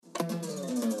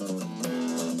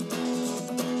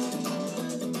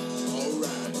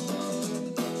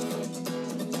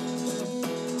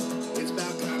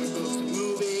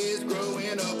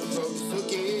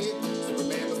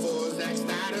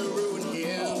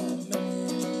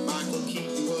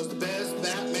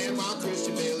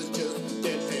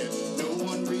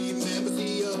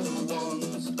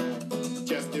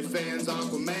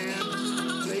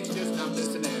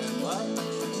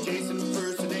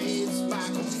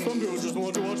Some people just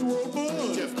want to watch the world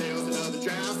burn. Jeff nails another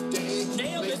draft day.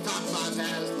 Nailed it. Top 5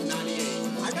 has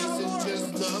 98. I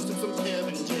just love some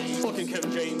Kevin James. Fucking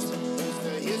Kevin James. It's the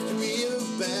history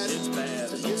of bad. It's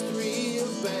bad. It's the history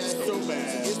of bad. So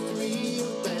bad. It's the history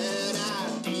of bad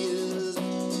ideas.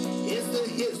 It's the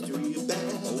history of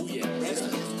bad. Oh, yeah. It's the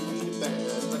history of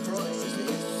bad. That's right. It's the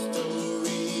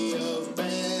history of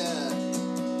bad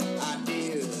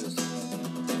ideas.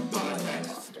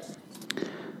 Podcast.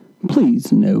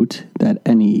 Please note that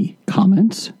any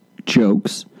comments,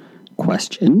 jokes,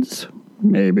 questions,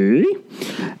 maybe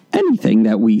anything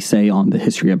that we say on the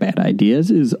history of bad ideas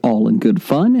is all in good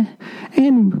fun.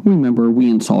 And remember, we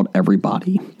insult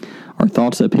everybody. Our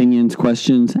thoughts, opinions,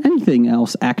 questions, anything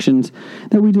else, actions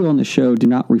that we do on the show do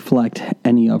not reflect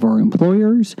any of our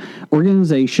employers,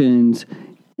 organizations,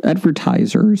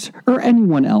 advertisers, or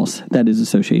anyone else that is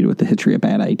associated with the history of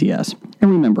bad ideas. And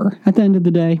remember, at the end of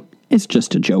the day, it's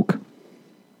just a joke.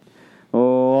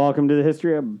 Welcome to the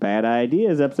History of Bad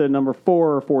Ideas, episode number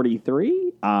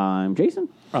 443. I'm Jason.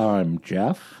 I'm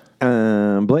Jeff.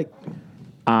 Blake.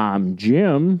 I'm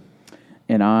Jim.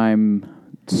 And I'm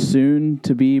soon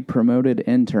to be promoted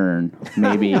intern,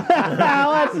 maybe.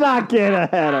 Let's not get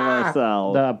ahead of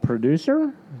ourselves. The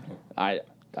producer?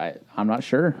 I'm not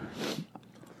sure.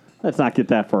 Let's not get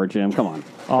that far, Jim. Come on.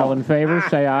 All in favor,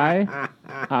 say aye.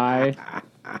 Aye.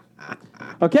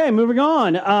 Okay, moving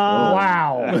on.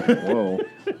 Wow. Whoa.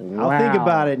 Wow. I'll think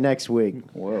about it next week.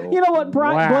 Whoa. You know what,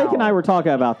 Brian, Wow. Blake and I were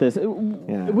talking about this.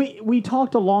 Yeah. We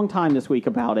talked a long time this week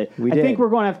about it. We I did. think we're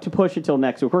going to have to push it till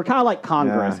next week. We're kind of like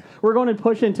Congress. Yeah. We're going to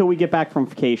push it until we get back from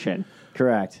vacation.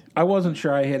 Correct. I wasn't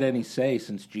sure I had any say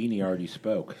since Jeannie already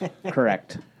spoke.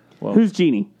 Correct. Who's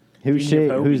Jeannie? Who's Genie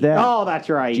of Hobie. who's that? Oh, that's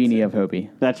right. Genie of Hobie.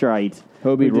 That's right.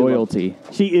 Hobie We do royalty.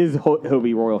 She is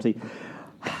Hobie royalty.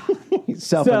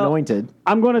 Self-anointed. So,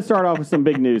 I'm going to start off with some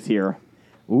big news here.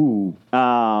 Ooh,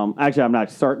 Actually, I'm not.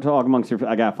 Start talking amongst your.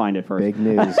 I gotta find it first. big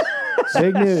news.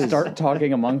 Big news. Start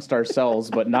talking amongst ourselves,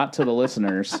 but not to the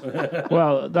listeners.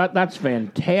 Well, that's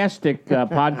fantastic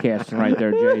podcasting right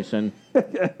there, Jason.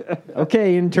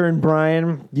 Okay, intern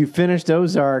Brian, you finished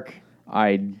Ozark.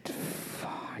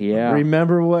 Yeah.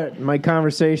 Remember what my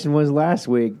conversation was last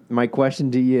week? My question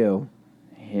to you.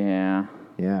 Yeah.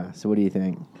 Yeah, so what do you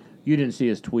think? You didn't see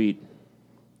his tweet.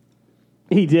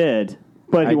 He did,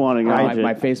 but he wanted to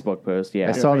My Facebook post, yeah.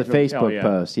 I saw the Facebook. Oh, Facebook yeah.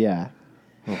 post, yeah.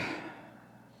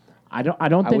 I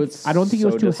don't think he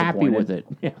was too happy with it.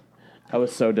 Yeah. I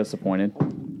was so disappointed.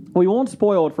 We won't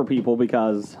spoil it for people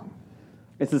because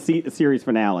it's a series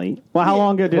finale. Well, how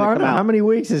long ago did it come out? How many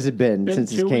weeks has it been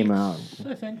since it 2 came weeks, out?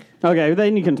 I think. Okay,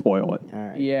 then you can spoil it. All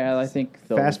right. Yeah, I think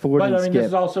Fast forward But and I mean, this skip.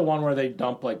 is also one where they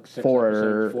dump like four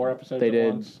episodes they at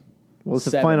did. once. Well, it's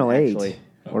the 7, final 8. actually.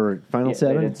 Or final Yeah,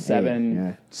 7? They did 7,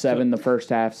 Yeah. 7 the first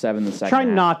half, 7 the second Try half.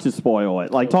 not to spoil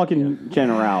it. Like talking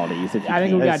generalities. If you I think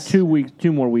can. we got That's-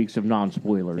 2 more weeks of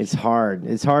non-spoilers. It's hard.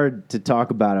 It's hard to talk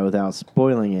about it without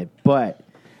spoiling it, but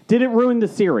Did it ruin the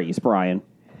series, Brian?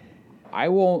 I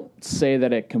won't say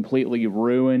that it completely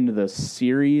ruined the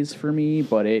series for me,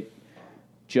 but it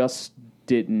just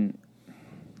didn't.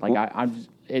 Like I don't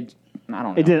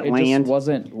know. It didn't land? Just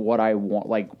wasn't what I want.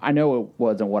 Like I know it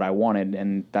wasn't what I wanted,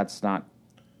 and that's not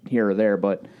here or there,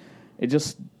 but it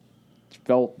just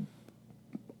felt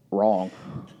wrong.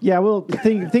 yeah, well,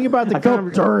 think about the I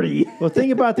felt dirty. Well,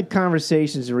 think about the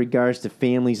conversations in regards to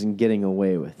families and getting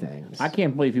away with things. I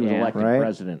can't believe he was Yeah. elected Right?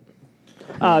 president.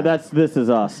 This is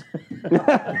us.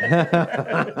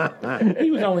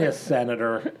 He was only a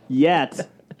senator. Yet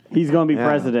he's going to be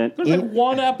president. There's like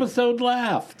one episode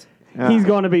left. He's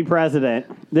going to be president.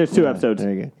 There's 2 episodes.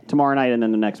 there you go. Tomorrow night and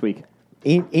then the next week.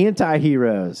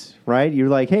 Anti-heroes, right? You're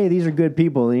like, hey, these are good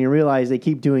people, and you realize they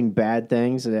keep doing bad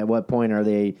things, and at what point are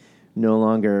they no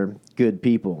longer good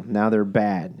people? Now they're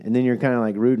bad. And then you're kind of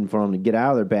like rooting for them to get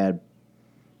out of their bad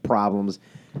problems.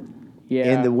 Yeah,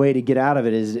 And the way to get out of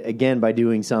it is, again, by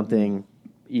doing something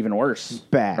even worse,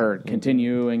 bad. or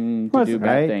continuing to Well, do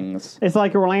right? bad things. It's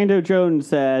like Orlando Jones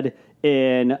said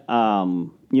in,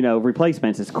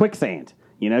 Replacements. It's quicksand.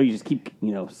 You just keep,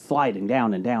 sliding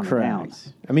down and down and down.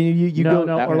 Correct. I mean, you No,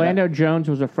 go... Orlando Jones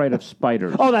was afraid of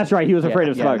spiders. Oh, that's right. He was afraid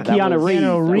of yeah, smoke. that Keanu was- Reeves.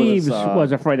 Keanu Reeves was,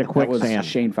 was afraid of That was quicksand.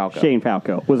 Shane Falco. Shane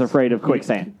Falco was afraid of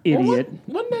quicksand. Idiot.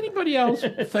 Wasn't anybody else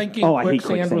thinking Oh, I hate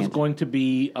quicksand was quicksand. going to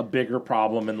be a bigger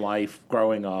problem in life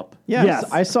growing up? Yes.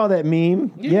 I saw that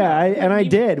meme. I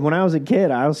did. When I was a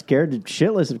kid, I was scared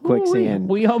shitless of quicksand.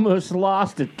 We almost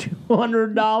lost a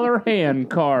 $200 hand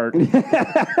cart.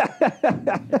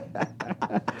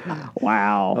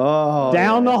 Wow. Oh,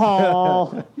 Down the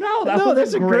hall. No,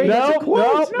 that's a great Nope,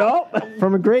 quote. nope.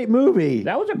 From a great movie.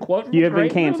 That was a quote from You a have been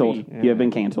great canceled. movie. You have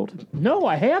been canceled. No,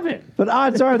 I haven't. But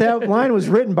odds are that line was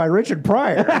written by Richard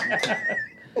Pryor.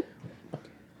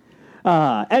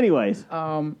 Anyways,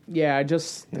 Yeah, I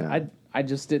just Yeah. I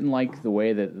just didn't like the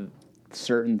way that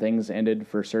certain things ended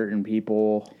for certain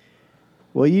people.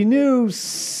 Well, you knew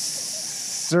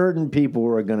certain people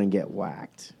were going to get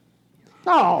whacked.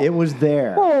 oh, It was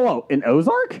there. whoa. In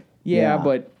Ozark? Yeah, Yeah.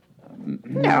 but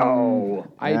No.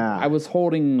 I was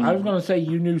holding. I was going to say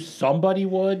you knew somebody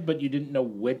would, but you didn't know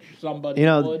which somebody You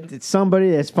know, would. it's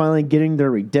somebody that's finally getting their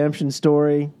redemption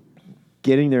story,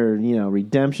 getting their,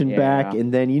 redemption Yeah. back,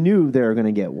 and then you knew they were going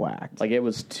to get whacked. like it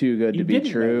was too good You to be didn't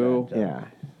know true. that, though. Yeah.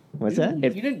 What's You that?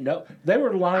 didn't- you didn't know. They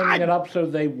were lining it up so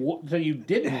so you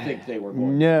didn't think they were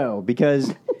going. No,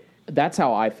 because That's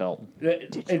how I felt.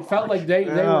 It felt like they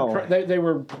No. they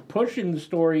were pushing the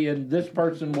story, and this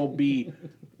person will be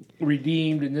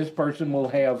redeemed, and this person will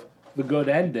have the good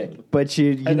ending. but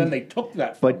you And then they took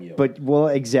that from you. well,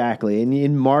 exactly.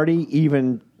 And Marty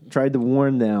even tried to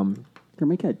warn them You're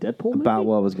making a Deadpool movie? about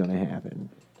what was going to happen.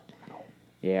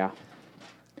 Yeah.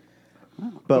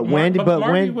 But Marty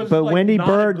was, like, Wendy not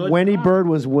a Bird, good Wendy cop. Bird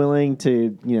was willing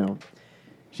to,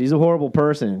 she's a horrible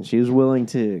person. She was willing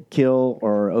to kill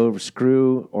or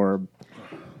overscrew or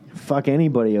fuck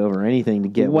anybody over anything to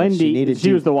get what Wendy- she needed.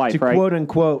 she was the wife, to right? quote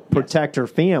unquote protect her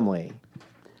family.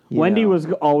 You Wendy know. was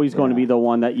always going to be the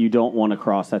one that you don't want to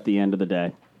cross at the end of the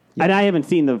day. And I haven't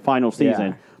seen the final season,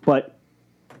 Yeah. but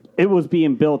it was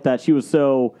being built that she was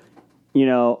so,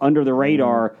 under the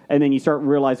radar, and then you start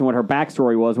realizing what her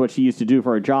backstory was, what she used to do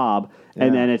for a job,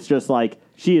 and Yeah. then it's just like,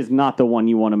 she is not the one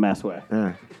you want to mess with.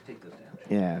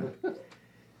 Yeah.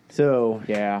 So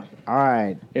Yeah. all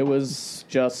right. It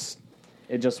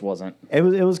just wasn't. It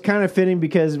was kind of fitting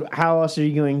because how else are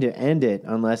you going to end it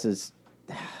unless it's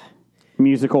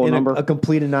Musical in number. a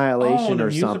complete annihilation and a or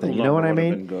musical something? You know what I number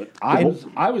mean? would've been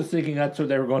good. I was thinking that's what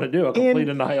they were going to do, a complete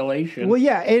annihilation. Well,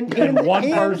 yeah, and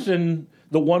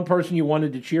the one person you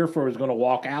wanted to cheer for is going to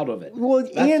walk out of it. Well,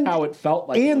 That's how it felt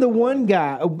like. And the one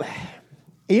guy,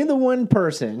 and the one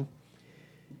person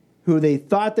who they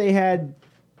thought they had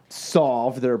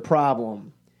solved their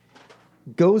problem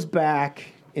goes back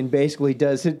and basically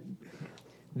does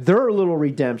their little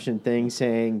redemption thing,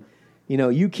 saying,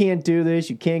 you can't do this,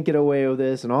 you can't get away with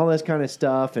this, and all this kind of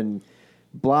stuff, and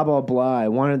blah blah blah. I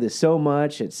wanted this so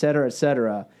much, et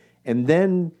cetera, and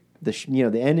then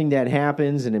the ending that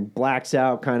happens, and it blacks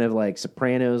out, kind of like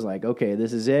Sopranos. Like, okay,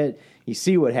 this is it. You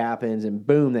see what happens, and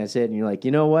boom, that's it. And you're like,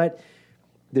 you know what?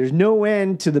 There's no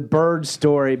end to the Bird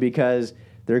story because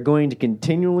they're going to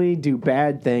continually do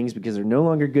bad things because they're no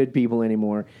longer good people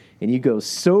anymore. And you go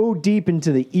so deep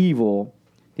into the evil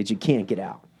that you can't get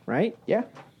out. Right? Yeah.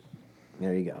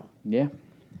 There you go. Yeah.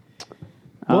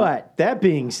 But that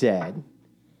being said,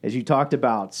 as you talked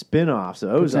about spin-offs of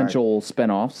Ozark, Potential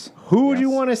spinoffs. who would Yes. you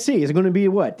want to see? Is it going to be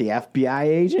what? The FBI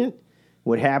agent?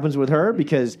 What happens with her?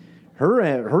 Because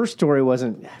her story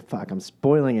wasn't. Fuck, I'm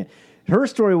spoiling it. Her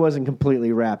story wasn't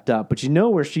completely wrapped up, but you know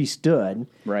where she stood,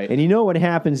 Right. And you know what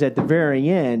happens at the very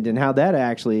end, and how that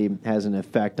actually has an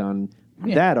effect on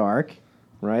that arc,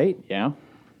 right? Yeah.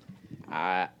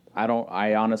 I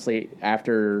honestly,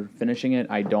 after finishing it,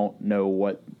 I don't know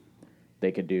what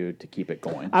they could do to keep it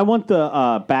going. I want the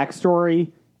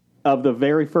backstory of the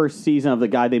very first season of the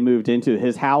guy they moved into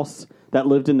his house that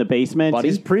lived in the basement. Buddy?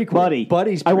 His prequel,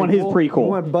 Buddy. I want his prequel. You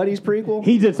want Buddy's prequel?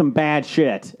 He did some bad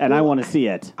shit, and I want to see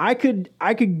it. I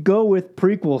could go with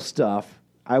prequel stuff.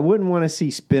 I wouldn't want to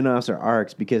see spin-offs or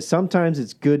arcs because sometimes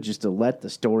it's good just to let the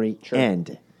story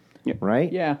end. Yeah.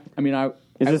 Right? Yeah. I mean, I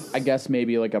this- guess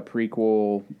maybe like a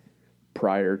prequel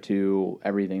prior to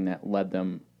everything that led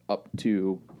them up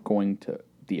to going to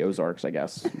the Ozarks, I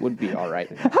guess, would be all right.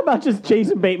 How about just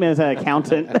Jason Bateman as an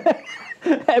accountant?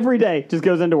 Every day, just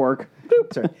goes into work.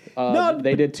 Sorry.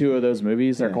 They did 2 of those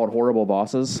movies. They're called Horrible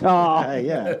Bosses.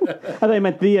 Yeah. I thought you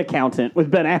meant The Accountant with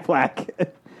Ben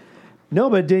Affleck. No,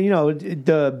 but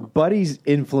the Buddy's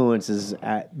influence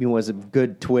was a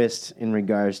good twist in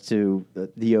regards to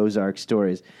the Ozark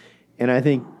stories, and I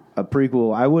think a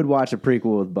prequel. I would watch a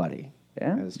prequel with Buddy.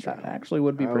 Yeah, That's true. that actually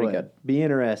would be I pretty would. good. Be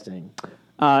interesting.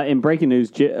 In breaking news,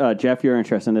 Jeff, you're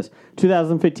interested in this.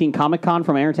 2015 Comic-Con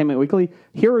from Entertainment Weekly,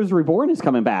 Heroes Reborn is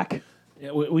coming back.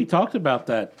 Yeah, we talked about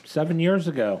that 7 years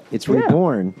ago. It's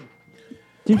reborn.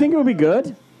 Do you think it would be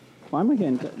good? Why am I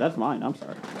getting... That's mine, I'm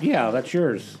sorry. Yeah, that's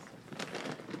yours.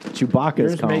 Chewbacca's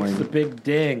Yours calling. makes the big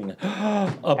ding.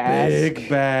 A Ask. big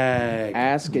bag.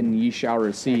 Ask and ye shall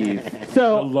receive. A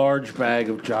So, large bag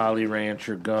of Jolly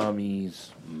Rancher gummies.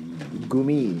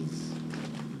 Gummies.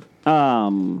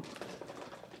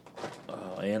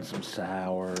 And some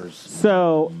sours.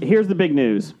 so here's the big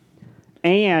news.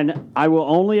 And I will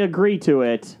only agree to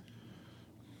it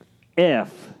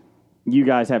if you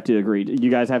guys have to agree.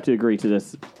 You guys have to agree to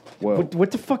this. Whoa.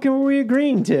 What the fuck are we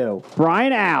agreeing to?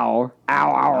 Brian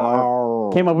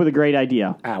came up with a great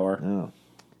idea. Hour.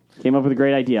 Came up with a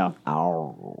great idea.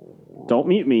 Don't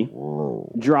mute me.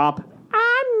 Drop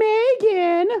I'm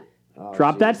Megan.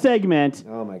 Drop that segment.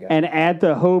 Oh, my God. And add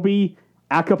the Hobie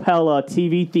a cappella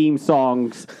TV theme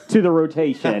songs to the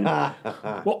rotation.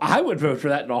 Well, I would vote for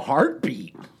that in a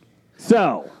heartbeat.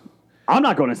 So, I'm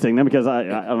not going to sing them because I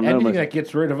don't know. Anything much. that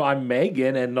gets rid of I'm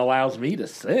Megan and allows me to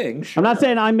sing. Sure. I'm not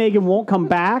saying I'm Megan won't come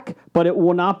back, but it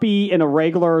will not be in a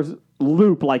regular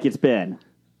loop like it's been.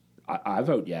 I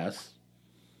vote yes.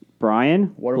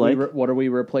 Brian, What are Blake? what are we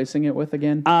replacing it with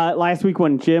again? Last week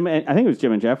when Jim, and I think it was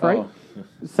Jim and Jeff, right?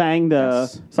 Sang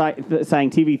sang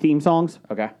TV theme songs,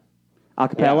 Okay. a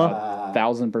cappella.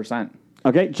 1,000%.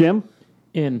 Okay, Jim,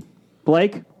 In.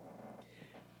 Blake.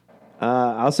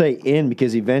 I'll say in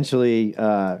because eventually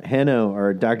Henno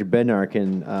or Dr. Bednar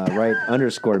can write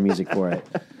underscore music for it.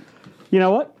 You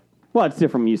know what? Well, it's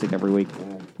different music every week.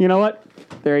 You know what?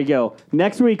 There you go.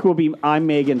 Next week will be I'm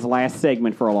Megan's last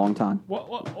segment for a long time.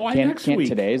 Why Can't next week?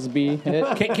 today's be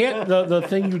it? Can't the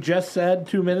thing you just said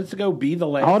 2 minutes ago be the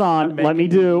last? Hold on, I'm let me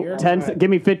Megan do here? 10. Give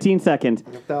me 15 seconds.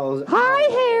 Hi,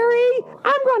 Harry.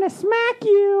 I'm going to smack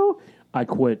you. I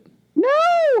quit.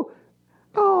 No.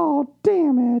 Oh,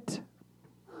 damn it.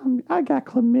 I got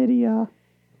chlamydia.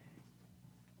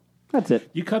 That's it.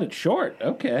 You cut it short.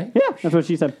 Okay. Yeah, that's what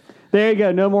she said. There you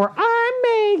go. No more. I'm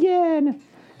Megan.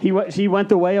 She went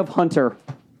the way of Hunter.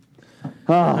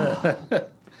 Ah.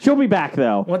 She'll be back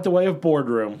though. Went the way of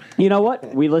boardroom. You know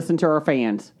what? We listen to our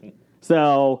fans.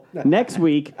 So next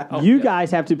week, you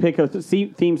guys have to pick a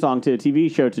theme song to a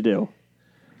TV show to do.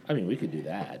 I mean, we could do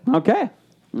that. Okay.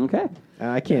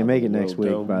 I can't make it next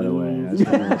week, by the way. That's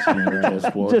what I'm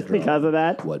listening to. Just because of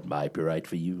that. What might be right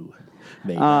for you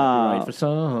may not be right for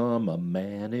some. A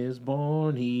man is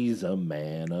born, he's a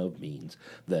man of means.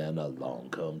 Then along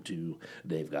come two.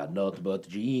 They've got nothing but the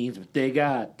genes, but they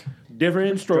got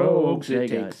different strokes. It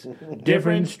takes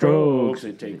different strokes.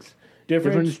 It takes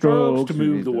different strokes to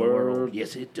move the world.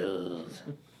 Yes, it does.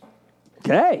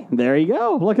 Okay, there you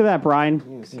go. Look at that,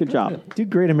 Brian. Good job. Do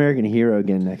Great American Hero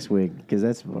again next week because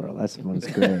that's one's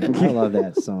great. I love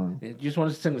that song. You just want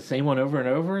us to sing the same one over and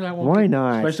over? That won't Why get-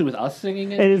 not? Especially with us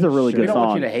singing it. It is a really We good don't want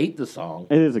song. you to hate the song.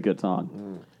 It is a good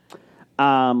song.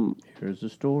 Here's the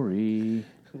story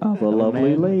Of a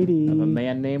lovely lady. of a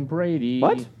man named Brady.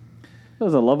 What? That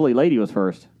was a lovely lady was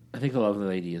first. I think the lovely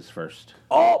lady is first.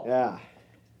 Yeah.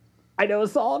 I know a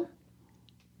song.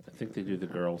 I think they do the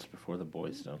girls before the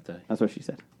boys, don't they? That's what she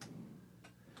said.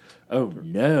 Oh,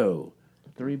 no.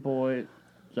 3 boys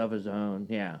of his own.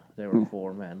 Yeah, they were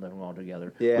 4 men living all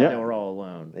together. Yeah. They were all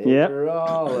alone. Yep. We're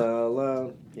all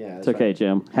alone. Yeah, It's okay,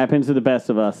 Jim. Happens to the best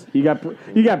of us. You got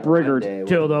Briggered.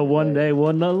 Till the one day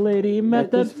when the lady met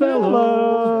that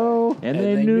fellow, and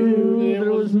they knew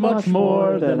there was much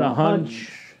more than a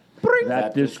hunch.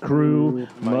 That this crew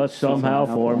must somehow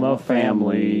form a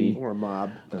family. Or a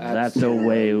mob. That's the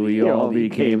way we all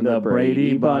became the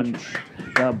Brady Bunch.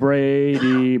 The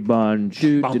Brady Bunch.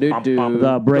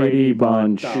 The Brady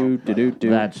Bunch.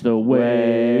 That's the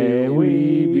way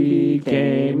we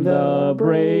became the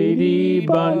Brady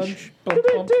Bunch.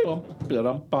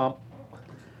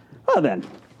 Well then,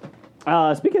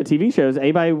 speaking of TV shows,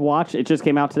 anybody watch? It just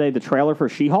came out today. The trailer for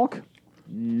She-Hulk.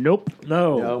 Nope.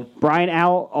 No. Brian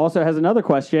Al also has another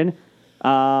question.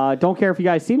 Don't care if you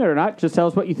guys seen it or not. Just tell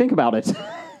us what you think about it.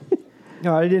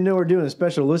 No, I didn't know we were doing a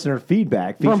special listener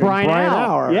feedback From featuring Brian Al.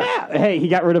 Hour. Yeah. Hey, he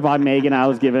got rid of I'm Megan. I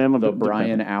was giving him The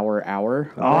Brian Hour.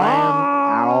 Hour.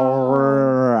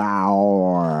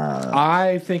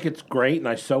 I think it's great, and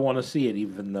I so want to see it,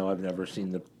 even though I've never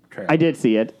seen the trailer. I did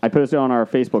see it. I posted it on our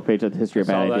Facebook page at the History of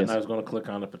saw Bad that, Ideas. and I was going to click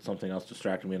on it, but something else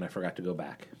distracted me, and I forgot to go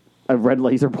back. A red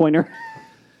laser pointer.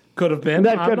 Could have been.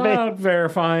 That I'm could be. not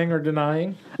verifying or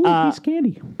denying. Piece of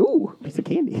candy. Ooh, piece of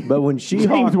candy. But when She-Hulk,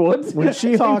 James Woods. when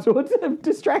She-Hulk, James Woods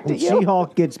distracted when you.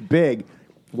 She-Hulk gets big,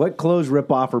 what clothes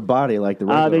rip off her body like the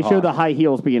regular They show Hulk? the high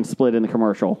heels being split in the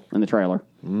commercial in the trailer.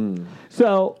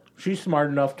 So She's smart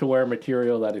enough to wear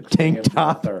material that tank expands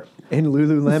top with her. and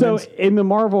Lululemon's So in the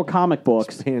Marvel comic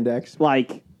books, spandex.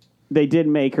 like they did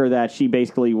make her that she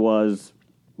basically was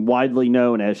widely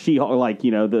known as She-Hulk, like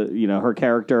her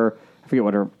character. I forget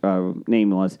what her name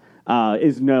was.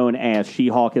 is known as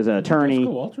She-Hulk, is an attorney.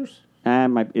 Jessica Walters?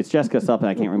 It's Jessica something.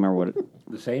 I can't remember what it.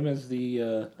 The same as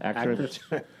the Actress.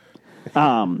 actress?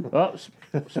 Oh,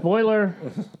 spoiler.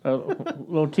 A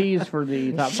little tease for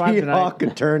the top 5 tonight. She-Hulk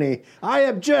attorney. I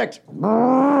object.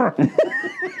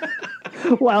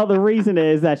 Well, the reason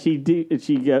is that she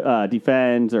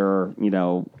defends or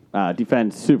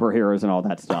defends superheroes and all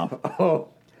that stuff. Oh,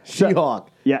 She-Hulk.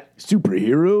 Yeah.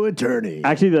 Superhero attorney.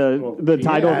 Actually, the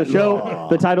title of the show,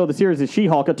 the title of the series is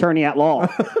She-Hulk Attorney at Law.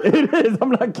 It is.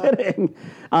 I'm not kidding.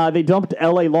 They dumped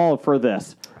L.A. Law for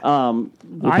this.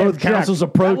 Both councils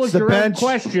approached That was the your bench.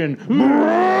 question.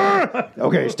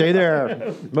 Okay, stay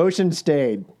there. Motion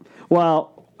stayed.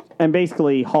 Well, and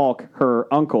basically Hulk, her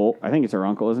uncle, I think it's her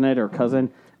uncle, isn't it, or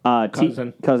cousin?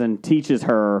 Cousin teaches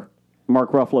her.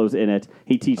 Mark Ruffalo's in it.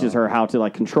 He teaches her how to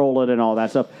control it and all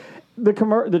that stuff. The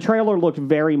trailer looked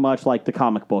very much like the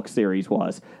comic book series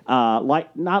was.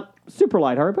 Not super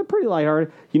lighthearted, but pretty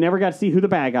lighthearted. You never got to see who the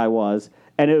bad guy was,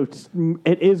 and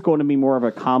it is going to be more of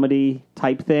a comedy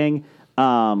type thing.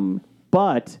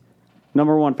 But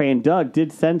number one fan Doug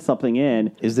did send something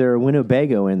in. Is there a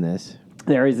Winnebago in this?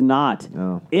 There is not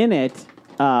Oh. in it.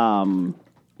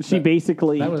 She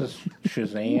basically That was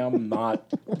Shazam, not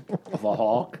the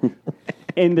Hawk.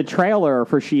 in the trailer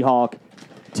for She-Hulk.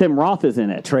 Tim Roth is in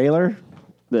it. Trailer?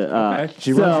 She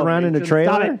runs around in a Stop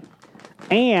trailer? it.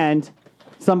 And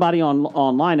somebody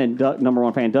online, and number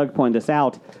one fan Doug pointed this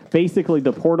out, basically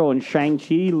the portal in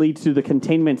Shang-Chi leads to the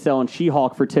containment cell in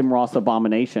She-Hulk for Tim Roth's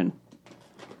Abomination.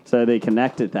 So they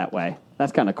connect it that way.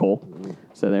 That's kind of cool.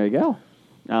 So there you go.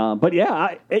 But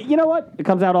yeah, you know what? It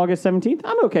comes out August 17th.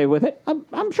 I'm okay with it.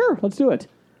 I'm sure. Let's do it.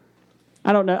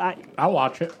 I don't know. I'll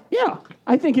watch it. Yeah,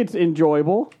 I think it's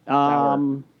enjoyable.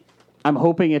 I'm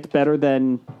hoping it's better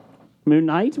than Moon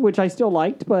Knight, which I still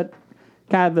liked, but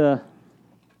kind of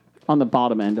on the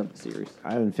bottom end of the series.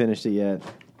 I haven't finished it yet.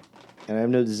 And I have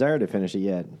no desire to finish it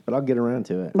yet. But I'll get around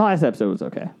to it. The last episode was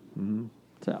okay. Mm-hmm.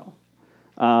 So,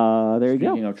 there you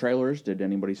Speaking go. of trailers, did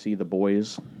anybody see The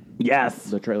Boys? Yes.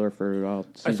 The trailer for I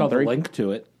season saw 3? the link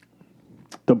to it.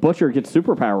 The Butcher gets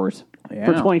superpowers for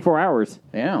Yeah. 24 hours.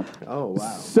 Yeah. Oh,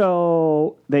 wow.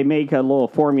 So they make a little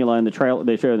formula in the trailer.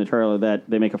 They show in the trailer that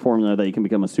they make a formula that you can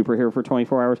become a superhero for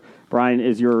 24 hours. Brian,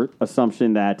 is your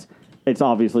assumption that it's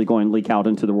obviously going to leak out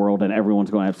into the world and everyone's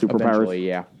going to have superpowers? Eventually,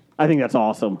 yeah. I think that's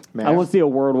awesome. I want to see a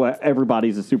world where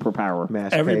everybody's a superpower.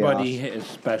 Mass Everybody chaos. is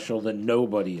special, then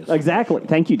nobody is. Exactly.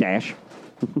 Thank you, Dash.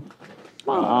 It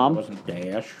Mom. wasn't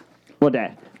Dash. What,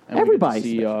 Dad? And Everybody's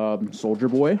we get to see Soldier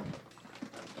Boy.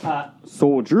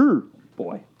 Soldier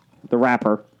Boy. The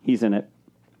rapper. He's in it.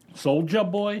 Soldier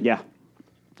Boy? Yeah.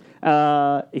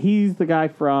 He's the guy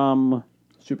from...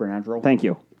 Supernatural. Thank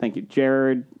you.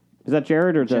 Jared. Is that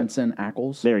Jared or Jensen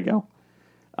Ackles. There you go.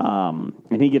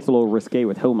 And he gets a little risque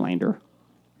with Homelander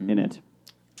in it.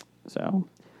 So,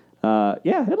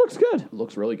 yeah, it looks good. It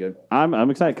looks really good. I'm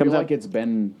excited. I feel Comes like out. it's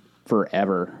been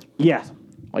forever. Yes.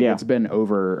 Like yeah. it's been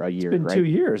over a year, It's been right? 2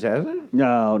 years, hasn't it?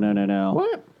 No.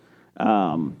 What?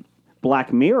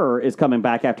 Black Mirror is coming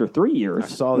back after 3 years. I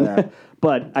saw that.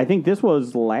 But I think this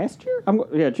was last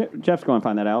year. Jeff's going to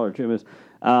find that out, or Jim is.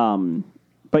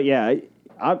 But yeah,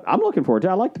 I'm looking forward to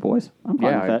it. I like The Boys. I'm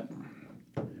fine with that.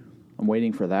 I'm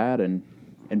waiting for that and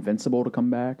Invincible to come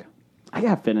back. I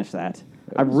got to finish that.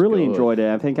 I was really good. enjoyed it.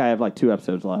 I think I have like 2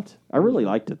 episodes left. I really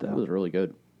liked it, It was though. really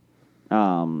good.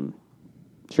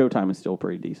 Showtime is still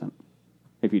pretty decent.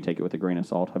 If you take it with a grain of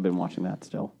salt. I've been watching that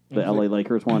still. The LA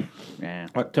Lakers one. Yeah.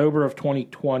 October of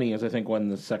 2020 is, I think, when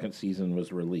the second season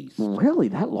was released. Really?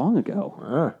 That long ago?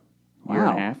 Year and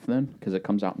Wow. a half then, because it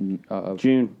comes out in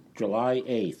June. July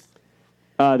 8th.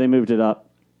 They moved it up.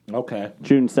 Okay.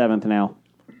 June 7th now.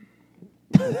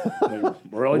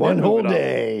 Really One did move whole it up.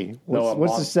 day. No,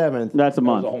 What's the 7th? That's a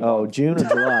month. That was a Oh, June or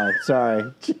July?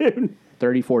 Sorry. June.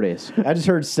 34 days. I just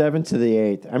heard 7th to the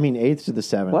 8th. I mean, 8th to the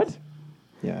 7th. What?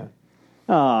 Yeah.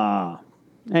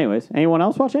 Anyways, anyone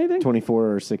else watch anything?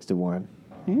 24 or 6 to 1.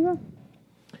 Anyone?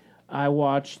 I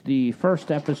watched the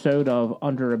first episode of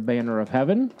Under a Banner of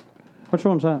Heaven. Which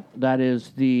one's that? That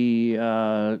is the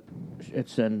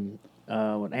it's an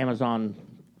Amazon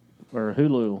or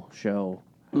Hulu show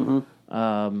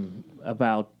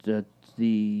about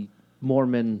the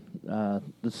Mormon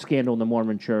the scandal in the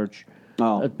Mormon Church.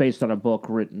 Oh. Based on a book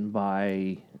written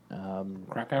by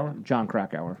Krakauer? John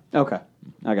Krakauer. Okay.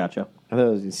 I gotcha. I thought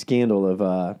it was a scandal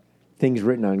of things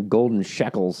written on golden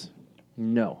shekels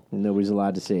No. nobody's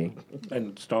allowed to see.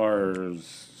 And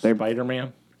stars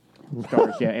Spider-Man?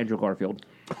 Stars, yeah, Andrew Garfield.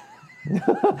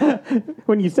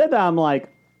 When you said that, I'm like,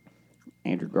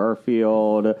 Andrew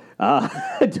Garfield,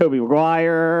 Tobey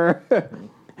Maguire,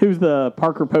 Who's the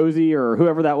Parker Posey or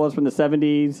whoever that was from the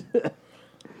 70s?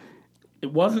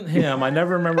 It wasn't him. I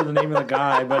never remember the name of the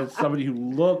guy, but it's somebody who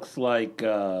looks like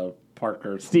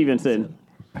Parker Stevenson.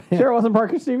 Sure it wasn't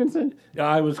Parker Stevenson?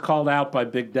 I was called out by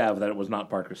Big Dev that it was not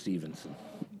Parker Stevenson.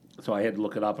 So I had to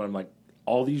look it up, and I'm like,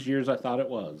 all these years I thought it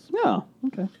was. Oh,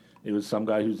 okay. It was some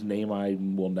guy whose name I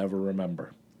will never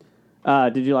remember.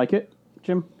 Did you like it,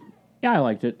 Jim? Yeah, I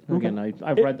liked it. Again,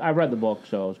 I've read the book,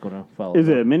 so I was going to follow. Is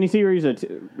it a miniseries, a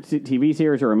TV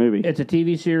series, or a movie? It's a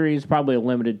TV series, probably a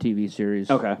limited TV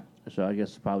series. Okay. So I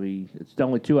guess probably it's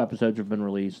only 2 episodes have been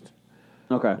released.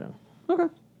 Okay. So.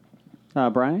 Okay.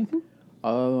 Brian, anything?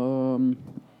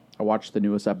 I watched the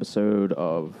newest episode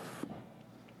of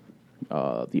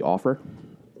The Offer.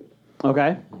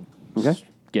 Okay. Okay. It's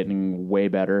getting way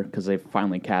better because they've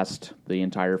finally cast the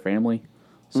entire family.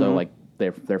 So like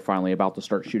they're finally about to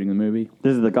start shooting the movie.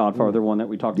 This is the Godfather one that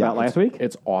we talked about last week.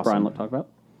 It's awesome. Brian talked about.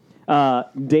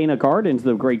 Dana Gardens,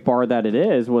 the great bard that it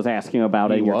is, was asking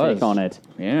about it and your take on it.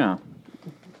 Yeah.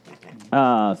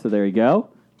 So there you go.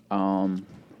 And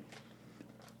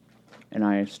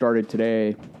I started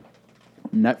today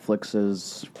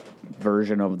Netflix's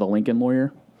version of The Lincoln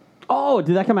Lawyer. Oh,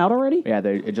 did that come out already? Yeah,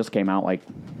 it just came out like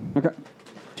Okay.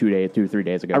 2 or 3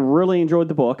 days ago. I really enjoyed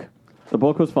the book. The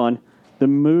book was fun. The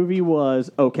movie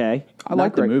was okay. I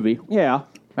liked the movie. Yeah.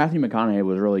 Matthew McConaughey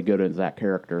was really good as that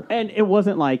character. And it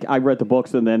wasn't like I read the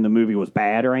books and then the movie was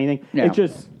bad or anything. Yeah. It's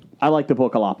just, I liked the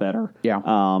book a lot better. Yeah.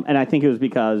 And I think it was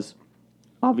because,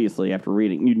 obviously, after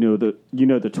reading, you know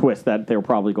the twist that they were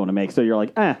probably going to make. So you're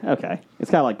like, okay. It's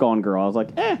kind of like Gone Girl. I was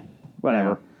like,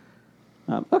 whatever.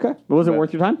 Okay. But was it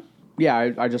worth your time?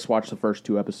 Yeah, I just watched the first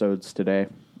 2 episodes today.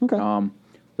 Okay.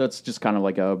 That's just kind of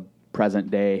like a present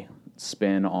day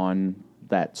spin on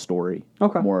that story.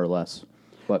 Okay. More or less.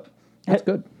 But that's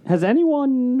good. Has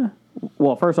anyone,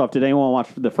 well, first off, did anyone watch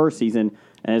the first season?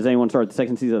 And has anyone started the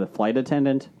second season of The Flight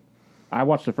Attendant? I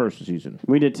watched the first season.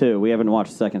 We did too. We haven't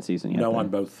watched the second season yet. No, then. on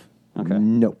both. Okay.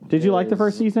 Nope. Did you like the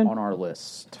first season? On our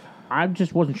list. I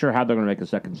just wasn't sure how they're going to make a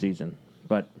second season,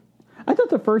 but I thought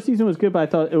the first season was good, but I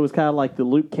thought it was kind of like the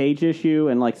Luke Cage issue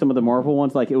and like some of the Marvel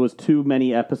ones. Like it was too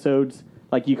many episodes.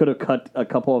 Like you could have cut a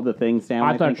couple of the things down.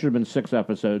 I thought think. it should have been 6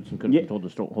 episodes and could have told the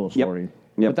whole story.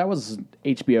 Yep. But that was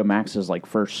HBO Max's like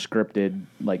first scripted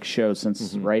like show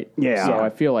since right. Yeah. So I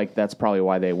feel like that's probably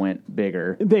why they went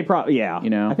bigger. They probably, yeah. You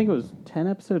know? I think it was 10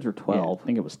 episodes or Yeah, 12. I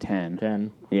think it was 10.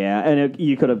 10. Yeah, and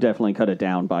you could have definitely cut it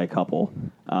down by a couple.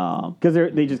 Because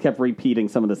they just kept repeating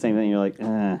some of the same thing. You're like,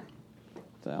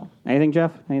 So, anything,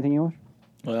 Jeff? Anything you watch?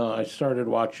 Well, I started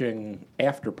watching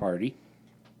After Party.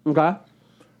 Okay.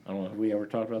 I don't know if we ever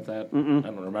talked about that. I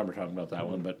don't remember talking about that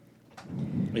one, but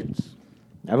it's...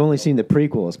 I've only seen the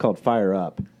prequel. It's called Fire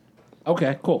Up.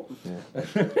 Okay, cool.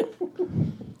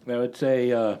 Now, it's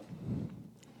a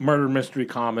murder mystery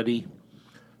comedy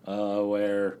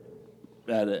where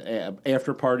at an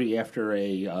after party after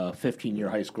a 15-year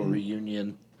high school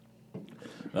reunion,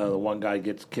 the one guy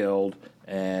gets killed,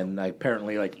 and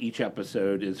apparently like each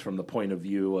episode is from the point of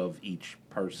view of each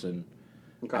person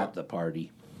at the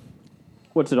party.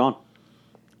 What's it on?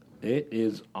 It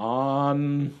is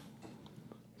on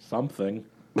something.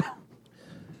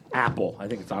 Apple. I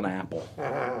think it's on Apple.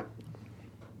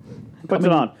 What's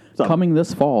it on? Something. Coming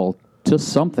this fall to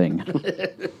something.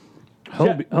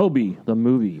 Hobie, the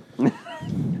movie.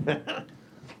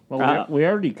 Well, we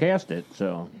already cast it,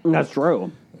 so. That's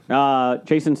true.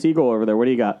 Jason Segel over there, what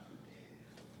do you got?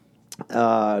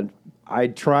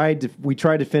 We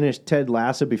tried to finish Ted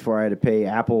Lasso before I had to pay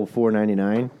Apple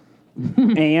 $4.99.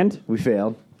 And? We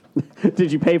failed.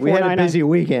 Did you pay $4.99? We had a busy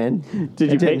weekend.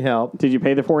 Did you didn't pay, help. Did you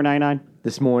pay the $4.99?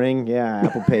 This morning, yeah,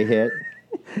 Apple Pay hit.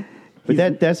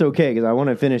 But that's okay because I want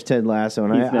to finish Ted Lasso,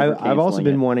 and He's never I've also canceling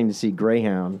been it. wanting to see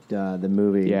Greyhound, the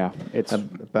movie. Yeah, it's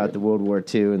about the World War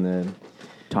II and the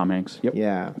Tom Hanks. Yep.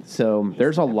 yeah. So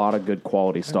There's a lot of good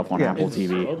quality stuff on Yeah. Apple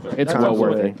TV. It's That's well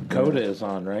worth what it. Coda is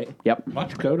on, right? Yep.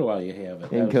 Watch Coda while you have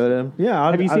it. in Coda, yeah.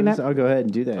 Have you seen that? I'll go ahead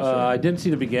and do that. sure. I didn't see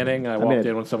the beginning. I walked mean-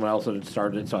 in when someone else had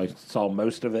started, so I saw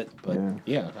most of it. But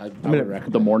yeah, I would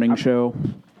recommend The morning show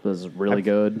was really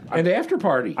good. And After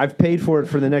Party. I've paid for it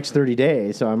for the next 30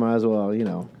 days, so I might as well, get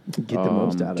the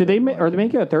most out of Did it. they are they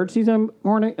making a third season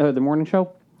the morning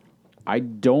show? I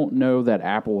don't know that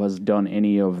Apple has done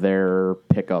any of their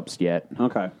pickups yet.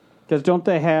 Okay. Because don't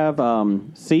they have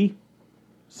C?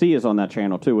 C is on that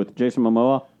channel too with Jason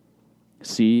Momoa.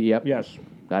 Yep. Yes.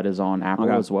 That is on Apple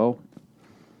Okay. as well.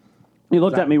 He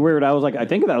looked at me weird. I was like, I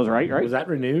think that was right? Was that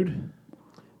renewed?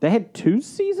 They had 2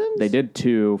 seasons? They did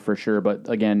 2 for sure, but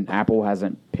again, Apple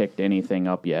hasn't picked anything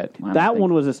up yet. That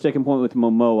one was a sticking point with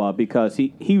Momoa because he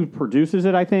produces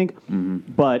it, I think,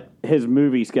 but his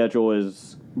movie schedule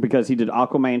is because he did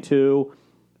Aquaman 2,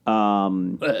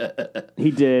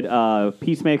 he did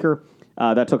Peacemaker.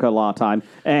 That took a lot of time,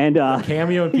 and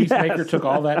Cameo and Peacemaker took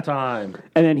all that time.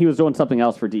 And then he was doing something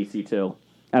else for DC too.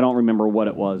 I don't remember what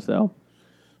it was though.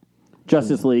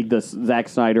 Justice League, the Zack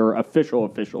Snyder official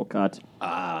cut.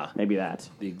 Maybe that.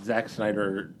 The Zack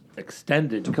Snyder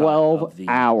extended 12 cut of the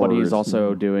hours. But he's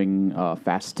also doing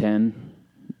Fast 10.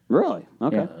 Really?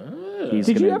 Okay. Yeah. He's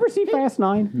Did you gonna- ever see Fast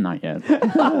 9? Not yet.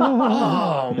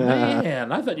 Oh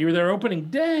man, I thought you were there opening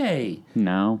day.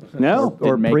 No. No?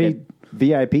 Or Didn't make pre it.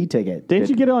 VIP ticket. Didn't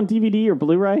you get it on DVD or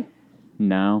Blu-ray?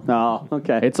 No. Oh,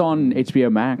 okay. It's on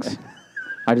HBO Max.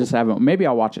 I just haven't. Maybe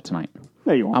I'll watch it tonight.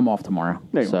 There you are. I'm off tomorrow.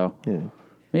 There you so Yeah.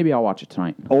 maybe I'll watch it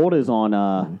tonight. Old is on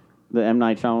the M.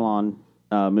 Night Shyamalan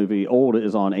movie. Old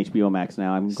is on HBO Max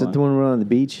now. Is that the one we're on the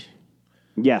beach?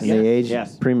 Yes. They age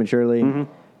Yes. prematurely. I mean,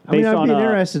 Based I'd on, be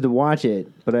interested to watch it,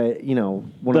 but when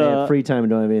I The- have free time and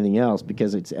don't have anything else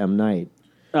because it's M. Night.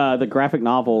 The graphic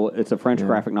novel, it's a French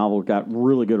graphic novel, got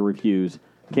really good reviews.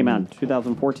 Came out in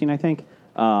 2014, I think.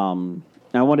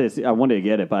 I wanted to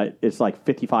get it, but it's like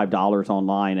 $55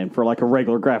 online, and for like a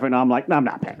regular graphic novel, I'm like, no, I'm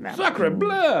not paying that. Sacre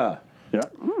bleu! Yeah.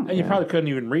 And you probably couldn't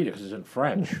even read it because it's in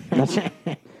French.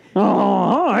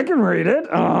 Oh, I can read it.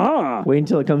 Wait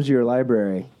until it comes to your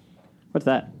library. What's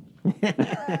that?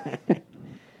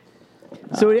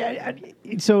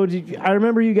 I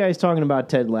remember you guys talking about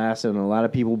Ted Lasso and a lot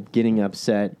of people getting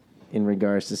upset in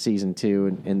regards to season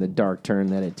 2 and the dark turn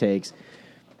that it takes.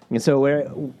 And so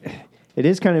it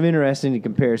is kind of interesting to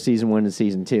compare season 1 to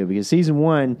season 2 because season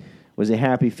 1 was a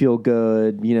happy, feel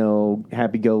good,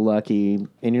 happy go lucky,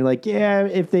 and you're like, yeah,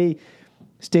 if they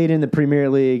stayed in the Premier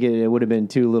League, it would have been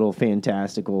too little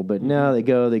fantastical. But no,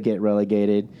 they get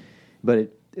relegated.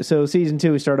 So season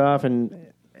 2, we start off and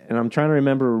I'm trying to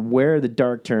remember where the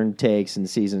dark turn takes in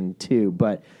season 2,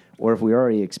 or if we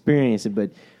already experienced it.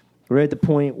 But we're at the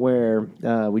point where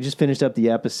we just finished up the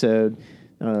episode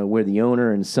where the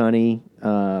owner and Sonny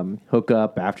hook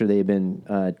up after they've been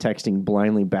texting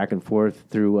blindly back and forth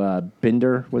through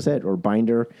Binder, was that, or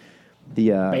Binder? The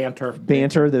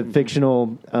Banter, the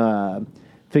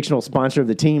fictional sponsor of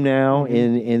the team now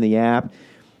in the app.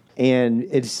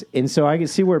 And so I can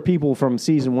see where people from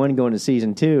season 1 going to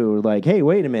season 2 are like, hey,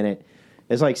 wait a minute.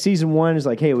 It's like season 1 is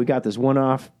like, hey, we got this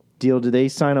one-off deal. Do they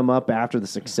sign them up after the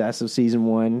success of season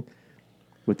 1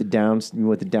 with the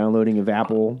downloading of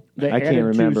Apple? They I can't added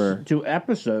remember. two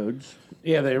episodes.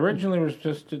 Yeah, they originally was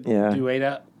just to Yeah. do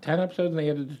 10 episodes, and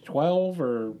they added to 12,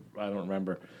 or I don't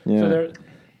remember. Yeah. So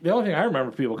the only thing I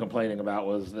remember people complaining about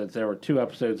was that there were 2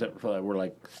 episodes that were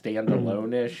like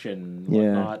standalone-ish and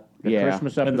whatnot. The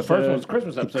Christmas episode. And the first one was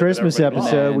Christmas episode. The Christmas that everybody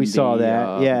episode, loved. we And saw the,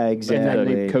 that. Yeah, and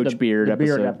exactly. the Coach Beard the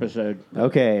episode. Beard episode.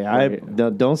 Okay,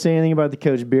 don't say anything about the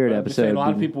Coach Beard I'm just saying, episode. a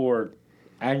lot of people were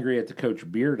angry at the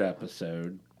Coach Beard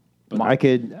episode. I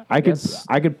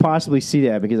could possibly see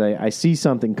that because I see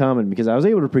something coming because I was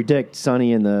able to predict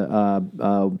Sonny and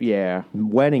the Yeah.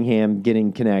 Weddingham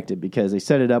getting connected because they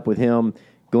set it up with him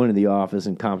going to the office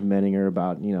and complimenting her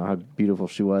about how beautiful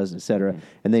she was, etc.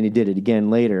 And then he did it again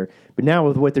later. But now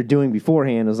with what they're doing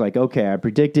beforehand, it was like, okay, I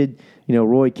predicted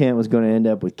Roy Kent was going to end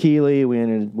up with Keeley.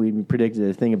 We predicted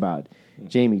a thing about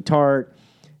Jamie Tart.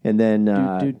 And then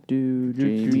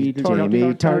Jamie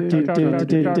Tart,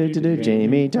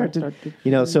 Jamie Tart.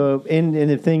 So and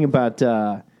the thing about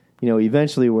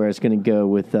eventually where it's going to go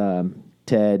with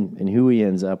Ted and who he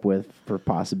ends up with for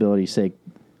possibility's sake,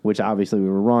 which obviously we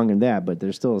were wrong in that, but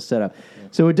there's still a setup.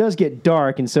 So it does get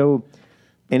dark, and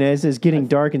as it's getting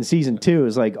dark in season 2,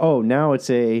 it's like, oh, now it's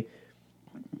a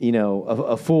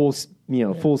full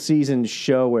full season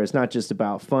show where it's not just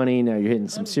about funny. Now you're hitting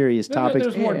some serious topics.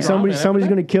 There's more drama. Somebody's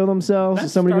going to kill themselves.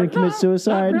 Is somebody going to commit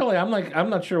suicide? Not really. I'm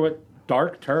not sure what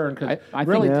dark turn because I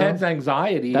really think- Ted's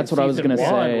anxiety. That's in what I was season gonna 1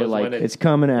 say, was like, when It's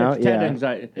coming out. It's Ted Yeah,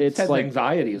 anxiety. It's Ted's like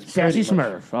anxiety is Sassy pretty much-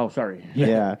 Smurf. Oh, sorry.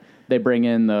 yeah. they bring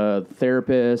in the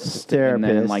therapist, and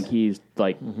then Therapist. he's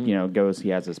like, goes, he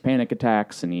has his panic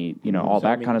attacks, and he, all So,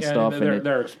 I that mean, kind of yeah, stuff.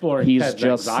 They're exploring. he's Ted's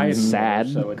just anxiety more, sad,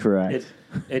 so Correct.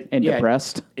 and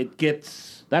depressed. It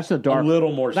gets That's the dark. a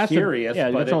little more that's serious.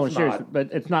 yeah, but that's it's all serious, not. but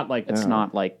it's not like It's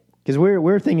not like Because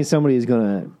we're thinking somebody is going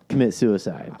to commit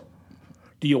suicide.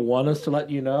 Do you want us to let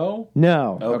you know?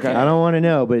 No. Okay. I don't want to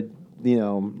know, but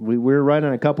we're right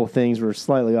on a couple things. We're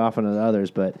slightly off on the others,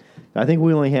 but I think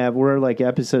we're like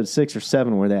episode 6 or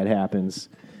 7 where that happens.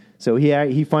 So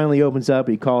he finally opens up.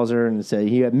 He calls her and says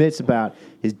he admits about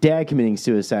his dad committing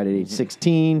suicide at age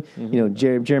 16. You know,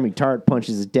 Jeremy Tart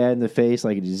punches his dad in the face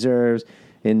like he deserves,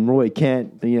 and Roy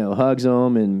Kent, hugs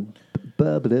him and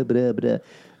blah blah blah blah.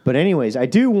 But anyways, I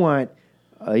do want,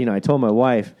 I told my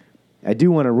wife, I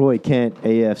do want a Roy Kent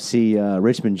AFC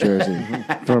Richmond jersey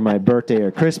for my birthday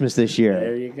or Christmas this year.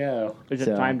 There you go. Is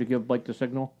it time to give Blake the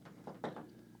signal?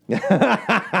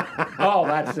 Oh,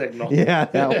 that signal. Yeah,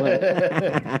 that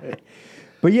one.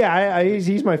 But yeah,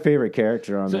 he's my favorite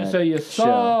character on that. So you show.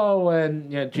 saw when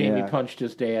Jamie Yeah. punched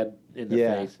his dad in the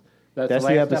Yeah. face. That's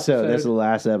the episode. That's the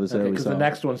last episode we Because saw. the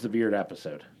next one's the beard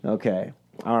episode. Okay,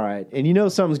 all right,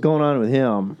 and something's going on with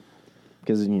him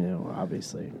because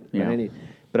obviously. Yeah.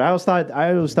 But I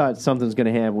always thought something's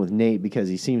going to happen with Nate because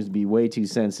he seems to be way too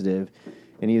sensitive,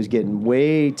 and he was getting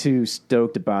way too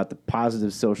stoked about the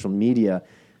positive social media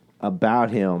about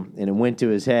him, and it went to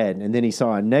his head. And then he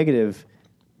saw a negative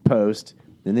post,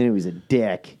 and then he was a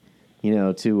dick,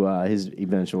 to his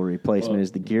eventual replacement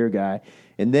as the gear guy.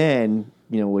 And then,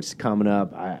 what's coming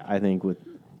up, I think, with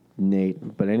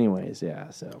Nate. But anyways, yeah,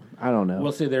 so I don't know.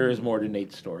 We'll see. There is more to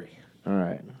Nate's story. All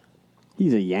right.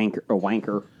 He's a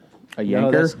wanker. A No,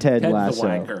 yanker? that's Ted Ted's the Lasso.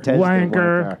 wanker. Ted's the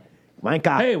Wanker.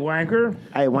 Wanker. Hey, wanker.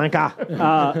 Hey,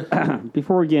 wanker.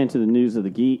 Before we get into the news of the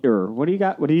geek, or what do you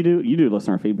got? What do you do? You do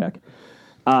listener feedback.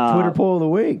 Twitter poll of the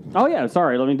week. Oh yeah,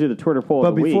 sorry. Let me do the Twitter poll But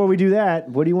of the week. before we do that,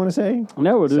 what do you want to say?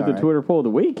 No, we'll do the Sorry. Twitter poll of the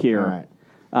week here. All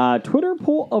right. Twitter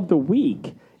poll of the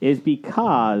week is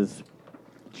because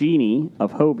Jeannie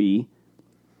of Hobie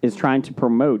is trying to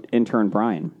promote intern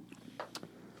Brian.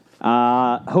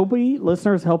 Hobie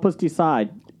listeners, help us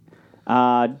decide.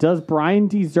 Does Brian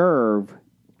deserve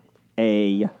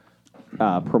a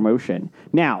promotion?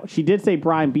 Now, she did say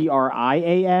Brian,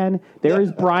 Brian. There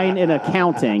is Brian in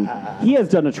accounting. He has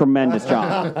done a tremendous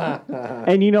job.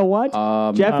 And you know what?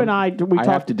 Jeff and I I have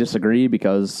talked to disagree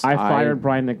because I fired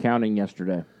Brian in accounting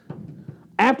yesterday.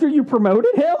 after you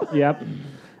promoted him? Yep.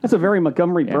 That's a very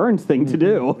Montgomery Burns thing to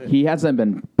do. He hasn't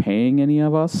been paying any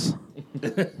of us.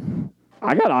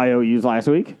 I got IOUs last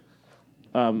week.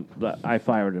 I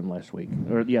fired him last week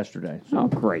or yesterday. So. Oh,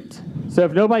 great. So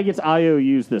if nobody gets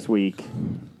IOUs this week,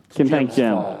 can thank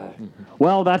Jim.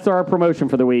 Well, that's our promotion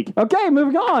for the week. Okay,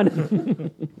 moving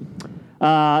on.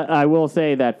 I will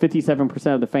say that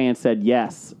 57% of the fans said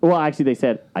yes. Well, actually, they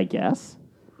said, I guess.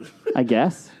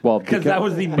 Well, Because that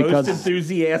was the most because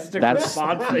enthusiastic that's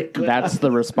response they could. that's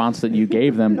the response that you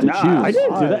gave them to choose. I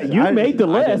didn't do that. You made the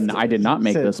list. I did not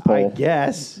make Said, this poll. I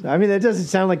guess. I mean, that doesn't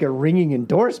sound like a ringing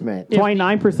endorsement.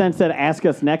 29% said ask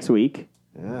us next week.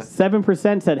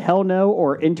 7% said hell no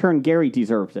or intern Gary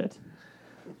deserves it.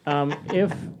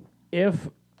 If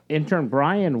intern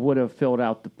Brian would have filled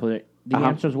out the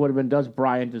answers would have been, does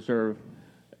Brian deserve?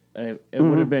 It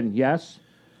would have been yes,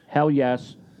 hell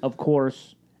yes, of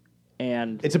course,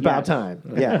 and It's about yes. time.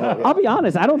 Yeah. I'll be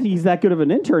honest. I don't think he's that good of an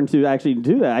intern to actually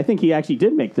do that. I think he actually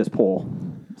did make this poll.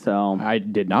 So I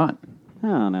did not. I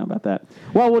don't know about that.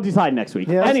 Well, we'll decide next week.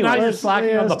 Yeah, anyway, Now you're let's-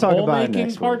 slacking on the let's talk about it poll-making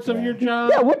next parts week, of yeah. your job?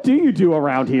 yeah, what do you do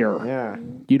around here? Yeah.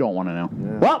 You don't want to know.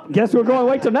 Well, guess we're going to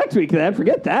wait till next week then.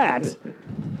 Forget that.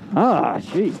 Ah,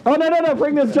 jeez. Oh, no.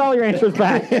 Bring those Jolly Ranchers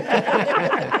back.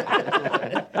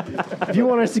 If you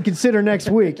want us to consider next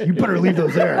week, you better leave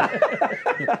those there.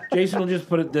 Jason will just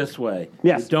put it this way.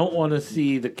 Yes. You don't want to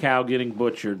see the cow getting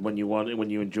butchered when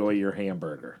you enjoy your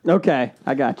hamburger. Okay,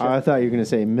 I got you. I thought you were going to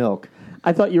say milk.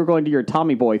 I thought you were going to your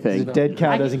Tommy Boy The thing. dead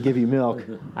cow doesn't give you milk.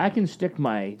 I can stick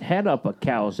my head up a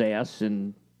cow's ass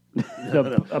and a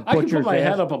I can butcher's put my ass.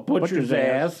 head up a butcher's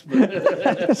ass.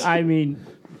 but I mean,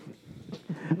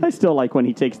 I still like when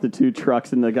he takes the two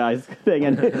trucks and the guy's thing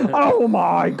and, oh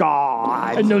my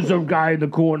God. and there's some guy in the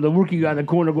corner, the rookie guy in the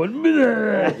corner going,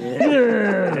 "Bleh,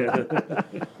 bleh."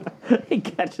 He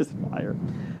catches fire.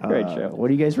 Great show. What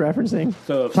are you guys referencing?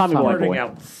 So if Tommy Boy. snorting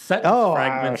out set Oh,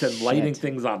 fragments and lighting shit.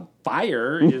 things on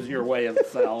fire is your way of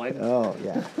selling. Oh,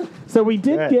 yeah. So we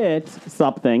did Right. get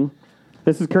something.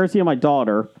 This is courtesy of my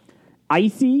daughter.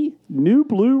 Icy new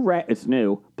it's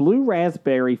new blue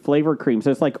raspberry flavored cream.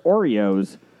 So it's like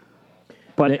Oreos,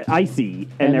 but icy,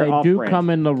 and they're they off do brand. come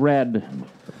in the red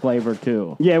flavor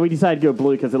too. Yeah, we decided to go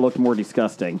blue because it looked more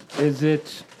disgusting. Is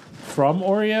it from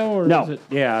Oreo or No. is it?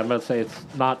 Yeah, I'm going to say it's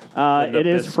not. It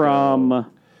is from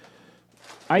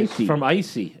Icy. From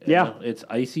Icy. Yeah. It's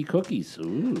Icy cookies.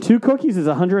 Ooh. 2 cookies is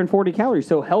 140 calories,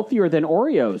 so healthier than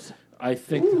Oreos. I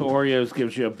think the Oreos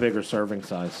gives you a bigger serving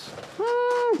size.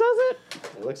 Does it?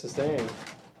 It looks the same.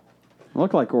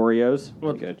 Look like Oreos.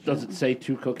 Well, does it say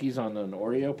 2 cookies on an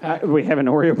Oreo pack? We have an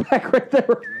Oreo pack right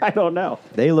there. I don't know.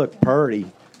 They look purty.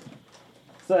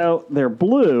 So they're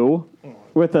blue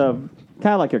with a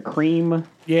Kind of like a cream.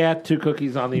 Yeah, 2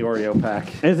 cookies on the Oreo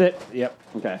pack. Is it? Yep.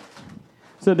 Okay.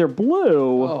 So they're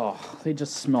blue. Oh, they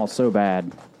just smell so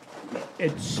bad.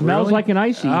 It smells Really? like an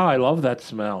icy. Oh, I love that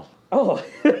smell. Oh,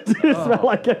 it does smell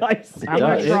like an icy. I'm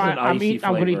gonna it is try. an I'm icy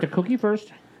gonna eat flavor. the cookie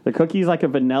first. The cookie's like a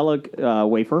vanilla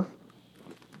wafer.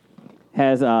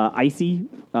 Has icy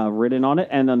written on it,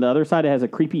 and on the other side it has a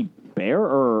creepy bear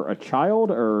or a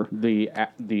child, or The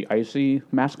icy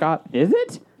mascot. is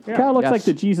it? Kind of looks Yes. like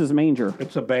the Jesus manger.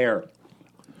 It's a bear.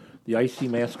 The icy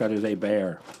mascot is a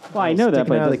bear. Well, I know that, Sticking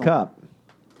but it out of the doesn't- cup.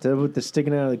 Is that what the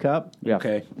sticking out of the cup? Yeah.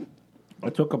 Okay. I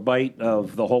took a bite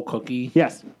of the whole cookie.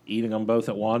 Yes. Eating them both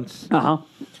at once. Uh huh.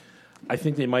 I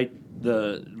think it might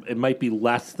be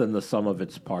less than the sum of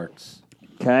its parts.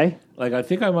 Okay. Like, I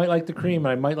think I might like the cream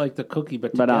and I might like the cookie,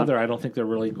 but But, together I don't think they're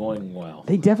really going well.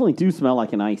 They definitely do smell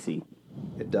like an icy.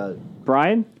 It does.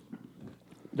 Brian?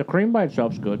 The cream by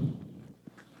itself's good.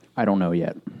 I don't know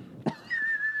yet.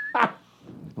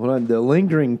 Well, the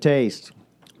lingering taste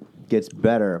gets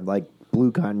better, like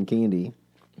blue cotton candy.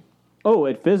 Oh,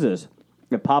 it fizzes.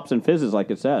 It pops and fizzes like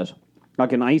it says.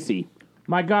 Like an icy.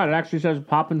 My God, it actually says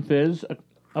pop and fizz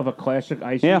of a classic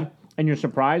icy. Yeah. And you're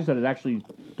surprised that it actually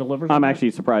delivers. I'm on that?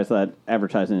 actually surprised that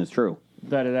advertising is true.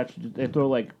 that it actually they throw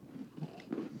like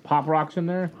pop rocks in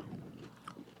there.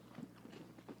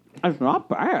 That's not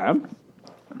bad.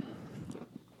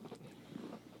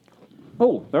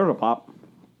 Oh, there's a pop.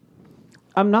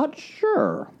 I'm not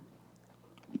sure.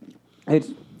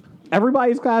 It's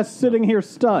everybody's kind of sitting here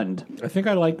stunned. I think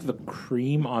I like the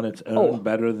cream on its own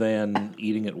better than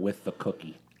eating it with the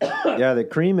cookie. Yeah, the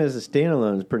cream as a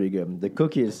standalone is pretty good. The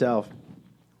cookie itself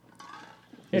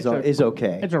is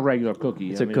okay. It's a regular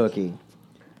cookie. It's a cookie.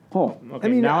 Oh, Okay,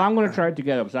 I mean, now I'm going to try it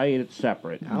together because I ate it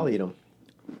separate. I'll eat them.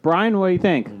 Brian, what do you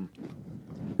think?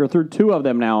 You're through 2 of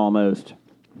them now almost.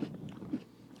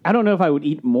 I don't know if I would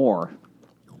eat more.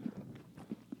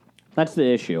 That's the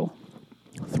issue.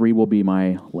 3 will be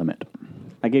my limit.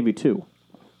 I gave you 2.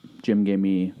 Jim gave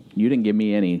me. You didn't give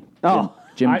me any. Oh.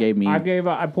 Jim gave me.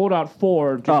 I pulled out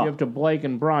 4 to Oh. give to Blake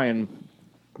and Brian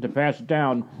to pass it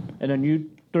down, and then you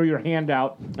threw your hand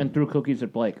out and threw cookies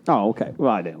at Blake. Oh, okay.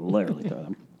 Well, I didn't literally throw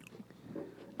them.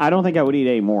 I don't think I would eat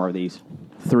any more of these.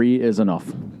 3 is enough.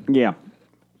 Yeah.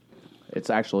 It's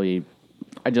actually.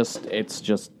 It's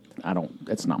just. I don't.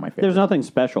 It's not my favorite. There's nothing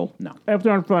special. No. If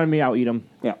they're in front of me, I'll eat them.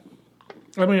 Yeah.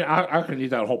 I mean, I could eat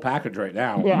that whole package right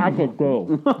now. Yeah, I could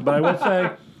go. But I would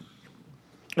say,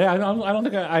 yeah, I don't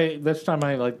think I this time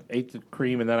I like ate the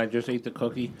cream and then I just ate the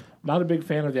cookie. Not a big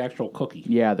fan of the actual cookie.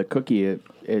 Yeah, the cookie.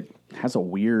 It has a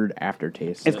weird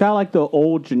aftertaste. It's kind of like the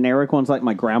old generic ones like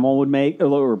my grandma would make,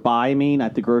 or buy,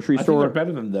 at the grocery I think store. they're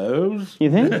better than those.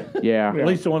 You think? yeah. At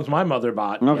least the ones my mother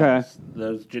bought. Okay. Yes.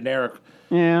 Those generic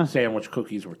Yeah. sandwich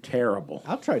cookies were terrible.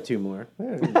 I'll try 2 more.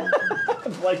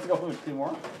 Let's go with 2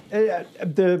 more.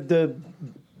 The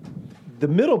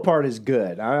middle part is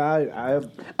good. Yeah,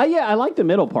 I like the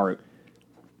middle part.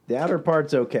 The outer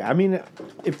part's okay. I mean,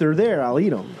 if they're there, I'll eat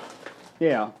them.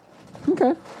 Yeah.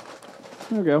 Okay.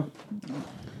 There we go.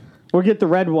 We'll get the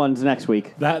red ones next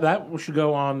week. That should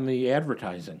go on the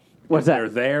advertising. What's If that? They're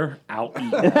there, I'll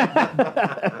eat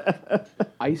them.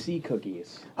 Icy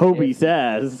cookies. Hobie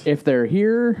says. If they're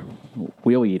here,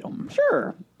 we'll eat them.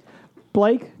 Sure.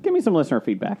 Blake, give me some listener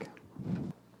feedback.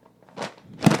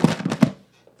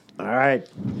 All right.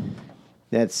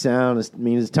 That sound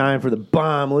means it's time for the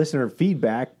bomb listener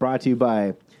feedback brought to you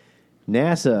by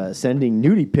NASA sending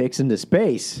nudie pics into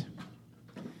space.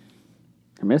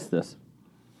 I missed this.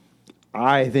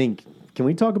 I think, can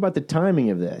we talk about the timing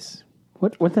of this?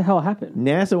 What the hell happened?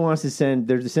 NASA wants to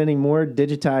they're sending more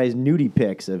digitized nudie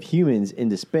pics of humans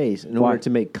into space in order to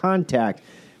make contact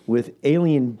with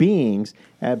alien beings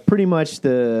at pretty much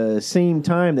the same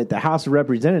time that the House of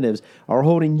Representatives are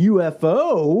holding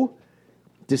UFO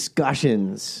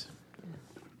discussions.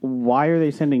 Why are they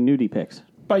sending nudie pics?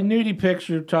 By nudie pics,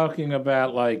 you're talking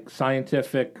about like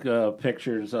scientific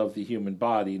pictures of the human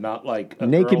body, not like a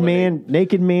Naked girl in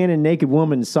man and naked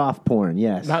woman soft porn,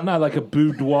 yes. not like a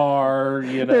boudoir,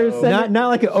 you know. Not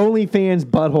like an OnlyFans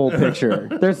butthole picture.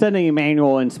 They're sending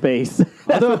Emmanuel in space.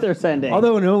 That's what they're sending.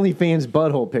 Although an OnlyFans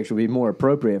butthole picture would be more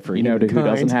appropriate for You know who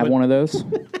doesn't have one of those?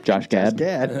 Josh Gad.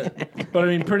 But I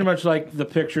mean, pretty much like the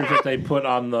pictures that they put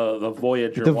on the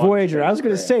Voyager. The launch Voyager. I was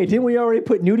going to say, didn't we already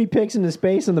put nudie pics into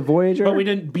space on the Voyager? But we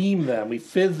didn't beam them. We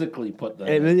physically put them.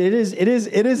 It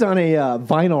is on a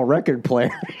vinyl record player.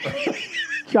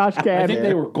 Josh I Gad. think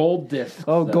they were gold discs.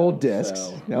 Oh, though, gold discs.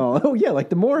 so. Oh, yeah, like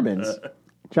the Mormons.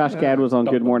 Josh Gad was on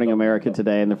Good Morning America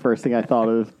today, and the first thing I thought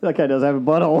of, that guy does have a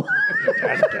butthole.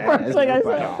 First thing I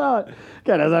thought,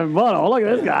 guy does have a butthole. Look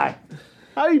at this guy.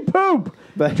 How do you poop?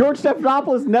 But George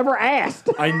Stephanopoulos never asked.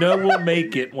 I know we'll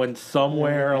make it when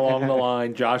somewhere along the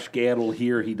line Josh Gad will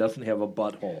hear he doesn't have a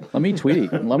butthole. Let me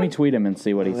tweet him and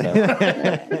see what he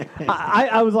says.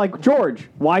 I was like, George,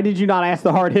 why did you not ask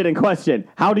the hard-hitting question?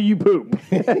 How do you poop?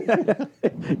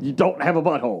 You don't have a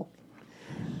butthole.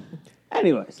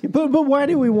 Anyways. But why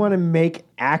do we want to make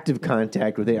active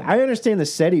contact with it? I understand the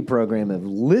SETI program of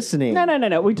listening.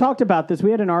 No. We talked about this.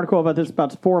 We had an article about this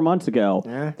about 4 months ago.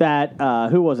 That,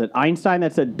 who was it? Einstein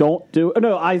that said, don't do...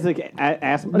 No, Isaac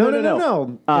asked... No. It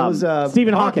was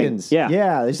Stephen Hawking. Hawkins.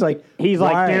 Yeah. It's like... He's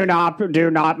why? like, do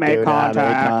not make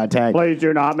contact. Please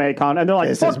do not make contact. And they're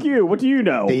like, fuck you. What do you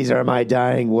know? These are my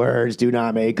dying words. Do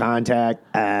not make contact.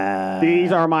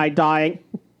 These are my dying...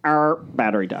 Our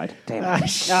battery died. Damn it.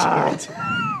 Shit.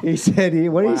 He said,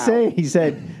 what did he say? He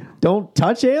said, don't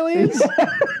touch aliens?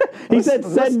 He said,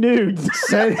 send nudes.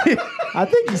 I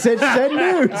think he said, send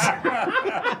nudes.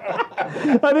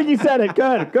 I think he said it.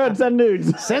 Good. Send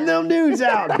nudes. Send them nudes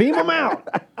out. Beam them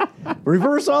out.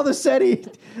 Reverse all the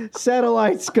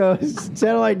satellite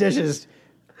dishes.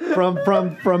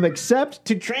 From accept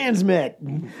to transmit.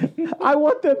 I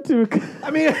want them to.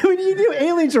 I mean, you do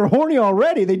aliens are horny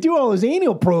already. They do all this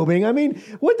anal probing. I mean,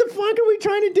 what the fuck are we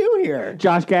trying to do here?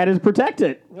 Josh Gad is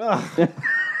protected.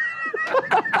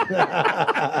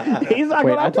 He's not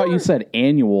Wait, I thought you said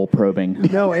annual probing.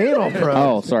 No, anal probes.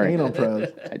 Oh, sorry. Anal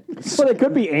probes. Well, it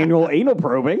could be anal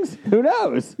probings. Who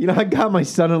knows? You know, I got my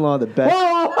son-in-law the best.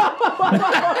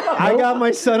 I got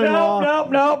my son-in-law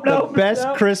the best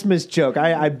Christmas joke.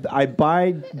 I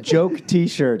buy joke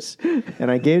T-shirts, and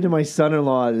I gave to my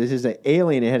son-in-law. This is an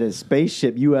alien. It had a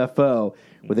spaceship UFO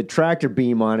with a tractor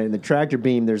beam on it. And the tractor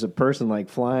beam, there's a person like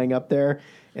flying up there.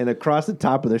 And across the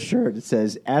top of the shirt, it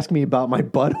says, ask me about my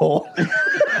butthole.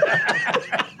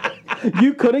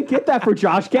 You couldn't get that for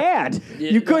Josh Gad.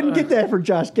 You couldn't get that for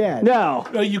Josh Gad. No.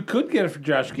 No, you could get it for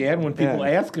Josh Gad when people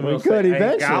ask him. We he'll could say, "I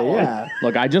ain't got eventually, one." yeah.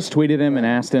 Look, I just tweeted him and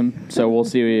asked him, so we'll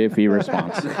see if he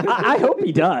responds. I hope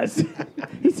he does.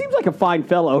 He seems like a fine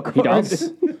fellow. He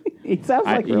does. He sounds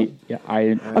like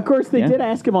Of course, they did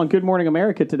ask him on Good Morning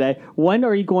America today, when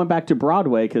are you going back to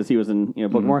Broadway? Because he was in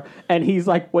Book of Mormon. And he's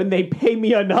like, when they pay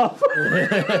me enough.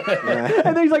 And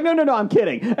then he's like, no, I'm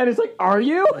kidding. And it's like, are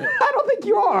you? I don't think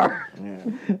you are.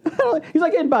 Yeah. He's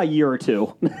like, in about a year or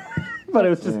two. But it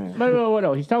was just...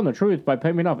 No. He's telling the truth. By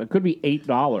paying me enough, it could be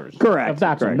 $8. Correct. If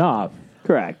that's Correct. enough.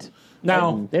 Correct.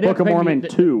 Now, They didn't Book of pay Mormon me,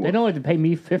 2. They don't have to pay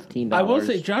me $15. I will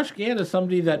say Josh Gad is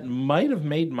somebody that might have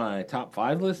made my top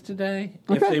 5 list today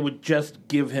if they would just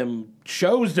give him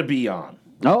shows to be on.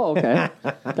 Oh, okay.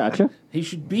 Gotcha. He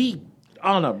should be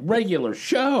on a regular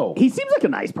show. He seems like a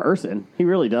nice person. He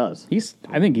really does.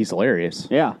 I think he's hilarious.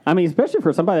 Yeah. I mean, especially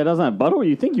for somebody that doesn't have butthole,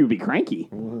 you think you would be cranky.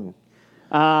 But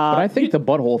I think the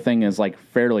butthole thing is like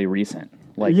fairly recent.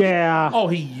 Like, Yeah. Oh,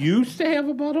 he used to have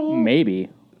a butthole? maybe.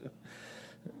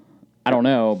 I don't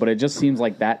know, but it just seems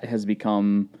like that has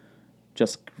become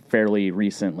just fairly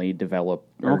recently developed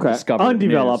or discovered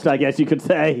Undeveloped, news. I guess you could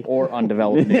say. Or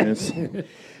undeveloped news.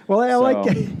 Well, I like.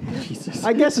 Jesus.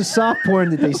 I guess the soft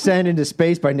porn that they sent into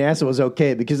space by NASA was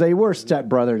okay because they were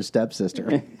stepbrother and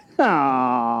stepsister.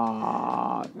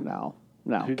 Oh, no.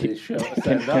 Who did they show?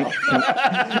 Set it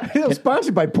up. It was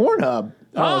sponsored by Pornhub.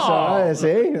 So,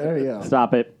 see? There you go.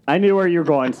 Stop it. I knew where you were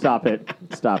going. Stop it.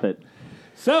 Stop it.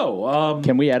 So,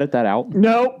 Can we edit that out?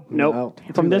 Nope. No,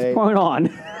 From too this late. point on.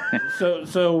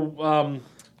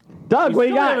 Doug, we what do still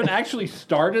you got? haven't actually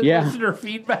started Yeah. listener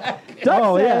feedback.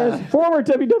 Doug says, yeah. former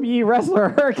WWE wrestler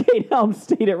Hurricane Helms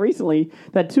stated recently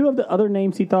that 2 of the other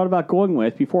names he thought about going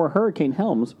with before Hurricane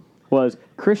Helms was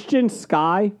Christian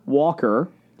Sky Walker,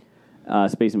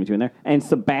 space in between there, and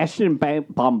Sebastian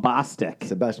Bombastic.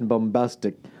 Sebastian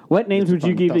Bombastic. What names Mr. would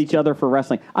you give Bombastic. each other for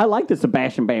wrestling? I like the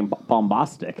Sebastian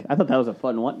Bombastic. I thought that was a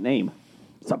fun name.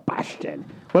 Sebastian.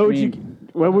 What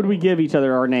would we give each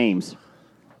other our names?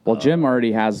 Well, Jim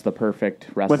already has the perfect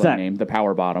wrestling that? name, the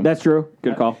Power Bottom. That's true.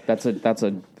 Good call. That's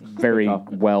a very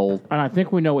well. And I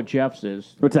think we know what Jeff's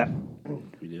is. What's that?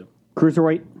 We do.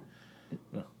 Cruiserweight?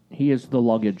 He is the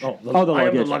luggage. The I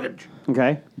am the luggage.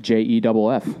 Okay.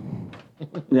 JEFF.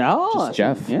 Yeah. Just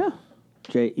Jeff. Yeah.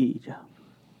 J.E.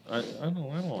 I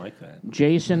don't like that.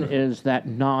 Jason is that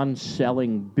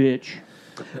non-selling bitch.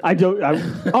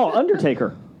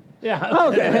 Undertaker. Yeah.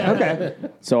 Okay.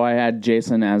 So I had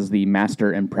Jason as the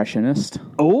master impressionist,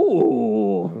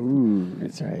 Oh.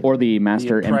 That's right. or the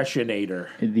master Impressionator.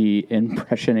 the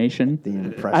impressionation. The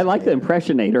impression. I like the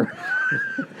impressionator.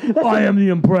 I am the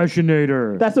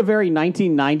impressionator. That's a very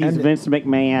 1990s Vince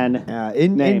McMahon.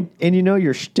 And name. you know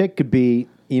your shtick could be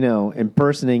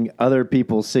impersonating other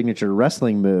people's signature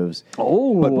wrestling moves.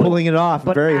 Oh, but pulling it off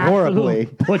very horribly.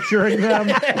 Butchering them.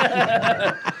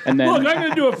 And then Look, I'm going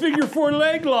to do a figure 4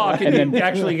 leg lock, and then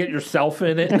actually get yourself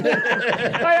in it.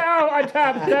 I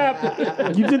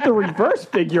tap. you did the reverse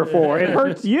figure 4. It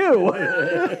hurts you.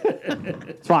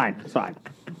 It's fine. It's fine.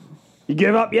 You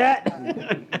give up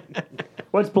yet?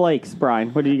 What's Blake's, Brian?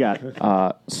 What do you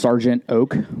got? Sergeant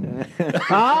Oak.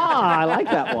 I like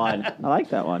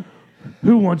that one.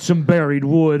 Who wants some buried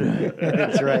wood?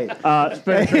 That's right.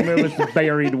 Special move is the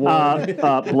buried wood.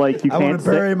 Blake, you I want can't to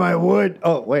bury my wood.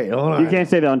 Oh, wait, hold on. You can't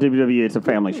say that on WWE. It's a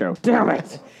family show. Damn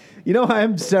it.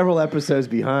 I'm several episodes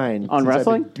behind. On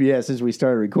wrestling? Since we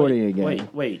started recording again.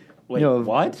 Wait. No.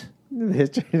 What? The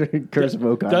history Curse of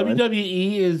Oak Island.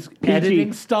 WWE is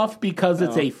editing stuff because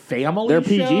it's a family They're show?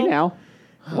 PG now.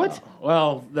 What?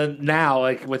 Well, then now,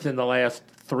 like within the last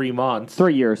 3 months.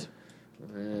 3 years.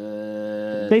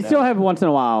 They still have once in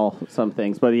a while some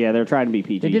things, but yeah, they're trying to be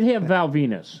PG. They did have Val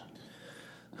Venus.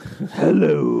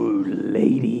 Hello,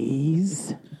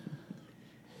 ladies.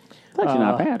 It's actually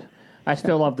not bad. I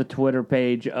still love the Twitter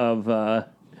page of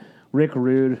Rick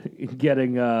Rude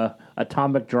getting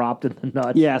atomic dropped in the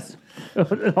nuts. Yes.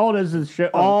 All this is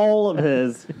shit. All of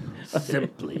his.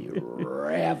 Simply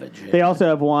ravaging. They also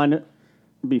have one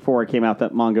before it came out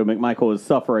that Mongo McMichael is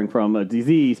suffering from a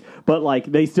disease, but like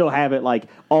they still have it like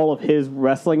all of his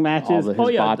wrestling matches, All of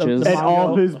his botches. and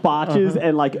all of his botches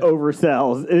and like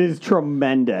oversells. It is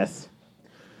tremendous.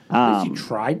 Has he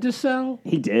tried to sell?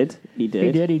 He did. He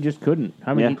did. He just couldn't.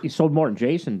 I mean, Yeah. he sold more than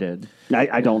Jason did.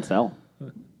 I don't sell.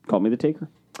 Call me the taker.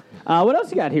 What else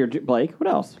you got here, Blake? What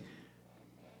else?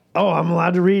 Oh, I'm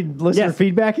allowed to read listener Yes.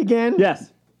 feedback again?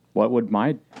 Yes. What would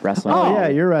my wrestling? Oh, yeah,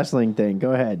 your wrestling thing.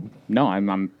 Go ahead. No,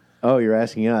 I'm Oh, you're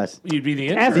asking us. You'd be the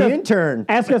intern. Ask The us, intern.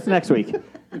 ask us next week.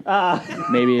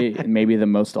 maybe the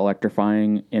most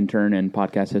electrifying intern in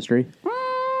podcast history.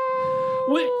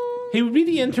 Wait, he would be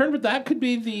the intern, but that could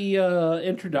be the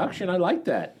introduction. I like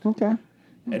that. Okay.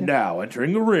 And now,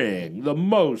 entering the ring, the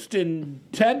most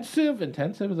intensive, is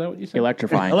that what you said?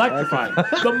 Electrifying. Electrifying.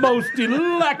 The most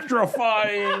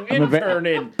electrifying intern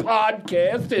in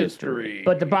podcast history.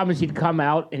 But the problem is he'd come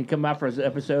out for his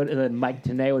episode, and then Mike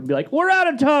Tenay would be like, "We're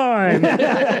out of time."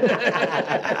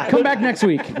 Come back next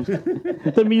week.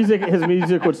 His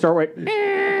music would start with.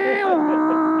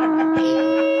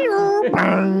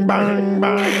 Bang, bang,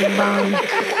 bang, bang.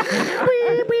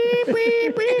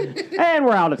 And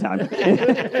we're out of time.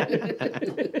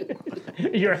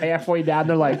 You're halfway down.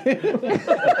 They're like,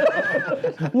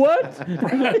 "What?"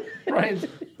 Brian's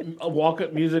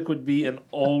walk-up music would be an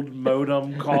old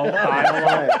modem call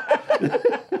dial-up.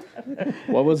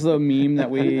 What was the meme that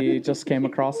we just came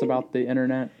across about the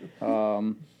internet?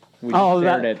 We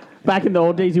shared it. Back in the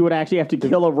old days, you would actually have to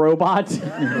kill a robot,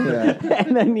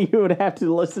 and then you would have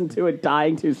to listen to it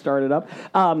dying to start it up.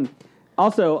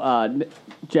 Also,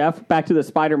 Jeff, back to the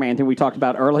Spider-Man thing we talked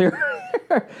about earlier.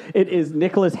 It is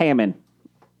Nicholas Hammond.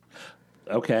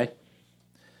 Okay.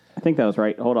 I think that was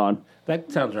right. Hold on.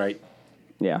 That sounds right.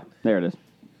 Yeah, there it is.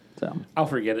 So, I'll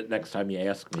forget it next time you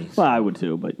ask me. well, I would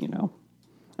too, but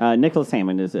Nicholas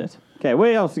Hammond is it. Okay, what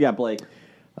else you got, Blake?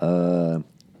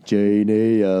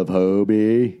 Janie of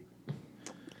Hobie.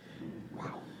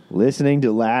 Listening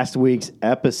to last week's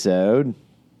episode,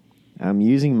 I'm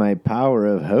using my power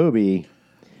of Hobie.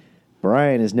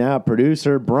 Brian is now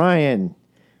producer. Brian,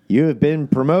 you have been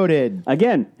promoted.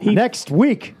 Again, Next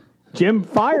week. Jim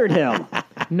fired him.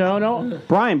 No.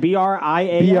 Brian,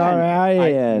 B-R-I-A-N.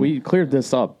 B-R-I-A-N. We cleared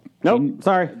this up. Nope,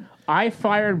 sorry. I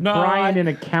fired Brian in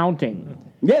accounting,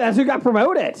 Yeah, that's who got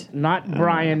promoted. not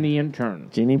Brian the intern.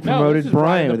 Jeannie No, promoted this is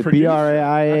Brian the with a producer.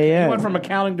 B-R-I-A-N. He went from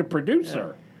accounting to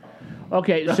producer.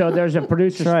 Okay, so there's a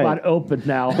producer That's right. spot open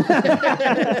now.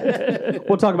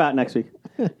 We'll talk about it next week.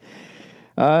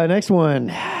 Next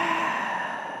one.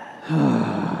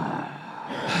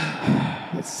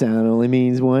 That sound only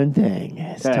means one thing.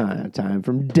 It's Okay. time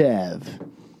from Dev,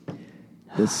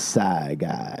 the Psy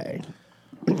guy.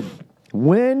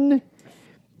 When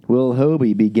will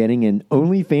Hobie be getting an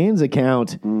OnlyFans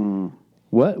account?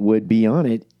 What would be on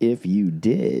it if you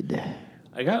did?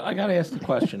 I got to ask the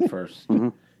question first.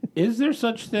 Is there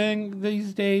such thing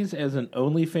these days as an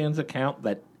OnlyFans account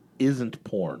that isn't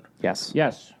porn? Yes.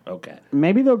 Yes. Okay.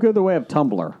 Maybe they'll go the way of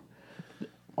Tumblr.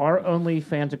 Our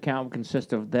OnlyFans account would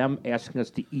consist of them asking us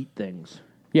to eat things.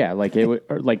 Yeah, like it would,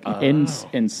 or like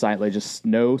inside, like just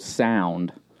no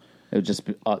sound. It would just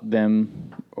be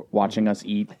them watching us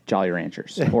eat Jolly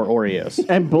Ranchers or Oreos.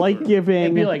 And Blake giving...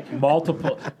 It'd be like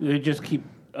Multiple. They just keep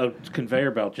a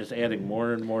conveyor belt just adding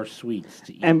more and more sweets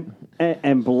to eat.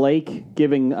 And Blake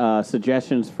giving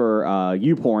suggestions for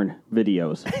YouPorn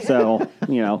videos. So,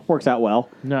 works out well.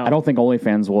 No. I don't think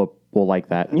OnlyFans will like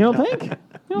that. You don't think?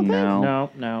 You don't No.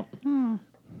 No.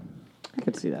 I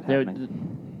could see that They happening.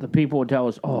 would- the people would tell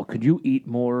us, "Oh, could you eat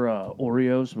more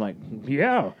Oreos?" I'm like,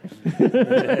 "Yeah."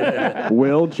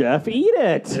 Will Jeff eat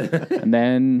it? And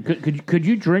then Could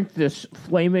you drink this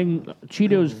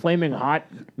Cheetos flaming hot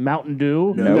Mountain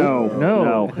Dew?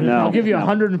 No. I'll give you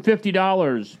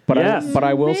 $150. But Yes.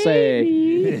 I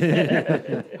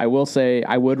will say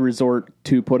I would resort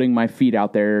to putting my feet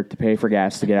out there to pay for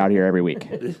gas to get out here every week.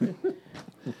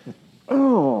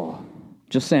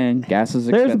 Just saying, gas is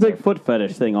There's expensive. a big foot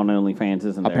fetish thing on OnlyFans,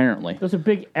 isn't there? Apparently. There's a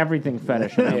big everything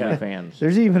fetish in OnlyFans.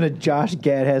 There's even a Josh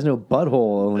Gad has no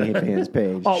butthole OnlyFans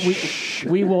page. Oh,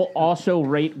 we will also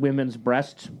rate women's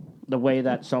breasts the way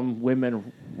that some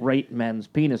women rate men's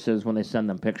penises when they send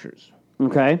them pictures.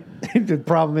 Okay. The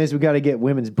problem is we got to get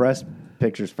women's breast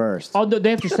pictures first. Oh, they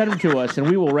have to send them to us, and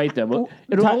we will rate them.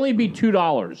 It'll only be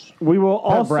 $2. We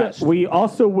will breast. We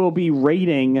also will be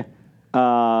rating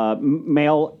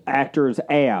male actors'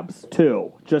 abs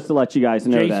too, just to let you guys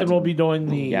know Jason that. will be doing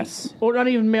the Yes. Or not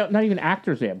even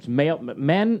actors' abs.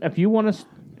 Men, if you want to,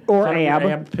 or Send your ab,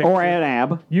 ab picture. or an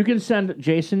ab. you can send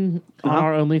Jason on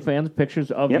our OnlyFans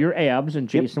pictures of Yep. your abs, and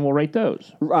Jason will rate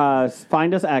those.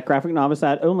 Find us at Graphic Novice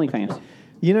at OnlyFans.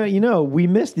 You know, we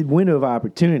missed the window of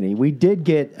opportunity. We did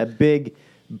get a big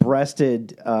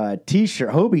breasted T-shirt,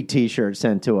 Hobie T-shirt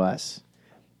sent to us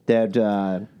that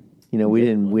we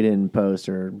didn't post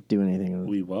or do anything.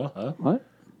 We what? Huh? What?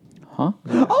 Huh?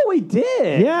 Oh, we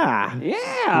did. Yeah,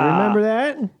 Yeah. You remember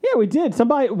that? Yeah, we did.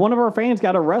 One of our fans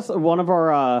got one of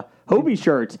our Hobie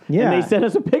shirts. Yeah. And they sent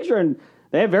us a picture, and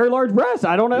they have very large breasts.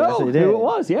 I don't know Yes, they who did. it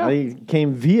was. Yeah. They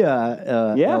came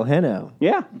via Yeah. El Heno.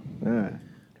 Yeah.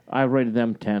 I rated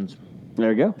them 10s.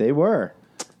 There you go. They were.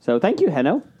 So thank you,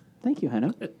 Heno. Thank you,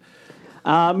 Heno.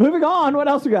 Moving on. What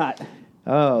else we got?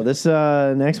 Oh, this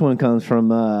next one comes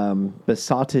from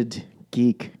Besotted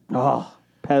Geek. Oh,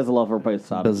 Pez lover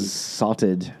Besotted.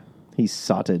 Besotted. He's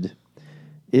sotted.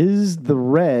 Is the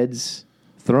Reds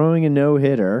throwing a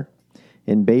no-hitter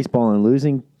in baseball and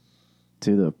losing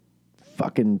to the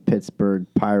fucking Pittsburgh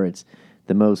Pirates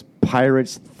the most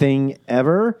Pirates thing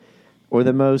ever, or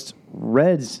the most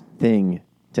Reds thing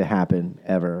to happen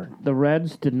ever? The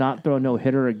Reds did not throw a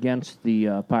no-hitter against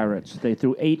the Pirates. They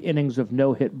threw 8 innings of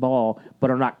no-hit ball,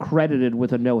 but are not credited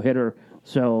with a no-hitter.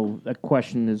 So the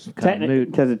question is kind of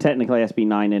moot. Because it technically has to be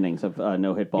 9 innings of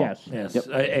no-hit ball. Yes. Yes, Yep.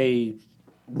 a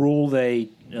rule they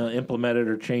implemented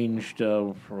or changed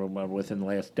from within the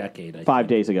last decade. I 5 think.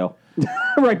 days ago.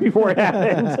 Right before it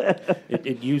happened.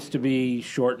 It used to be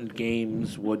shortened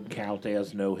games would count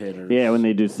as no hitters. Yeah, when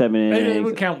they do 7 And it innings.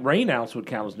 would count. Rainouts would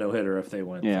count as no hitter if they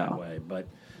went Yeah. that way.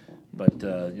 But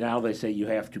now they say you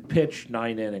have to pitch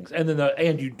 9 innings, and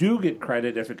then you do get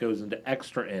credit if it goes into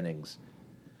extra innings,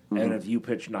 and if you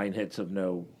pitch 9 hits of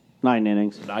 9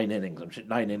 innings. 9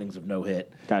 innings of no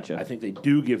hit. Gotcha. I think they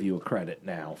do give you a credit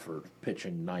now for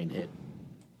pitching 9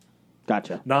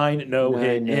 Gotcha. 9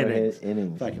 no-hit no-hit innings.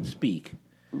 innings. If I can speak.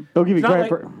 They'll give you It's not,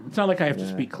 credit like, for... it's not like I have to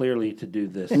speak clearly to do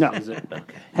this, No. is it?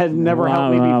 Okay. Has never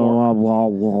helped me before.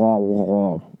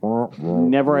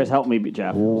 Never has helped me,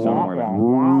 Jeff. So don't worry about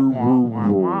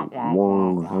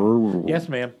it. Yes,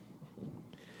 ma'am.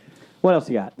 What else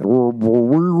you got?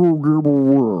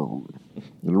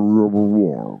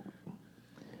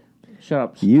 Shut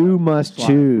up. You must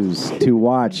choose to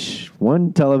watch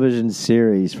one television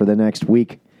series for the next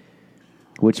week.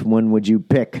 Which one would you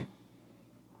pick?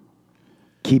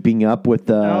 Keeping Up with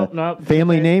the No.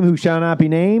 family name who shall not be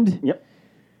named? Yep.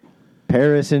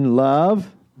 Paris in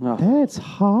Love? Oh. That's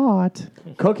hot.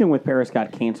 Cooking with Paris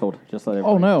got canceled. Just let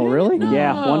everybody. Oh, no, really?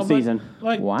 Yeah, one season.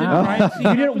 Wow.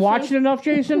 You didn't watch it enough,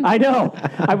 Jason? I know.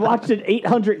 I watched it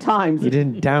 800 times. You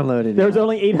didn't download it. There's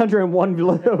only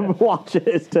 801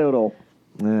 watches total.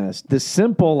 Yes. The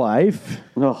Simple Life,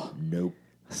 Oh, Nope.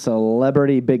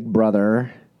 Celebrity Big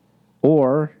Brother,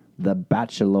 or The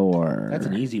Bachelor. That's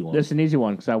an easy one. This is an easy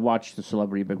one because I watched the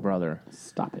Celebrity Big Brother.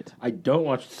 stop it. I don't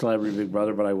watch Celebrity Big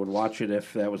Brother, but I would watch it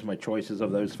if that was my choices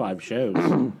of those 5 shows.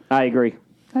 I agree.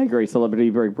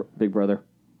 Celebrity Big Brother.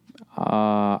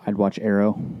 I'd watch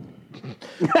Arrow.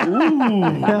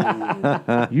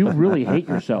 You really hate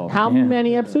yourself. How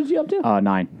many episodes you up to?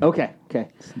 9. Okay.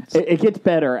 It gets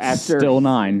better after. Still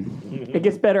 9. It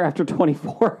gets better after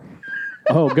 24.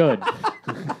 Oh, good.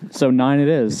 So 9 it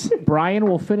is. Brian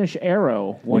will finish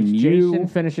Arrow once When you- Jason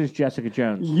finishes Jessica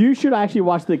Jones. You should actually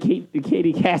watch the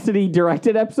Katie Cassidy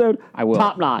directed episode. I will.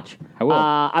 Top notch. I will.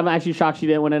 I'm actually shocked she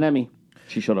didn't win an Emmy.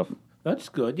 She should have. That's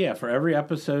good. Yeah, for every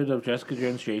episode of Jessica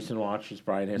Jones Jason watches,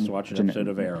 Brian has to watch an episode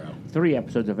of Arrow. 3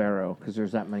 episodes of Arrow, because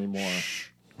there's that many more.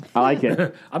 I like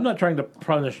it. I'm not trying to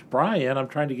punish Brian. I'm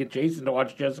trying to get Jason to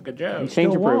watch Jessica Jones.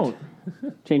 Change Still approved.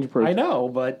 Change approved. I know,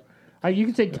 but You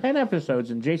can say 10 episodes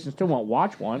and Jason still won't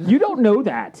watch one. You don't know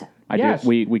that. I Yes. do.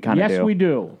 We kind of do. Yes, we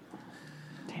do.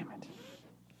 Damn it.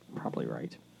 Probably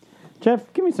right.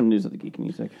 Jeff, give me some news of the geek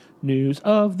music. News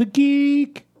of the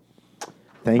Geek.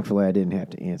 Thankfully, I didn't have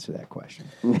to answer that question.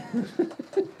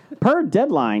 Per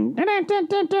Deadline.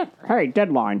 Hey,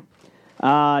 Deadline.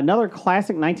 Another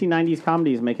classic 1990s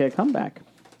comedy is making a comeback.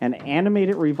 An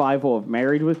animated revival of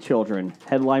Married with Children,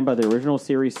 headlined by the original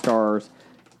series stars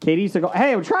Katie Segal.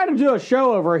 Hey, I'm trying to do a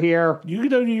show over here. You can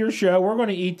do your show. We're going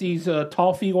to eat these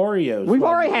toffee Oreos. We've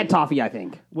already had toffee, I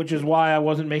think. Which is why I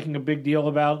wasn't making a big deal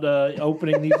about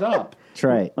opening these up. That's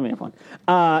right. Let me have fun.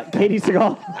 Katie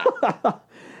Segal.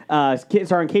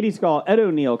 Starring Katie Segal, Ed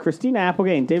O'Neill, Christina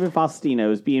Applegate, and David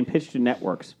Faustino is being pitched to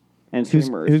networks and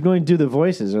streamers. Who's going to do the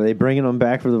voices? Are they bringing them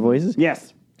back for the voices?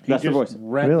 Yes, He that's the just voice.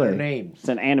 read Really? their names. It's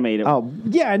an animated. Oh,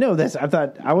 yeah, I know.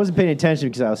 I wasn't paying attention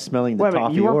because I was smelling the wait a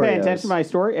toffee minute. You weren't paying Oreos. attention to my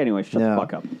story? Anyway, shut the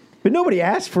fuck up. But nobody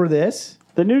asked for this.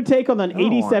 The new take on the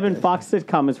 87 this. Fox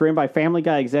sitcom is written by Family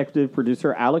Guy executive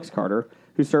producer Alex Carter,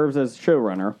 who serves as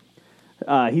showrunner.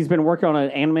 He's been working on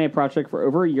an animated project for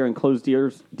over a year and closed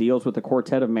deals with a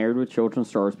quartet of Married with Children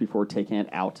stars before taking it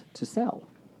out to sell.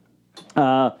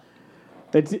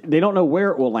 They don't know where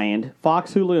it will land.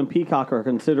 Fox, Hulu, and Peacock are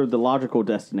considered the logical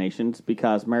destinations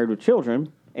because Married with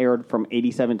Children aired from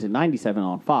 87 to 97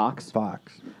 on Fox.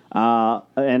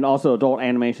 And also adult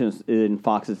animation is in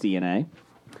Fox's DNA.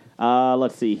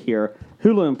 Let's see here.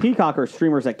 Hulu and Peacock are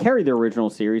streamers that carry the original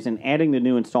series, and adding the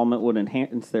new installment would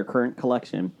enhance their current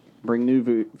collection, bring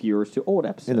new viewers to old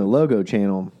episodes. And the logo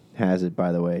channel has it,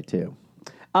 by the way, too.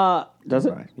 Does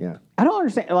it? Right, yeah. I don't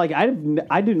understand. Like,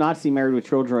 I do not see Married with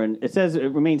Children. It says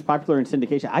it remains popular in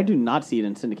syndication. I do not see it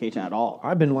in syndication at all.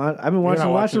 I've been watching lots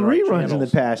watching of the right reruns in the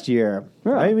channels. past year.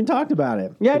 Really? I even talked about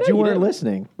it. Yeah, I but know you you weren't did.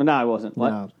 listening. No, I wasn't. What?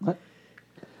 No. What?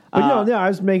 But no, I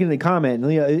was making a comment.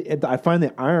 And, I find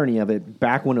the irony of it.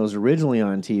 Back when it was originally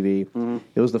on TV,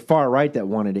 it was the far right that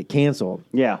wanted it canceled.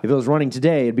 Yeah. If it was running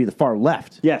today, it'd be the far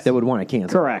left. Yes. That would want it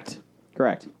canceled.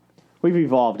 Correct. We've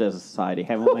evolved as a society,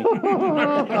 haven't we? That's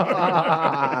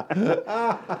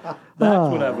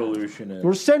what evolution is.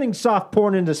 We're sending soft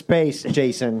porn into space,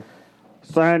 Jason.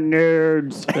 Send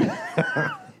nudes.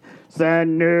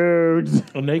 Send nudes.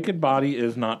 A naked body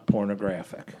is not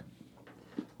pornographic.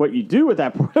 What you do with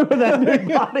that nude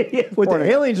body is What the porno.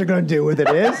 aliens are going to do with it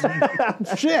is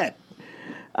shit.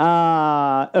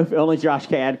 If only Josh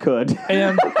Gad could.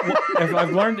 And if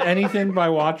I've learned anything by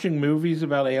watching movies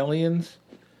about aliens,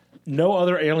 no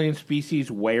other alien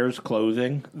species wears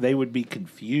clothing. They would be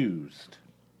confused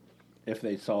if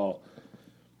they saw.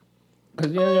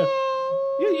 Because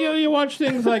you watch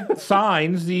things like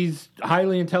Signs. These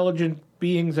highly intelligent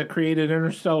beings that created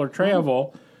interstellar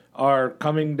travel are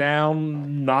coming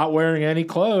down not wearing any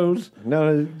clothes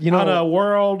No, on a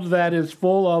world that is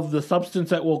full of the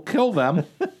substance that will kill them.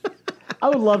 I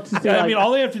would love to see. I mean,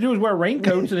 all they have to do is wear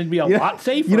raincoats and it'd be a lot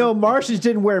safer. You know, Martians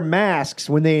didn't wear masks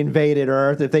when they invaded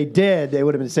Earth. If they did, they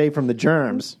would have been safe from the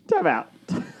germs. Time out.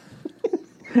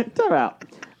 Let's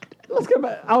go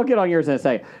back. I'll get on yours in a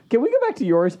second. Can we go back to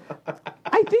yours?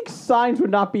 I think Signs would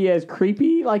not be as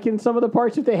creepy, like in some of the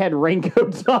parts, if they had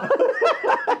raincoats on,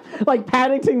 like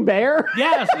Paddington Bear.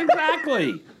 Yes,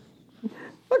 exactly.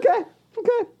 Okay.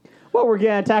 Well, we're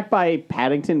getting attacked by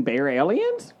Paddington Bear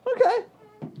aliens. Okay.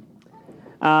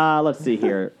 Let's see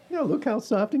here. No, look how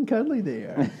soft and cuddly they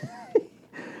are.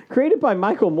 Created by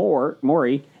Michael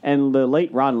Morey and the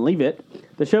late Ron Leavitt,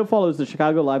 the show follows the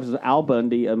Chicago lives of Al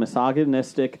Bundy, a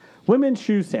misogynistic women's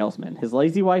shoe salesman, his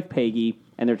lazy wife Peggy,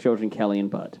 and their children Kelly and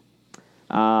Bud.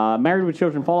 Married with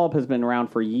Children follow-up has been around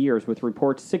for years, with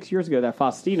reports 6 years ago that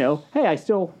Faustino, hey, I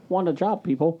still want a job,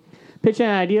 people, pitched an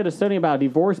idea to Sony about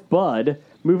divorced Bud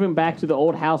moving back to the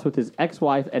old house with his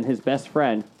ex-wife and his best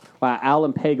friend, while Al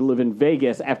and Peg live in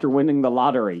Vegas after winning the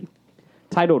lottery.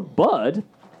 Titled Bud,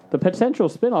 the potential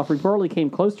spinoff reportedly came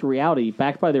close to reality,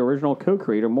 backed by the original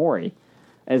co-creator Maury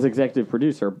as executive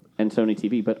producer and Sony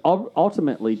TV, but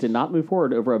ultimately did not move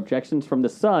forward over objections from the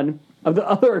son of the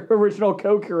other original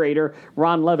co-creator,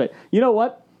 Ron Levitt. You know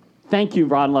what? Thank you,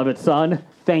 Ron Levitt's son.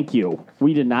 Thank you.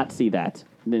 We did not see that.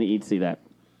 Didn't need to see that.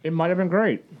 It might have been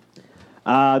great.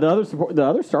 The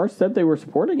other stars said they were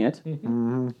supporting it.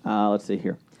 Let's see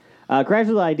here.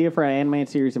 Gradually, the idea for an animated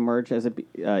series emerged as it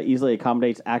easily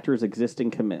accommodates actors'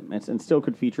 existing commitments and still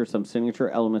could feature some signature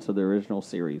elements of the original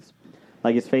series,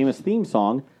 like its famous theme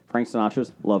song Frank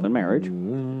Sinatra's Love and Marriage.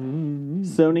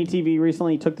 Sony TV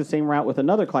recently took the same route with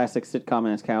another classic sitcom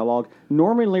in its catalog.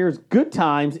 Norman Lear's Good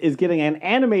Times is getting an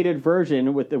animated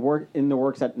version with the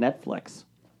works at Netflix.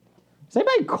 Is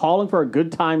anybody calling for a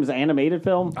Good Times animated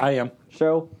film I am.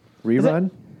 show?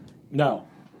 Rerun? No.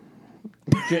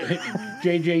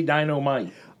 JJ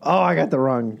Dynamite. Oh, I got the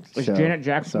wrong Is show. Janet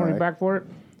Jackson Sorry. coming back for it?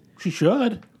 She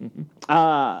should.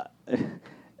 Does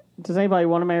anybody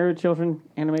want to marry a children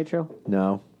animated show?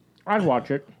 No. I'd watch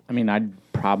it. I mean, I'd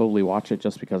probably watch it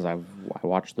just because I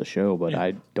watched the show, but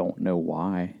I don't know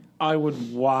why. I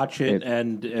would watch it,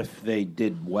 and if they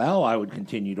did well, I would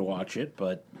continue to watch it,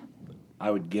 but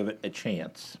I would give it a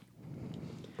chance.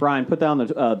 Brian, put down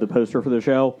the poster for the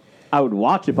show. I would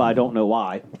watch it, but I don't know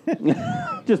why.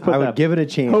 Just put I that. would give it a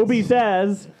chance. Hobie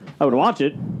says I would watch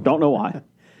it. Don't know why.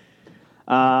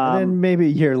 And then maybe a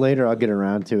year later, I'll get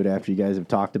around to it after you guys have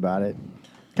talked about it.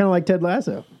 Kind of like Ted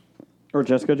Lasso. Or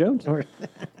Jessica Jones.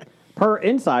 Per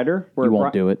Insider, where You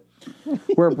won't do it.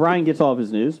 where Brian gets all of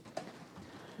his news.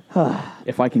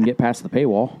 If I can get past the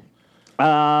paywall.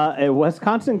 A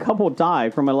Wisconsin couple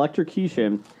died from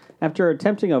electrocution after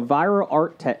attempting a viral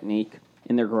art technique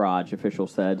in their garage,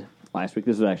 officials said last week.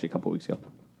 This was actually a couple weeks ago.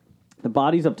 The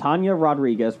bodies of Tanya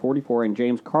Rodriguez, 44, and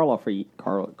James Carolfi,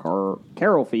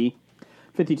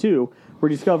 52, were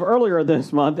discovered earlier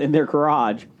this month in their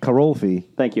garage. Karolfi.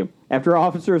 Thank you. After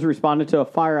officers responded to a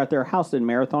fire at their house in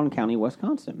Marathon County,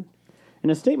 Wisconsin. In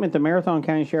a statement, the Marathon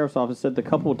County Sheriff's Office said the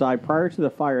couple died prior to the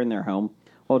fire in their home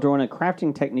while doing a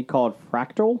crafting technique called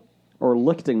fractal or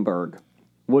Lichtenberg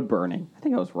wood burning. I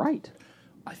think I was right.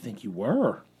 I think you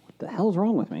were. What the hell's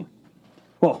wrong with me?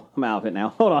 Well, I'm out of it now.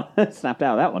 Hold on. Snapped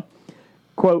out of that one.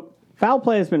 Quote, foul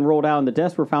play has been rolled out and the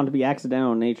deaths were found to be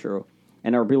accidental in nature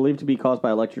and are believed to be caused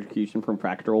by electrocution from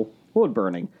fractal wood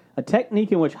burning, a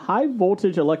technique in which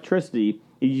high-voltage electricity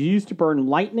is used to burn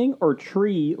lightning or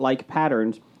tree-like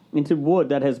patterns into wood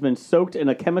that has been soaked in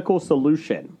a chemical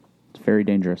solution. It's very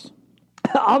dangerous.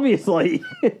 Obviously.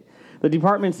 The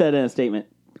department said in a statement,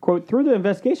 quote, through the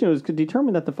investigation, it was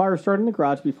determined that the fire started in the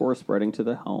garage before spreading to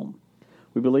the home.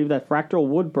 We believe that fractal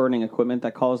wood burning equipment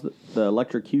that caused the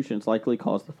electrocutions likely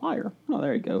caused the fire. Oh,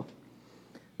 there you go.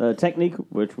 The technique,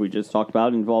 which we just talked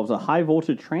about, involves a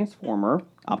high-voltage transformer,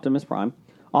 Optimus Prime,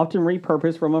 often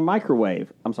repurposed from a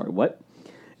microwave. I'm sorry, what?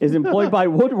 Is employed by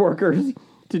woodworkers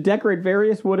to decorate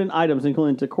various wooden items,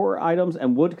 including decor items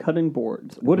and wood cutting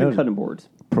boards. Wooden cutting boards.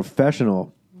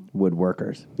 Professional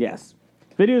woodworkers. Yes.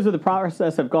 Videos of the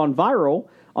process have gone viral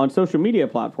on social media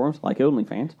platforms like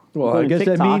OnlyFans. Well, I including guess that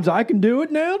TikTok. means I can do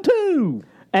it now, too.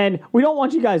 And we don't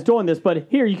want you guys doing this, but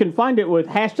here you can find it with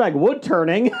hashtag wood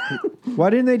turning. Why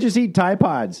didn't they just eat Tide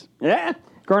Pods? Yeah.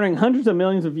 Garnering hundreds of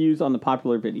millions of views on the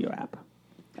popular video app.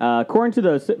 According to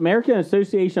the American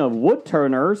Association of Wood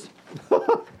Turners,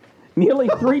 nearly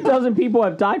 3 dozen people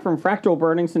have died from fractal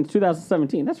burning since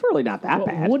 2017. That's really not that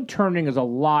bad. Wood turning is a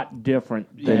lot different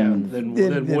Than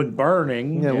wood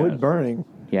burning. Yeah, Yes. wood burning.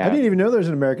 Yeah. I didn't even know there was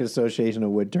an American Association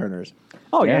of Wood Turners.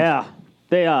 Oh, Yeah. yeah.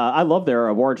 They, I love their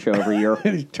award show every year.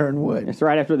 They turn wood. It's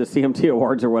right after the CMT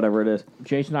Awards or whatever it is.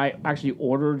 Jason, I actually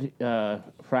ordered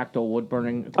fractal wood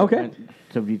burning Okay. equipment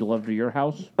to be delivered to your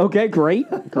house. Okay, great.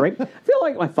 Great. I feel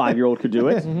like my 5-year-old could do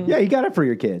it. Yeah, you got it for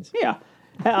your kids. Yeah.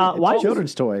 Why is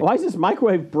children's toy. Why is this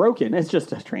microwave broken? It's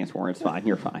just a transformer. It's fine.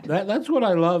 You're fine. That's what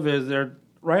I love is they're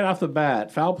right off the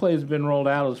bat. Foul play has been rolled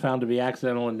out as found to be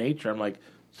accidental in nature. I'm like,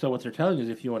 so what they're telling you is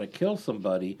if you want to kill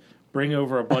somebody, bring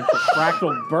over a bunch of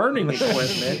fractal burning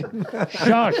equipment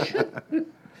Shush!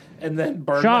 and then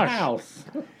burn Shush. the house.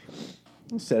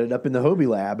 Set it up in the Hobie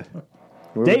lab.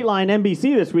 Dateline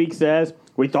NBC this week says,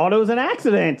 we thought it was an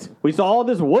accident. We saw all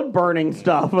this wood burning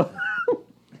stuff.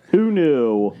 Who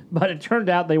knew? But it turned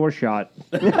out they were shot.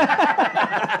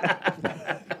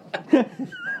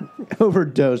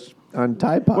 Overdose on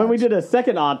Tide Pods. When we did a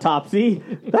second autopsy,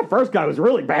 that first guy was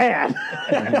really bad.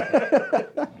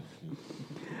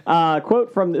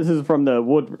 Quote from this is from the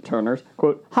wood turners.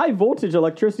 Quote: high voltage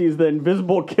electricity is the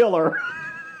invisible killer.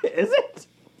 Is it?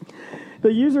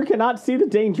 The user cannot see the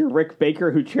danger. Rick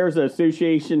Baker, who chairs the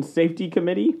association's safety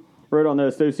committee, wrote on the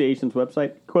association's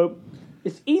website. Quote: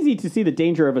 it's easy to see the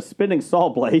danger of a spinning saw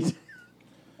blade.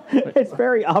 It's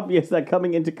very obvious that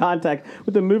coming into contact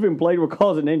with a moving blade will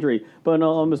cause an injury, but in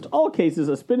almost all cases,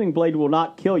 a spinning blade will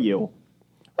not kill you.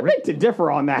 I beg to differ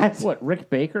on that. What, Rick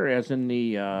Baker, as in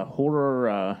the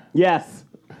horror... Yes.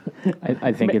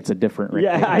 I think it's a different Rick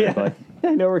Yeah, Baker, but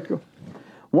I know.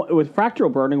 With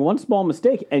fractal burning, one small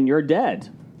mistake and you're dead.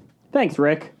 Thanks,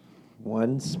 Rick.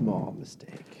 One small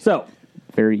mistake. So,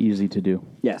 very easy to do.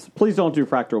 yes, please don't do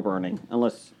fractal burning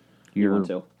unless you want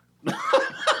to.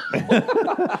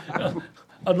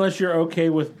 Unless you're okay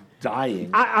with dying.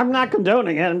 I'm not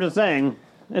condoning it. I'm just saying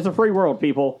it's a free world,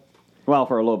 people. Well,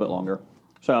 for a little bit longer.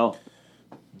 So,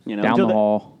 Down until the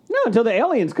hall. No, until the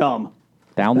aliens come.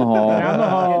 Down the hall. Down the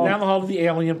hall. Down the hall to the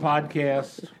Alien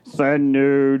Podcast. Send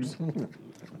nudes.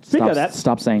 Speaking of that,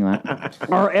 Stop saying that.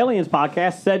 our aliens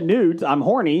podcast, Said Nudes, I'm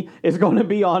Horny, is going to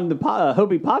be on the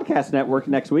Hobie Podcast Network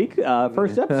next week,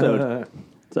 first episode.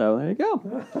 So there you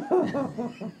go.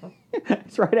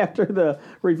 It's right after the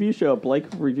review show, Blake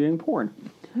reviewing porn.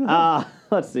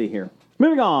 Let's see here.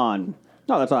 Moving on.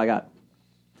 No, that's all I got.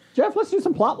 Jeff, let's do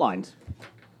some plot lines.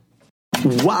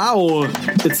 Wow,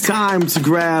 it's time to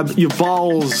grab your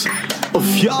balls of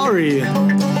fury.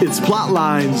 It's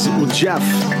Plotlines with Jeff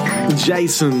and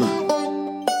Jason.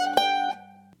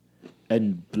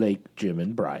 And Blake, Jim,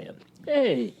 and Brian.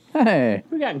 Hey, Hey.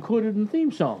 we got included in the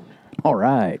theme song. All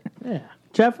right. Yeah.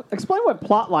 Jeff, explain what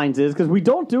plot lines is, because we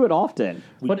don't do it often.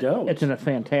 But don't. it's a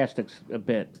fantastic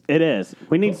bit. It is.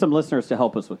 We need some listeners to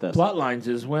help us with this. Plot lines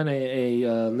is when a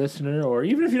listener, or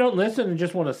even if you don't listen and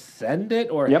just want to send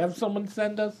it or Yep. have someone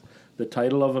send us the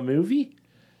title of a movie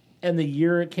and the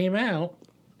year it came out,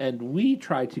 and we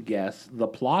try to guess the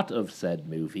plot of said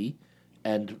movie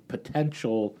and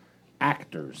potential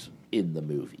actors in the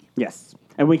movie. Yes.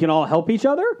 And we can all help each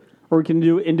other, or we can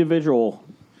do individual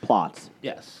plots.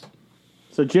 Yes.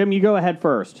 So, Jim, you go ahead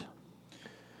first.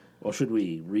 Well, should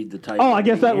we read the title? Oh, I of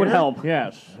guess the that would year? help.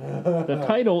 Yes. The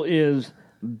title is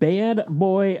Bad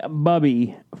Boy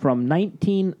Bubby from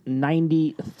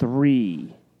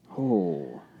 1993.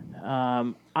 Oh.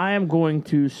 I am going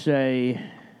to say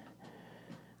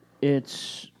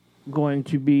it's going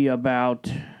to be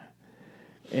about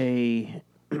a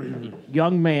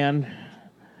young man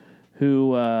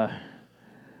who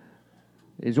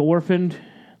is orphaned,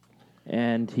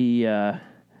 and he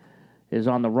is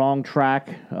on the wrong track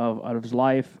of his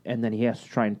life, and then he has to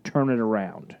try and turn it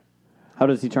around How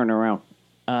does he turn it around?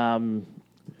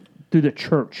 through the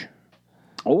church.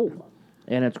 Oh.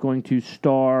 And it's going to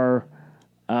star...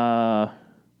 Kirk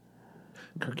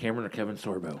Cameron or Kevin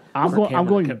Sorbo? I'm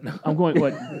going.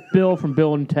 What? Bill from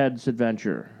Bill and Ted's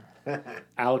Adventure.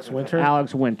 Alex Winter?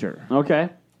 Alex Winter. Okay.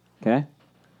 Okay.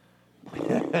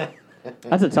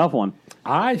 That's a tough one.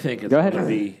 I think it's Go ahead. going to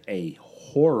be a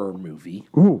horror movie.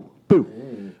 Ooh.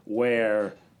 Boo.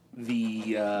 Where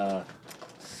the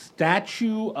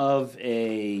statue of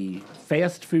a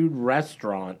fast food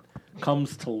restaurant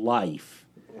comes to life.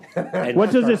 And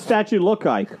What does this statue look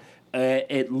like?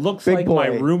 It looks Big like boy. my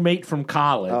roommate from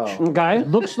college. Okay.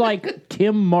 Looks like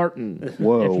Tim Martin.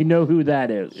 Whoa. If you know who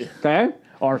that is. Okay.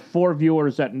 Our 4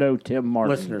 viewers that know Tim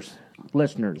Martin.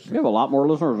 Listeners. We have a lot more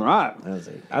listeners than that.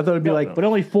 I thought it'd be like But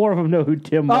only 4 of them know who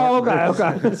Tim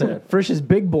Martin is. Okay. Frisch's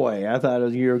Big Boy. I thought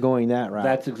you were going that route.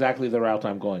 That's exactly the route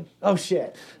I'm going. oh,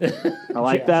 shit. I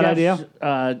like that idea.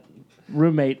 Jeff's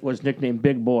roommate was nicknamed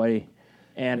Big Boy,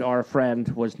 and our friend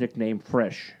was nicknamed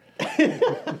Fresh.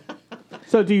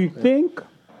 So do you think,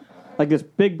 like this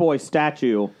big boy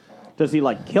statue, does he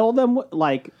like kill them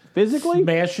like physically?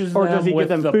 Smashes or them does he with give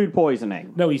them the- food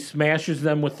poisoning? No, he smashes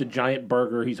them with the giant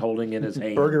burger he's holding in his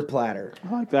hand. Burger platter.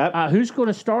 I like that. Who's going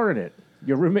to star in it?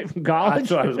 Your roommate from college?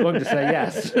 That's what I was going to say,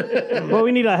 yes. Well,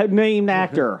 we need a named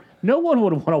actor. No one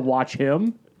would want to watch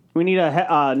him. We need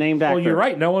a named actor. Well, you're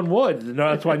right. No one would.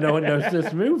 No, that's why no one knows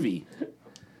this movie.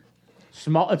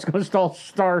 It's going to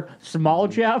star Small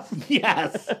Jeff.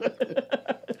 Yes.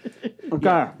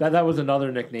 Okay. That was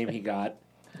another nickname he got.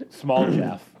 Small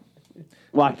Jeff.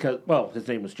 Why? Because, well, his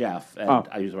name was Jeff, and Oh.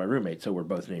 I was my roommate, so we're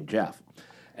both named Jeff.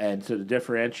 And so to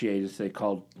differentiate us, they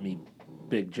called me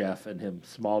Big Jeff and him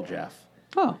Small Jeff.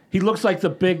 Oh. He looks like the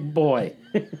big boy.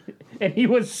 And he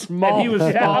was small. And he was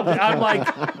small. I'm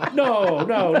like,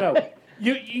 no.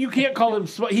 You can't call him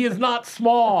small. He is not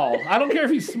small. I don't care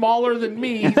if he's smaller than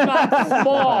me. He's not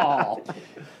small.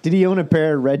 Did he own a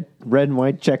pair of red and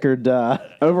white checkered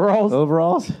Overalls?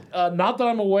 overalls? Not that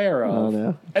I'm aware of. Oh,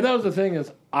 no. And that was the thing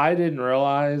is, I didn't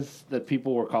realize that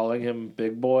people were calling him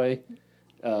Big Boy.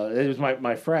 It was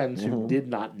my friends who did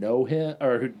not know him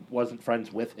or who wasn't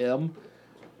friends with him.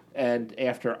 And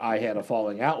after I had a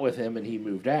falling out with him and he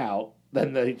moved out,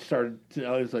 then they started.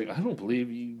 I was like, I don't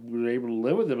believe you were able to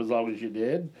live with him as long as you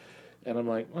did. And I'm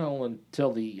like, well,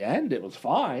 until the end, it was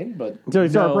fine. But So he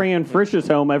started No. bringing Frisch's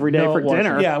home every day No, for it wasn't.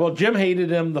 dinner. yeah, well, Jim hated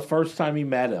him the first time he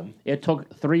met him. It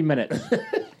took 3 minutes.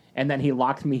 And then he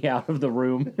locked me out of the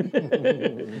room.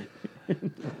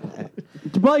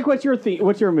 Blake, what's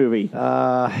your movie?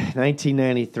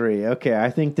 1993. Okay, I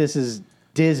think this is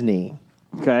Disney,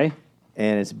 Okay.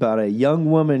 and it's about a young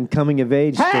woman coming of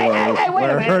age story. wait a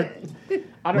where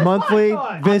monthly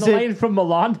On the visit. lane from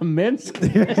Milan to Minsk.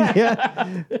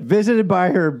 Yeah, visited by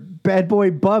her bad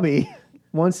boy Bubby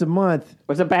once a month.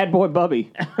 What's a bad boy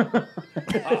Bubby?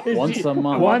 Once a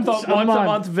month. Once Once a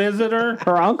month visitor.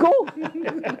 Her uncle?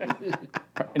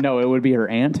 No, it would be her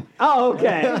aunt. Oh,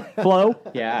 okay. Flo?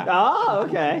 Yeah. Oh,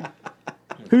 okay.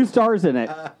 Who stars in it?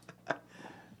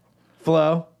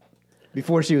 Flo,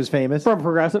 before she was famous. From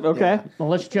Progressive, okay.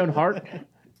 Unless Joan Hart.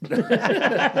 Like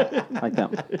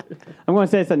that. I'm going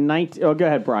to say it's a 19... Oh, go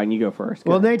ahead, Brian. You go first.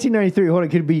 Go Well, ahead. 1993. Hold on,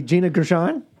 could it be Gina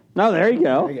Gershon? Oh, there you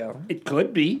go. There you go. It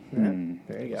could be.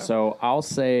 There you go. So I'll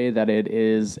say that it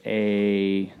is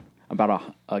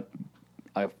about a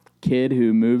kid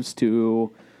who moves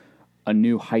to a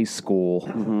new high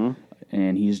school,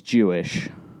 and he's Jewish,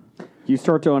 You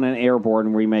start doing an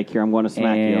airborne remake here. I'm going to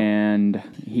smack you. and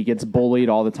he gets bullied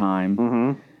all the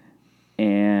time,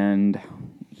 and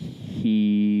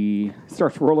he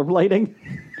Starts rollerblading.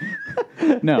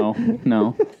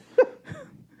 no.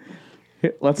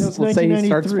 Let's say he starts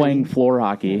 1993. playing floor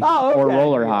hockey Oh, or okay.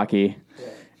 roller hockey.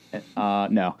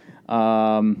 No.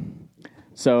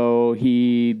 So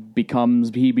he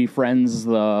befriends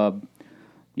the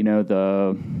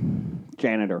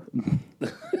Janitor.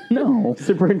 no.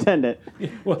 Superintendent.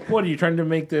 What are you trying to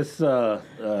make this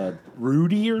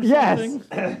Rudy or Yes.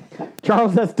 something?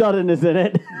 Charles S. Dutton is in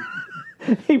it.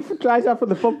 He tries out for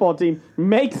the football team,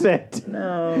 makes it.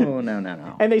 No.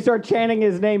 And they start chanting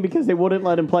his name because they wouldn't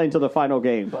let him play until the final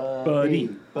game. Buddy.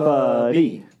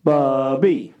 Buddy,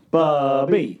 Bubby,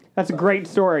 Bubby. That's a great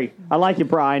story. I like it,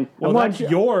 Brian. Well, that's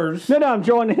yours. No, I'm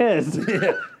joining his.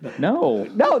 No.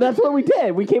 No, that's what we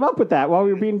did. We came up with that while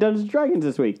we were being Dungeons & Dragons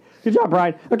this week. Good job,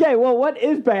 Brian. Okay, well, what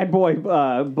is Bad Boy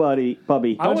Bubby?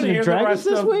 I want to hear the Dragons rest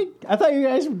this of. week? I thought you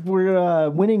guys were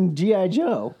winning G.I.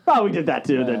 Joe. Oh, we did that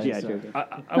too. The G.I. Joe.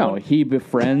 No, he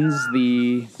befriends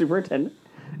the. Superintendent.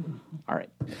 All right.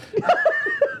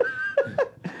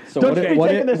 So Don't you be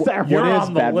taking this out. You're what is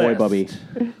on the Bad Boy list.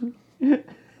 Bubby?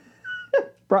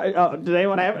 Brian, did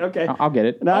anyone have it? Okay. I'll get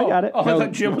it. No, I got it. Oh, I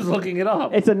thought Jim was looking it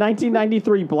up. It's a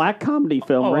 1993 black comedy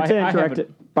film Oh, written I and have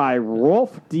directed by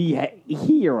Rolf D.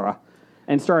 Hera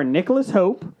and starring Nicholas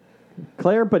Hope,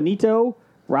 Claire Benito,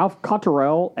 Ralph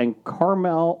Cotterell, and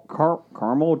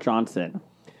Carmel Johnson.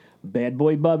 Bad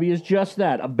boy Bubby is just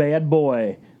that, a bad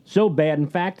boy. So bad, in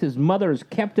fact, his mother has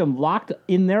kept him locked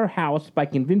in their house by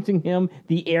convincing him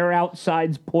the air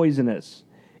outside's poisonous.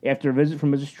 After a visit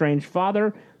from his estranged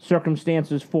father,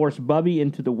 circumstances force Bubby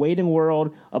into the waiting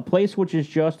world, a place which is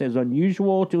just as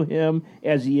unusual to him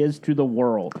as he is to the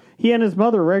world. He and his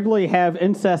mother regularly have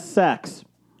incest sex.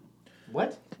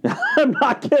 What? I'm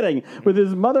not kidding. With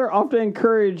his mother often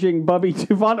encouraging Bubby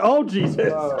to find... Oh,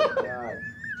 Jesus.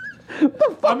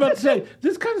 I'm about to say,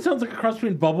 this kind of sounds like a cross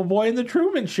between Bubble Boy and The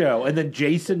Truman Show, and then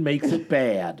Jason makes it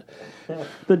bad.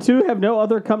 The two have no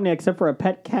other company except for a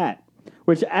pet cat,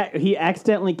 which he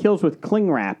accidentally kills with cling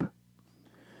wrap.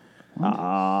 I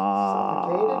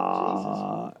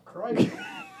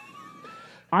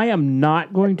am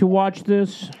not going to watch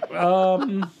this.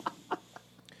 Was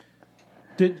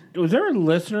there a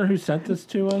listener who sent this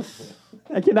to us?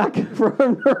 I cannot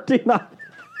confirm nor deny.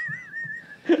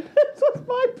 This was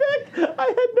my pick. I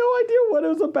had no idea what it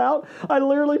was about. I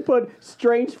literally put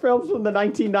strange films from the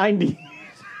 1990s,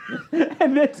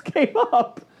 and this came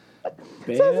up.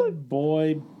 Bad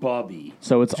Boy Bubby.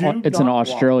 So it's Do an not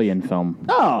Australian film.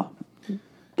 Oh,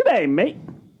 g'day, mate.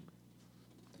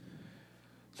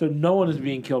 So no one is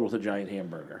being killed with a giant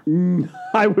hamburger.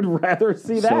 I would rather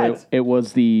see that. So it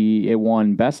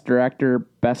won Best Director,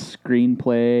 Best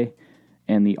Screenplay,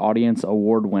 and the Audience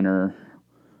Award winner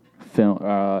film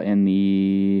in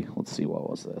the, let's see, what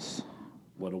was this?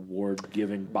 What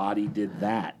award-giving body did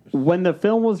that? When the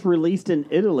film was released in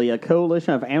Italy, a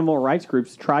coalition of animal rights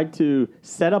groups tried to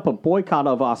set up a boycott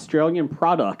of Australian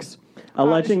products,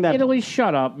 alleging that Italy,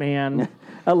 shut up, man.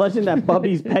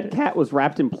 Bubby's pet cat was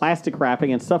wrapped in plastic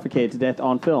wrapping and suffocated to death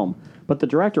on film. But the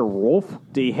director, Rolf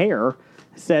D. Hare,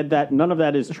 said that none of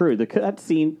that is true. The cat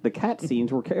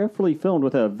scenes were carefully filmed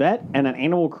with a vet and an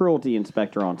animal cruelty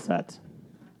inspector on set.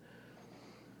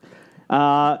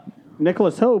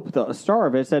 Nicholas Hope, the star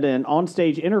of it, said in an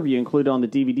onstage interview included on the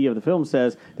DVD of the film,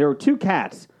 says, there were two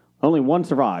cats. Only one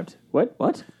survived. What?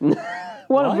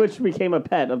 One of which became a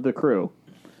pet of the crew.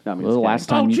 No, The last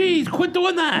time Oh, geez, quit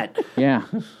doing that. Yeah.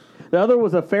 The other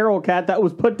was a feral cat that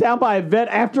was put down by a vet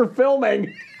after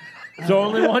filming. So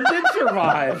only one did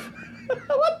survive.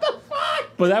 What the fuck?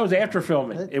 But that was after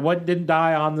filming. It didn't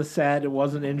die on the set. It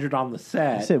wasn't injured on the I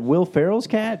set. said Will Ferrell's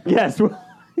cat? Yes.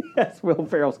 Yes, Will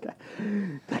Ferrell's guy.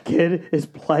 That kid is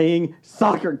playing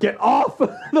soccer. Get off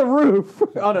the roof.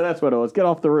 Oh, no, that's what it was. Get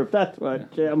off the roof. That's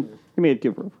what, Jim. Give me a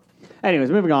two roof.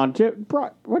 Anyways, moving on.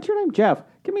 What's your name? Jeff.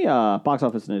 Give me box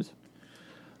office news.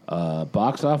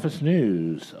 Box office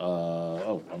news. I'm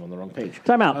on the wrong page.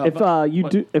 Time out.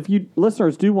 If you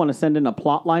listeners do want to send in a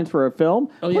plot lines for a film,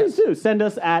 please do. Send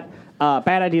us at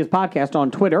Bad Ideas Podcast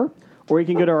on Twitter, or you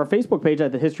can go to our Facebook page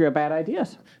at the History of Bad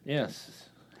Ideas. Yes.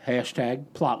 Hashtag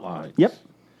Plotlines. Yep.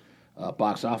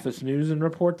 Box office news and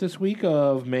report this week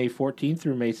of May 14th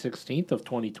through May 16th of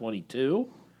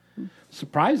 2022.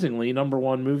 Surprisingly, number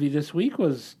one movie this week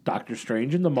was Doctor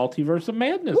Strange in the Multiverse of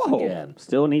Madness again.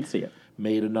 Still need to see it.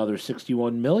 Made another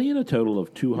 $61 million, a total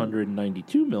of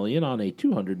 $292 million on a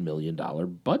 $200 million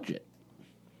budget.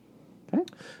 Okay.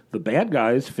 The Bad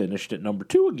Guys finished at number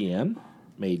two again,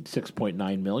 made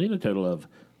 $6.9 million, a total of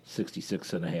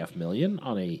 $66.5 million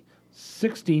on a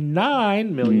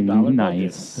 $69 million budget.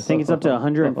 Nice. I think it's up to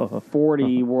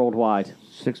 140 worldwide.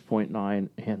 6.9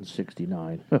 and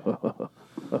 69.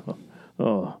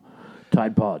 Oh,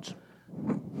 Tide Pods.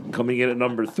 Coming in at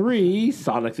number three,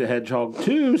 Sonic the Hedgehog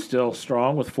 2, still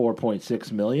strong with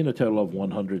 $4.6 million, a total of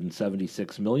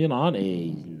 $176 million on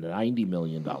a $90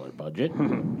 million budget.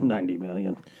 90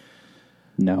 million.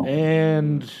 No.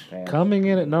 And coming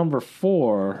in at number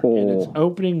four, in its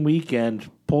opening weekend,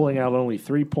 pulling out only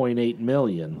 $3.8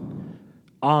 million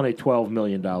on a $12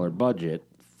 million budget,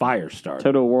 Firestarter.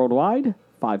 Total worldwide,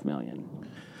 5 million.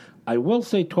 I will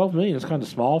say $12 million is kind of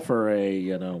small for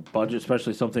a budget,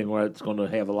 especially something where it's going to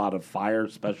have a lot of fire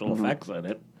special effects in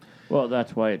it. Well,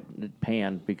 that's why it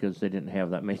panned, because they didn't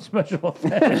have that many special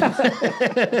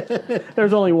effects.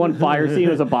 There's only one fire scene.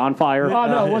 It was a bonfire. Oh,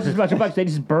 no, it wasn't special effects. They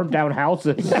just burnt down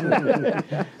houses.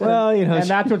 Well, And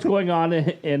that's what's going on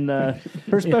in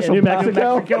her special New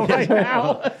Mexico power. right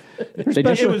now.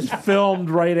 It was filmed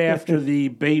right after the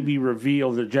baby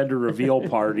reveal, the gender reveal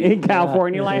party. In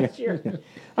California last year.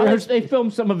 They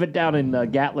filmed some of it down in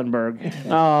Gatlinburg.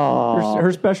 Oh.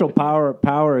 Her special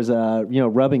power is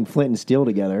rubbing flint and steel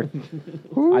together.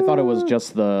 I thought it was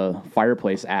just the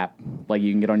fireplace app, like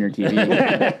you can get on your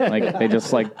TV. Like they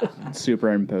just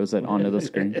superimpose it onto the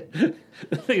screen.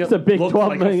 It's a big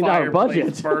 $12 million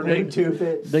budget.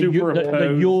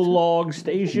 The Yule log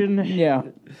station. Yeah.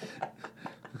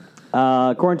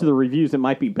 According to the reviews, it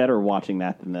might be better watching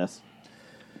that than this.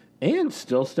 And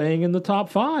still staying in the top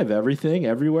five. Everything,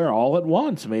 Everywhere, All at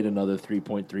Once made another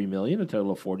 $3.3 million, a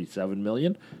total of $47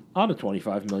 million on a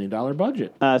 $25 million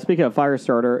budget. Speaking of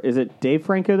Firestarter, is it Dave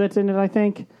Franco that's in it, I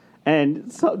think?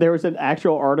 And so there was an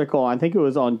actual article, I think it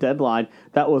was on Deadline,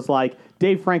 that was like,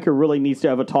 Dave Franco really needs to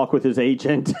have a talk with his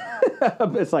agent.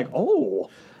 It's like, oh.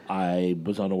 I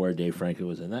was unaware Dave Franco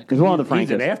was in that. He's one of the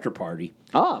He's an Francos. after party.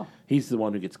 Oh. He's the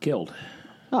one who gets killed.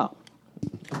 Oh.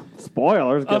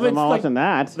 Spoilers, because I'm not watching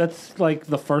that. That's like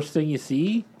the first thing you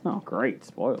see. Oh, great.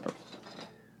 Spoilers.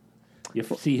 You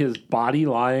see his body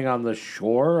lying on the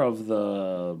shore of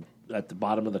at the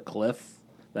bottom of the cliff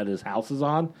that his house is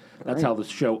on. That's how the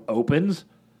show opens.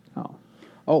 Oh.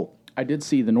 Oh, I did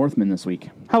see The Northman this week.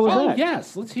 How was Oh, that?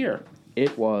 yes. Let's hear.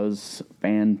 It was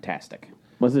fantastic.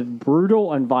 Was it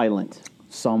brutal and violent?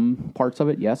 Some parts of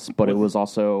it, yes, but it was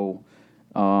also,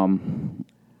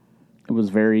 it was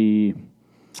very,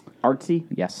 Artsy?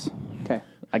 yes. Okay.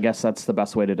 I guess that's the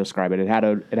best way to describe it. It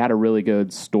had a really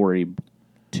good story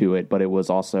to it, but it was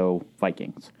also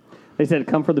Vikings. They said,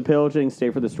 come for the pillaging,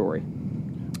 stay for the story.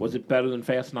 Was it better than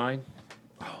Fast 9?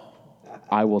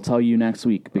 I will tell you next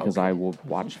week because I will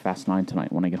watch Fast 9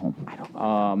 tonight when I get home. I don't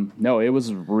know. No, it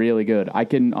was really good. I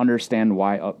can understand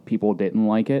why people didn't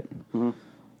like it,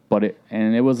 but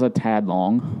it was a tad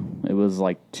long. It was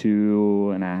like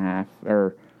 2.5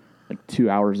 or like 2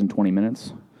 hours and 20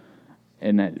 minutes,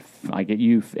 and it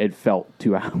felt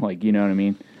 2 hours. Like, you know what I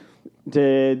mean?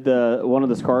 Did one of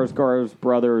the Skarsgård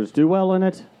brothers do well in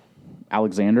it?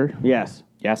 Alexander, Yes.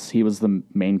 yes, he was the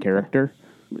main character,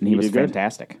 and he was did good?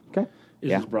 fantastic. Okay. Is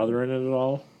Yeah. his brother in it at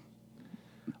all?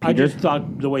 I just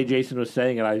thought the way Jason was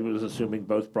saying it, I was assuming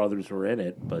both brothers were in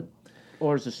it, but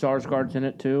Or is the Skarsgårds in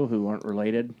it, too, who aren't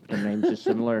related? Their names just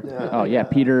similar. Oh yeah,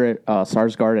 Peter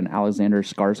Sarsgaard and Alexander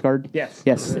Skarsgård. Yes.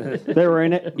 Yes. They were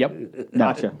in it? Yep. No,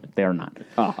 Gotcha. they are not.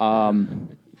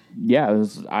 Yeah,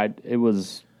 it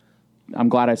was. I'm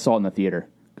glad I saw it in the theater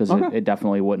because it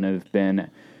definitely wouldn't have been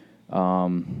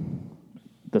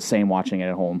the same watching it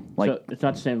at home. Like, So it's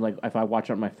not the same, like, if I watch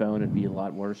it on my phone, it'd be a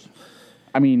lot worse.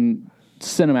 I mean,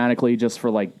 cinematically, just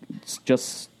for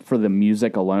the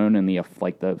music alone and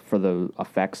for the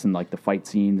effects and like the fight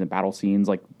scenes and battle scenes,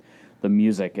 like the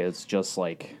music is just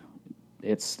like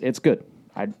it's good.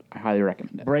 I highly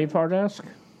recommend it. Braveheart-esque?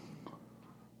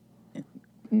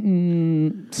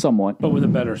 Somewhat. but with a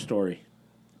better story.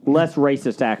 Less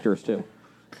racist actors too.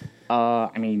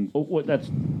 I mean, That's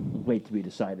wait to be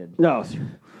decided. No.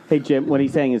 Hey Jim, what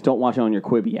he's saying is don't watch it on your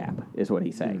Quibi app. Is what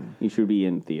he's saying. You should be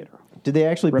in theater. Did they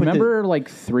actually remember like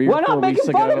 3 We're or not 4 weeks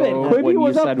making fun of it. ago Quibi when you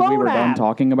was a said we phone were done app.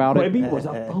 talking about it? Quibi was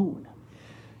a phone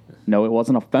No, it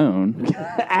wasn't a phone.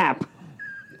 app.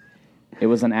 It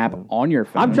was an app on your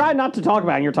phone. I'm trying not to talk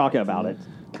about it, and you're talking about it.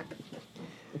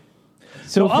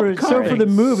 So for the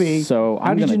movie, So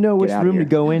how I'm did you gonna know which get out of room to here.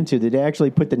 go into? Did they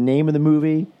actually put the name of the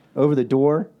movie over the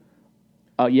door?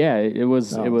 Yeah, it was.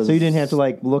 So It was. you didn't have to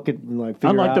like look at like figure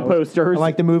Unlike the out- posters.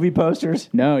 unlike the movie posters.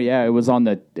 No, yeah, it was on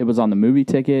the movie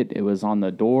ticket. It was on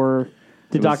the door.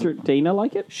 Did It was- Dr. Dana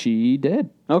like it? She did.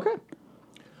 Okay.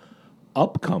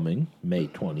 Upcoming May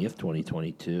 20th,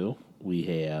 2022, we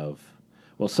have.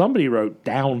 Well, somebody wrote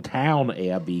Downtown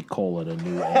Abbey: a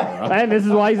new era, And this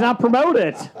is why he's not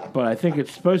promoted. but I think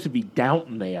it's supposed to be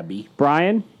Downton Abbey.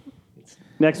 Brian,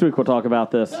 next week we'll talk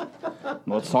about this.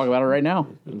 Let's talk about it right now.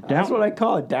 That's what I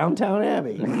call it, Downtown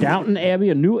Abbey. Downton Abbey: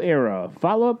 A New Era.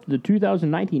 Follow up to the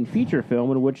 2019 feature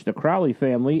film in which the Crowley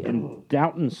family and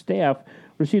Downton staff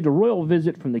received a royal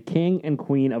visit from the King and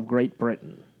Queen of Great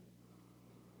Britain.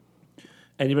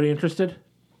 Anybody interested?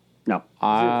 No.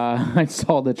 I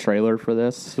saw the trailer for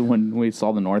this when we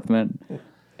saw The Northman,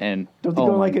 and Don't they oh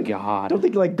go my like god! Don't they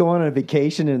like go on a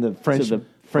vacation in the French To the-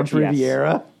 French yes.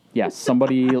 Riviera? Yes,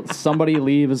 somebody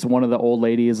leaves one of the old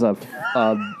ladies a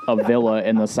villa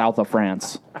in the south of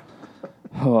France.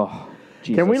 Oh,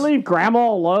 Jesus. Can we leave Grandma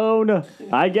alone?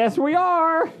 I guess we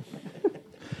are.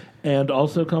 And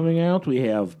also coming out, we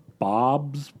have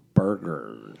Bob's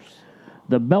Burgers.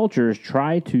 The Belchers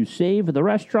try to save the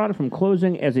restaurant from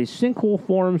closing as a sinkhole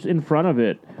forms in front of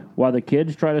it, while the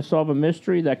kids try to solve a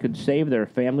mystery that could save their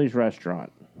family's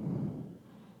restaurant.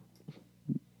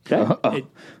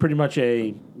 Pretty much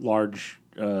a large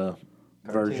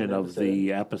version of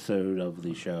the episode of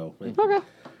the show. Okay.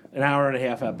 An hour and a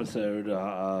half episode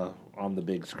on the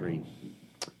big screen.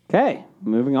 Okay,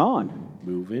 moving on.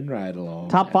 Moving right along.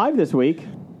 Top 5 this week.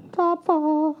 Top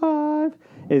 5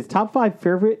 is top 5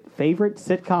 favorite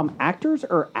sitcom actors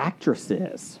or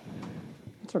actresses.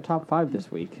 What's our top 5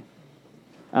 this week?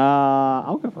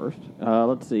 I'll go first.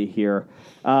 Let's see here.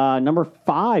 Number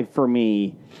 5 for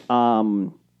me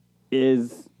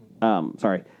is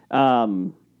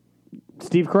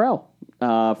Steve Carell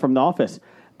from The Office.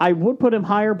 I would put him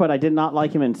higher, but I did not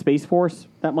like him in Space Force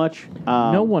that much.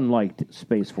 No one liked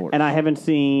Space Force. And I haven't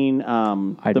seen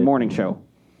The did. Morning Show.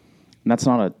 That's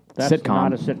not a That's sitcom.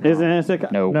 not a sitcom. Isn't it a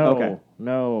sitcom? No. No. Okay.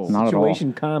 No. Not at all.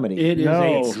 Situation comedy. It is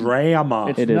No. a drama.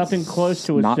 It's It is nothing close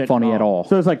to a not sitcom. funny at all.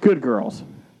 So it's like Good Girls.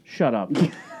 Shut up.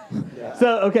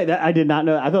 So, okay, I did not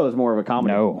know. I thought it was more of a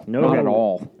comedy. No, No. not at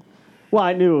all. Well,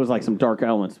 I knew it was like some dark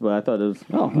elements, but I thought it was,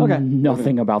 okay.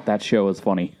 Nothing about that show is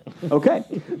funny. Okay.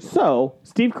 So,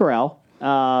 Steve Carell,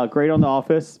 great on The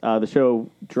Office. The show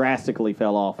drastically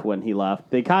fell off when he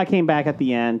left. They kind of came back at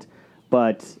the end,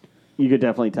 but you could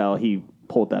definitely tell he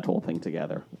pulled that whole thing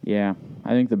together. Yeah, I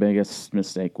think the biggest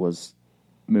mistake was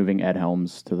moving Ed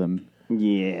Helms to them.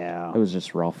 Yeah. It was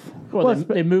just rough. Well,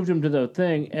 they moved him to the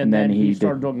thing, and then he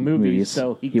started doing movies,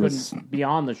 so he couldn't be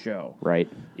on the show. Right.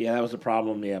 Yeah, that was a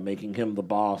problem. Yeah, making him the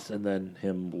boss and then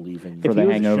him leaving For the show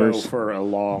Hangovers. for a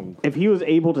long. If he was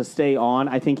able to stay on,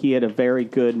 I think he had a very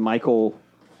good Michael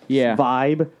Yeah.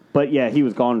 vibe, but yeah, he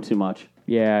was gone too much.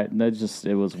 Yeah,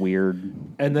 it was weird.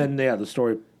 And then the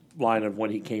storyline of when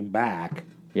he came back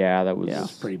Yeah, that was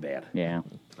was pretty bad. Yeah.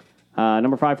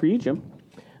 Number 5 for you, Jim.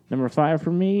 Number 5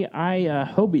 for me, I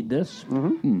hobied this.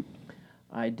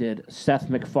 I did Seth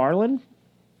MacFarlane.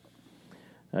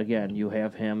 Again, you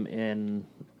have him in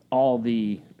all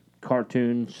the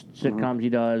cartoons, sitcoms he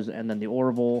does, and then the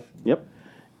Orville, Yep.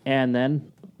 and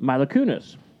then Mila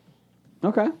Kunis,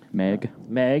 Okay. Meg.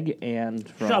 Meg, and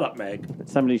from Shut up, Meg.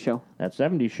 70s show. that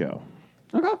 70s show.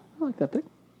 Okay. I like that pick.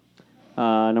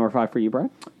 Number 5 for you, Brian.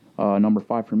 Number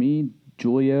 5 for me,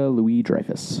 Julia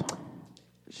Louis-Dreyfus.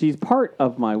 She's part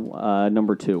of my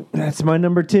number 2. That's my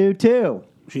number 2 too.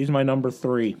 She's my number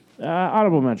 3.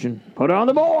 Honorable mention. Put her on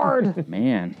the board.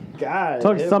 Man. God,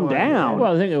 Took some down.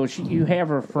 Well, the thing is, you have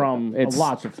her from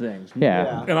lots of things.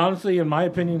 Yeah. And honestly, in my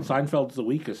opinion, Seinfeld's the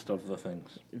weakest of the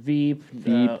things. Veep,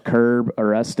 Veep, Curb,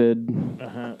 Arrested,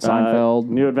 Seinfeld.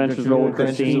 New Adventures of Old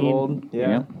Adventures Christine. of Old.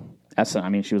 Yeah. I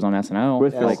mean, she was on SNL.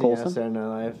 With Phil Yeah, Coulson. Saturday Night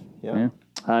Live. Yeah.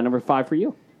 Yeah. Number 5 for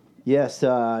you. Yes,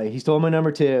 he stole my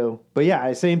number 2. But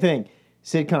yeah, same thing.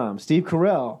 Sitcom. Steve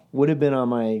Carell would have been on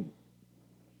my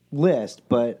list,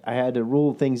 but I had to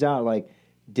rule things out like,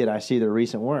 did I see their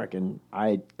recent work? And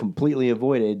I completely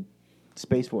avoided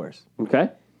Space Force. Okay.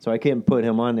 So I couldn't put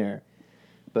him on there.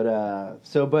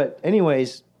 But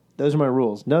anyways, those are my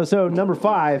rules. No, so number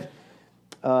 5,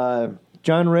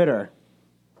 John Ritter.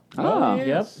 Oh, Yep.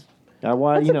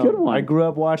 That's a good one. I grew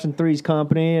up watching Three's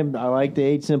Company, and I like the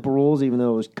 8 Simple Rules, even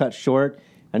though it was cut short.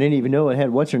 I didn't even know it had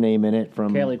what's her name in it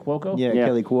from Kaylee Cuoco? Yeah, Yeah.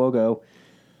 Kelly Cuoco.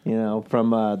 From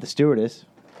The Stewardess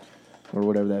or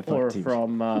whatever that. Or fuck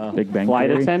from Big Bang Flight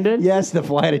Theory. attendant? Yes, the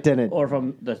flight attendant. or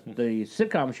from the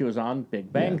sitcom she was on,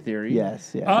 Big Bang Theory.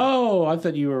 Yes, yeah. Oh, I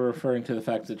thought you were referring to the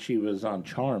fact that she was on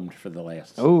Charmed for the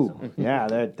last Oh, yeah,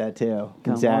 that too.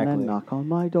 Come Exactly. on and knock on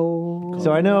my door.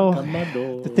 So I know on my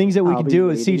door. the things that we I'll could be do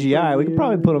with waiting CGI, for we could you.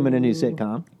 probably put them in a new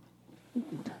sitcom.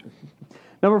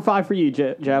 Number 5 for you,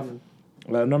 Jeff.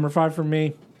 Number 5 for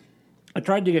me. I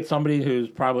tried to get somebody who's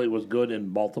probably was good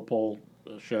in multiple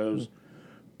shows,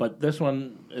 but this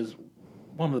one is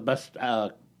one of the best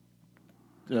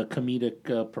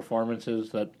comedic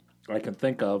performances that I can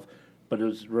think of. But it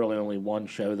was really only one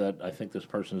show that I think this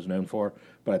person is known for.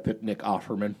 But I picked Nick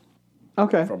Offerman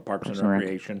Okay. from Parks and and Rec.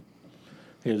 Recreation.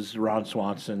 His Ron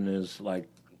Swanson is like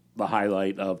the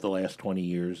highlight of the last 20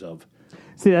 years of.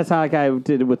 See, that's how like I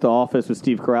did it with The Office with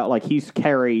Steve Carell. Like, he's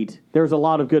carried... There's a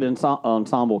lot of good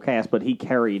ensemble cast, but he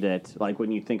carried it, like,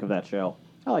 when you think of that show.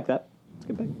 I like that. It's a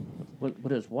good pick.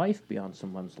 Would his wife be on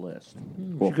someone's list?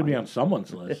 She could be on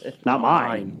someone's list. Not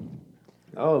mine.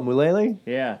 Oh, Mulele?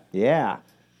 Yeah. Yeah.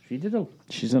 She did a...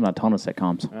 She's in a ton of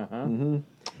sitcoms.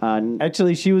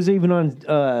 Actually, she was even on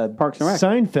Parks and Rec.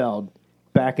 Seinfeld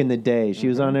back in the day. She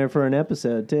was on there for an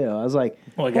episode, too. I was like,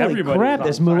 Like holy everybody crap,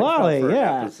 was this on Seinfeld for Mulally, an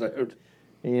yeah. episode.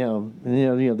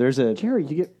 There's a... Jerry,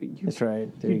 you That's right.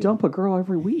 There you you dump a girl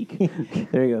every week. go.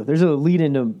 There you go. There's a lead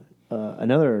into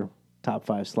another top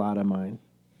 5 slot of mine.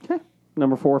 Okay.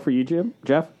 Number 4 for you,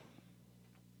 Jeff?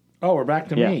 Oh, we're back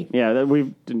to Yeah. me. Yeah,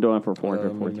 we've been doing it for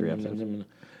 443 episodes.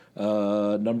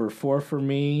 Number 4 for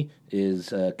me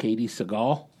is Katie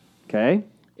Seagal. Okay.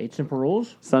 8 Simple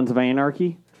Rules? Sons of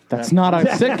Anarchy. That's not a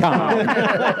sitcom.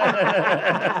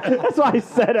 That's why I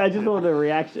said it. I just wanted a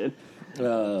reaction.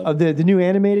 Of the new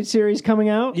animated series coming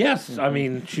out? Yes, I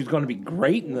mean she's going to be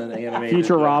great in the animated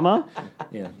Futurama.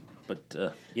 Yeah, but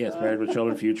yes, Married with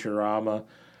Children, Futurama.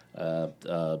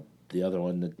 The other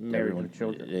one that Married everyone, with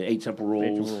Children. 8 Simple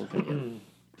Rules.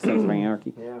 Sons of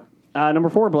Anarchy. Yeah. Number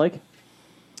 4, Blake.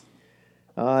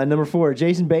 Number 4,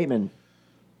 Jason Bateman.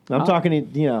 I'm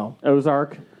talking,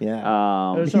 Ozark.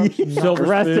 yeah. Silver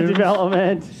Arrested Spoon.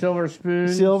 Development. Silver Spoon.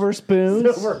 Silver Spoons.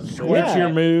 It's your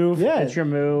move. Yeah. It's Your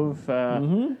Move.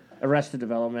 Arrested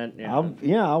Development.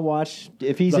 Yeah. I'll watch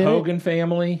if he's The in Hogan it.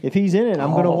 family. If he's in it,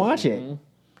 I'm going to watch it.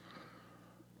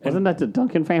 Wasn't that the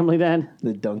Duncan family then?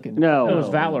 The Duncan. No. It was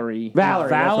Valerie. Valerie.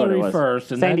 that's what it Valerie was.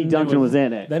 first, and Sandy then it Duncan was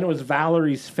in it. Then it was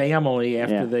Valerie's family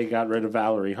after Yeah. they got rid of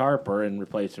Valerie Harper and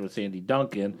replaced her with Sandy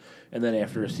Duncan. And then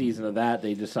after a season of that,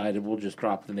 they decided we'll just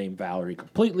drop the name Valerie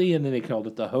completely, and then they called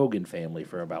it the Hogan family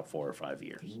for about 4 or 5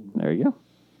 years. There you go.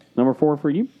 Number 4 for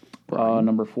you.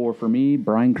 Number 4 for me,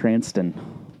 Bryan Cranston.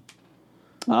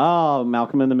 Oh,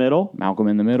 Malcolm in the Middle. Malcolm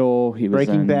in the Middle. He was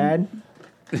Breaking in, Bad.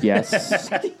 Yes.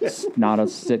 Not a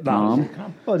sitcom.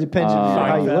 Well, it depends on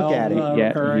how you look at it. Yeah,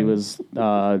 recurring. he was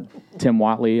Tim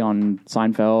Watley on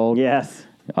Seinfeld. Yes.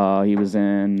 He was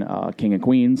in King of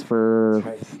Queens for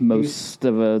most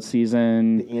of a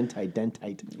season. The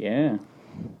anti-dentite. Yeah.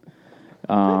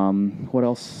 What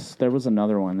else? There was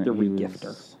another one that The he regifter.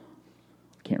 was.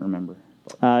 Can't remember.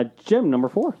 Jim, number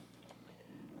 4.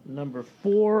 Number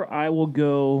 4,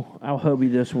 I'll hobby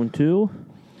this one too.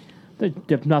 They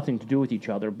have nothing to do with each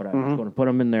other, but I'm going to put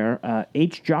them in there.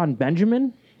 H. John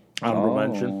Benjamin, Honorable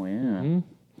mention. Oh yeah.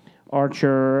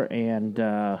 Archer, and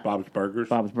Bob's Burgers.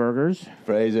 Bob's Burgers,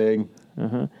 Phrasing.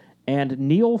 and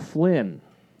Neil Flynn.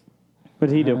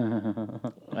 What did he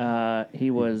do?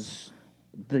 He was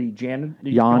the Jan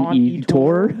Jan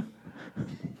Tor.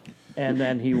 and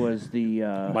then he was the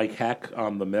Mike Heck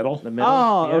on the middle. middle.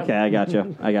 Oh, yeah. okay. I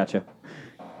got you.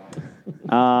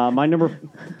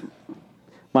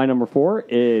 My number 4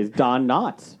 is Don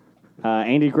Knotts,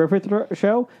 Andy Griffith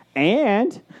Show,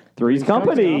 and Three's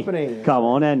Company. Company. Come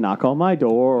on and knock on my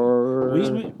door.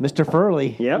 Mr.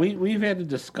 Furley. Yep. We've had a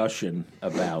discussion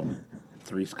about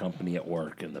Three's Company at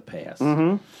work in the past.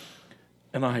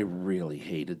 And I really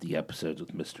hated the episodes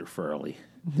with Mr. Furley.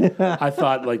 I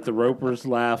thought like the Ropers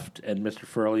left and Mr.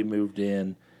 Furley moved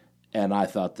in, and I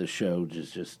thought the show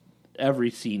just every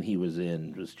scene he was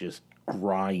in was just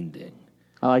grinding.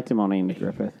 I liked him on Andy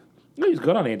Griffith. He's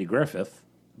good on Andy Griffith,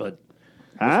 but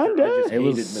And just It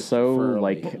was hated Mr. so Furley.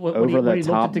 like When over he the looked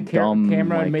top at the dumb.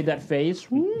 camera like, and made that face.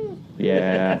 Woo.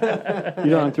 yeah, you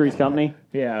know, on Three's Company.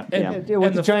 Yeah.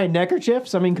 With the giant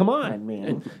neckerchiefs? I mean, come on,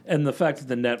 man. And the fact that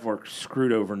the network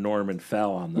screwed over Norman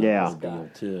Fell on that Yeah. whole deal,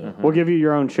 too. We'll give you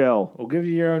your own show. We'll give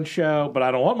you your own show, but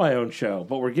I don't want my own show.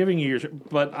 But we're giving you your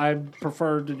but I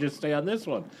prefer to just stay on this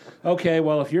one. Okay,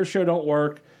 well, if your show don't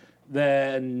work,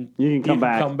 then You can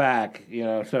come back. You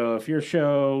know, so if your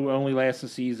show only lasts a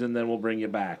season, then we'll bring you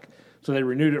back. So they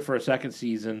renewed it for a second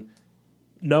season,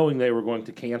 knowing they were going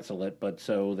to cancel it, but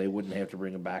so they wouldn't have to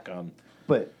bring him back on.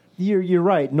 But you're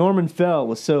right. Norman Fell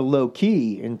was so low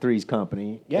key in Three's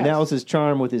Company, Yes. and that was his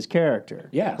charm with his character.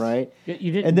 Yes. right.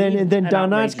 You didn't And then need Don an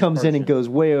Knotts outrageous comes in and person. goes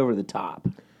way over the top.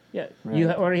 Yeah, you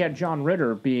already had John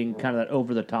Ritter being kind of that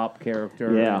over the top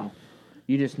character. Yeah. and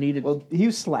you just needed. Well, he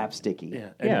was slapsticky. Yeah,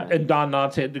 Yeah. And Don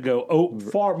Knotts had to go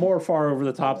far over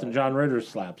the top than John Ritter's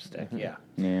slapstick. Yeah,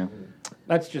 yeah.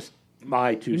 that's just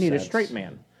my two you need cents. a straight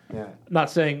man. Yeah. Not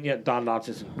saying Don Knotts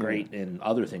isn't great in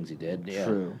other things he did. Yeah.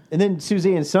 True. And then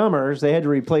Suzanne Summers, they had to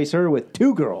replace her with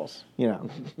two girls. You know,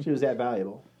 she was that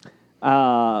valuable.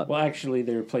 Well, actually,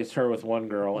 they replaced her with one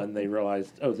girl, and they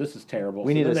realized, oh, this is terrible.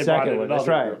 We need then a they brought second in one. That's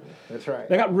another right. girl. That's right.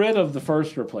 They got rid of the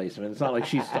first replacement. It's not like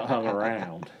she's still hung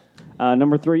around.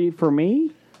 Number 3 for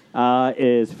me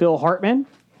is Phil Hartman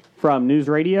from News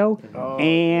Radio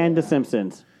and The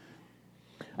Simpsons.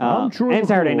 And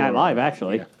Saturday Night Live,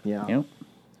 actually. Yeah. Yep.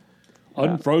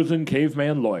 Unfrozen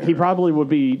caveman lawyer. He probably would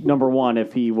be number 1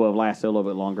 if he would have lasted a little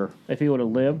bit longer. If he would have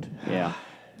lived, Yeah.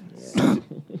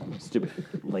 Stupid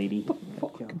lady.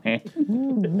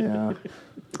 Yeah.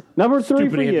 Number 3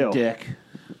 Stupid for Andy you. Dick.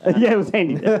 Yeah, it was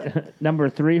Andy. number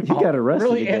 3. You got arrested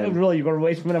Really, again. really, you're going to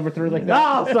waste my number 3 like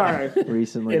that? Oh, sorry.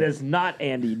 Recently. It is not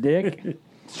Andy Dick.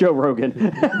 It's Joe Rogan.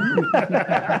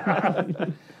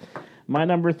 My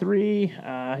number 3.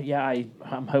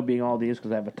 I'm hoping all these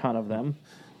because I have a ton of them.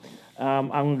 I'm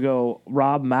going to go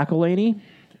Rob McElhaney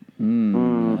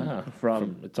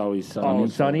from It's Always Sunny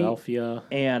Always in Sunny. Philadelphia.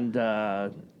 and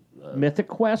Mythic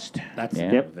Quest, That's the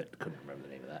Yeah. name of it. Couldn't remember the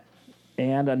name of that.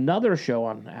 and another show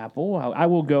on Apple. I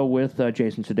will go with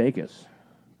Jason Sudeikis.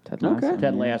 Ted Lasso. Okay.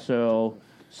 Ted Lasso,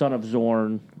 Son of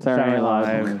Zorn, Saturday Night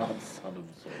Live. Son of Zorn.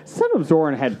 Son of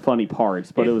Zorn had funny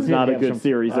parts, but it was did not a have good some-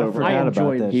 series over. I forgot about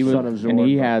enjoyed that. He was, Son of Zorn. and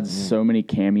he had so many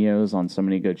cameos on so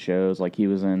many good shows. Like he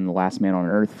was in The Last Man on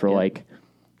Earth for like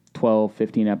 12,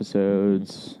 15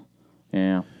 episodes.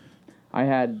 Yeah, I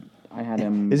had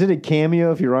him. Is it a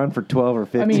cameo if you're on for 12 or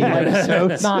 15 I mean, like,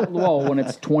 episodes? it's not well when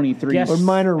it's 23 Guest- Or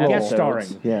minor role. guest starring.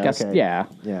 Yeah, Guest- okay. yeah.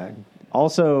 Yeah.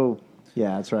 Also,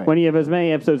 yeah, that's right. When you have as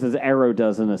many episodes as Arrow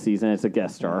does in a season, it's a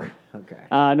guest star. Okay.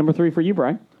 Number 3 for you,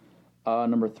 Brian.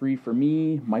 Number 3 for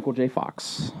me, Michael J.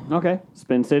 Fox. Okay.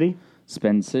 Spin City.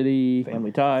 Spin City,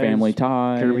 Family Ties. Family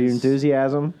Ties, Curb Your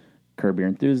Enthusiasm. Curb Your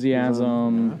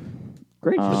Enthusiasm,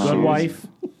 Great. Good Wife.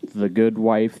 The Good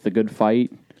Wife, The Good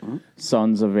Fight,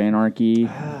 Sons of Anarchy,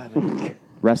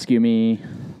 Rescue Me.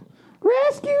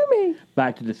 Rescue me.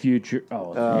 Back to the Future.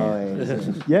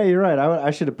 Yeah, you're right.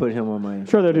 I should have put him on my.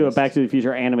 Sure, they'll do a Back to the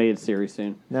Future animated series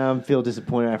soon. Now I feel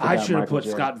disappointed. I forgot I should have Michael put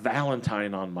J. Scott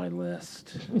Valentine on my list.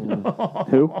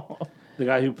 Who? The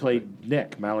guy who played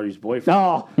Nick, Mallory's boyfriend.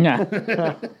 Oh, Yeah,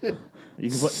 You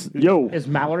can put, yo, is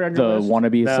Mallory on the your list?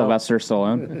 wannabe No. Sylvester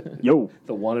Stallone. yo.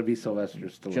 The wannabe Sylvester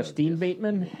Stallone. Justine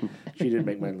Bateman. She didn't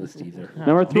make my list either.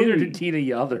 Number Neither 3. did Tina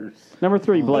Yothers Number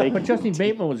 3, Blake. But Justine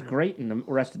Bateman was great in the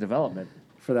Arrested Development.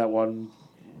 for that one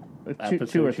Two or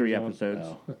she three was on. episodes.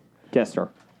 Oh. Guest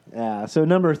star. Yeah. So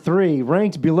number 3,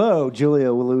 ranked below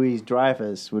Julia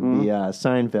Louis-Dreyfus, would be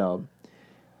Seinfeld,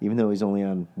 even though he's only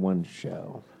on one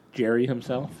show. Jerry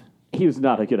himself. He was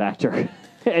not a good actor,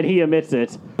 and he admits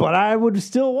it. But I would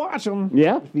still watch him.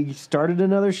 Yeah. If he started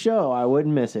another show, I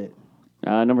wouldn't miss it.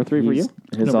 Number 3 for you.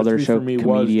 His Number other 3 show, for me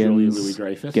was Julia comedians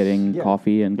Louis-Dreyfus. getting Yeah.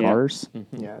 coffee in Yeah. cars.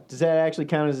 Yeah. Does that actually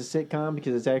count as a sitcom?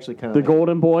 Because it's actually kind of The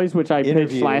Golden Boys, which I pitched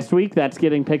Interview. last week, that's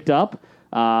getting picked up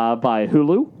by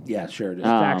Hulu. Yeah, sure it is. It's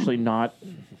actually not.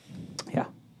 Yeah.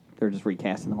 They're just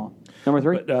recasting them all. Number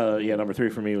 3. But number 3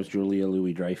 for me was Julia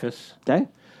Louis-Dreyfus. Okay.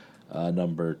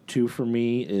 Number 2 for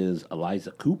me is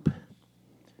Eliza Coupe.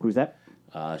 Who's that?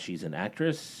 She's an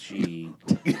actress. She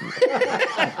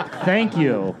Thank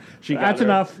you. got That's her-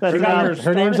 enough. That's she got enough.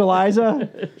 Her name's Eliza.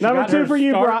 Number got 2 her for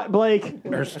you, start- Blake.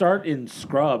 her start in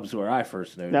Scrubs, where I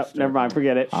first No, noticed. never mind.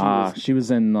 Forget it. She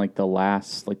was in like the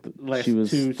last, Last she was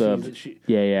two the seasons, she-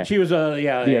 yeah. She was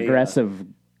the aggressive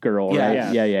girl, Yeah,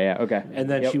 right? yeah. Yeah. Okay. and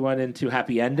then Yep. she went into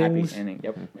Happy Happy Endings, ending.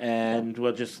 Yep. and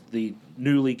just the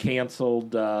newly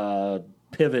canceled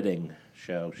Pivoting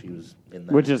show. She was in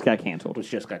that, Which just got canceled. which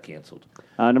just got canceled.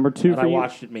 Number 2 And for I you.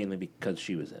 watched it mainly because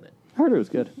she was in it. heard it was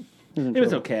good. It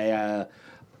was okay.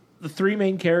 The three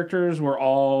main characters were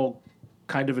all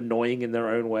kind of annoying in their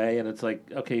own way, and it's like,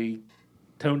 okay,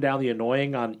 tone down the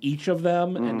annoying on each of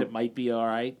them, and it might be all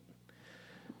right.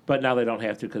 But now they don't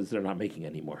have to because they're not making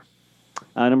any more.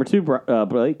 Number 2,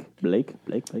 Blake.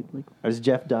 Is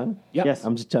Jeff done? Yep. Yes.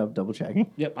 I'm just double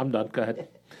checking. Yep, I'm done. Go ahead.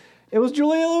 It was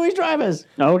Julia Louis-Dreyfus.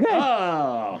 Okay.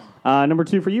 Oh, Number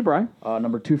 2 for you, Brian.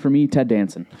 Number 2 for me, Ted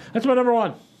Danson. that's my number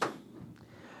 1.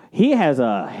 He has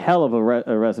a hell of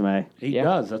a resume. He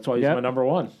does. That's why he's my number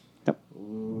 1.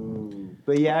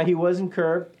 But yeah, he was in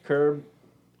Curb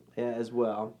as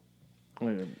well.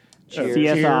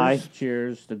 CSI.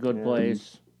 Cheers. The Good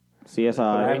Place. I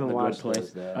CSI. haven't The watched Good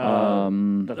those, Place. though.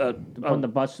 When the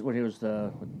bus, when he was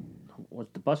the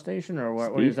bus station, or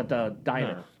what? When he was at the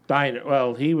diner. Diner.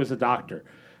 Well, he was a doctor,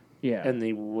 Yeah. and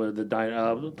the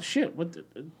diner. What?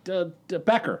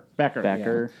 Becker.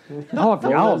 Becker. Oh, I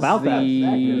forgot all about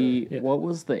that. What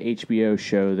was the HBO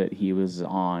show that he was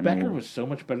on? Becker was so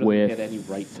much better than he had any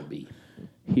right to be.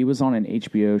 He was on an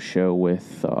HBO show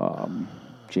with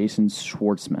Jason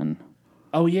Schwartzman.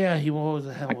 Oh yeah, he what was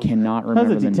the hell? I was cannot That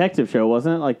remember was a the detective show,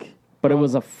 wasn't it? Like, but it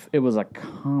was a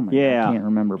comedy. Yeah. I can't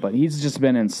remember, but he's just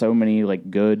been in so many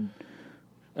like good.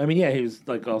 I mean, yeah, he was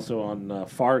like also on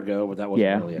Fargo, but that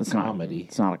wasn't really a comedy.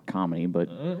 It's not a comedy, but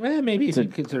Maybe if you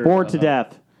consider Bored to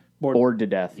Death. bored to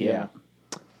death. Yeah.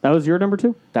 That was your number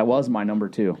 2? That was my number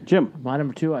 2. Jim. My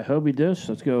number 2, I hope he does.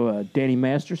 Let's go Danny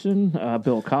Masterson,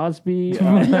 Bill Cosby.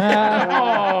 Oh.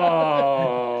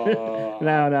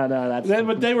 No, that's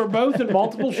But they were both in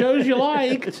multiple shows you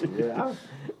liked. Yeah.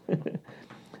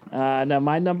 now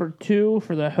my number 2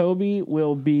 for the Hobie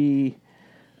will be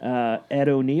Ed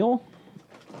O'Neill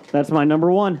That's my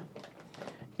number 1.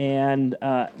 and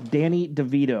Danny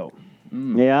DeVito.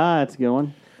 Yeah, that's a good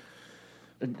one.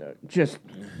 Just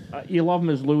you love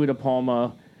him as Louis De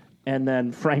Palma, and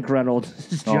then Frank Reynolds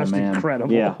is just man.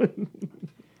 incredible. Yeah.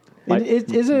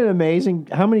 Isn't it amazing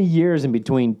how many years in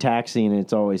between Taxi and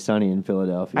It's Always Sunny in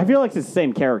Philadelphia? I feel like it's the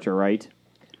same character, right?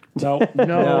 No.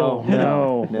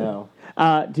 No.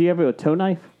 Do you have a toe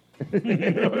knife?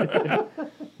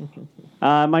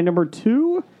 My number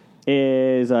 2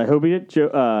 is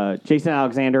Hobie, Jason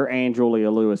Alexander, and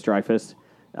Julia Louis-Dreyfus.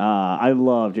 I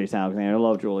love Jason Alexander. I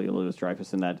love Julia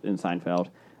Louis-Dreyfus in Seinfeld.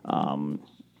 So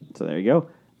there you go.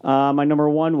 My number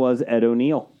 1 was Ed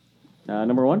O'Neill.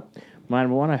 Number 1? My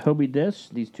number 1, I hope he does.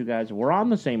 These two guys were on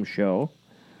the same show.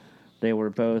 They were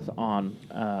both on.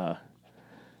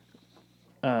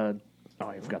 I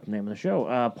forgot the name of the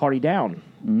show. Party Down.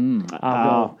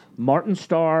 Martin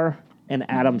Starr and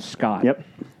Adam Scott. Yep.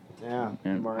 Yeah.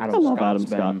 And I love Adam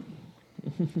Scott.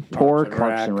 Torque.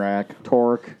 Parks and Rec.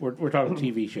 Torque. We're talking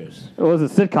TV shows. It was a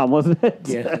sitcom, wasn't it?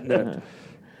 Yeah. No.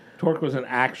 Torque was an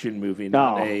action movie,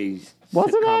 not a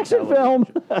was an sitcom action television.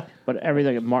 film. But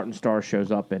everything that Martin Starr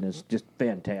shows up in is just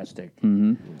fantastic.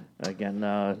 Mm-hmm.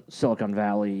 Again, Silicon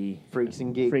Valley, Freaks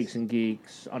and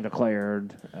Geeks.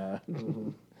 Undeclared.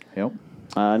 Yep.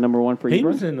 Number 1 for you. He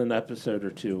Bro? was in an episode or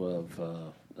 2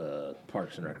 of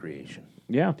Parks and Recreation.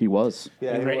 Yeah. He was.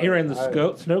 Yeah, He ran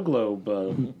the Snow Globe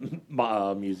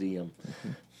Museum.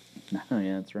 Oh,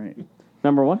 yeah, that's right.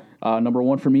 Number 1? Number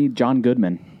 1 for me, John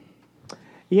Goodman.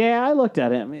 Yeah, I looked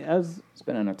at it. I mean, He's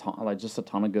been in a ton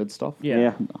of good stuff.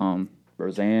 Yeah.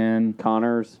 Roseanne,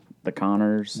 Connors, The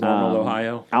Connors, Normal,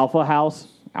 Ohio. Alpha House.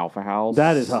 Alpha House.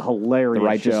 That is a hilarious The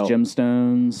Righteous show.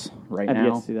 Gemstones. Right I've yet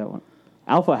now, to see that one.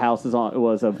 Alpha House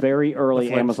was a very early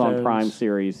The Amazon Flintstones. Prime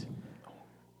series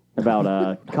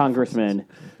about congressmen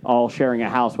all sharing a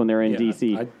house when they're in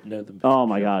D.C. I know them. Oh,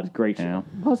 my God. Great show. Yeah.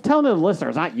 I was telling the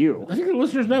listeners, not you. I think the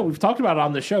listeners know. We've talked about it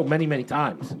on the show many, many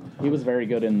times. he was very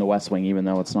good in The West Wing, even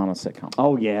though it's not a sitcom.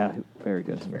 Oh, yeah. Very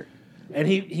good. And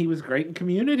he was great in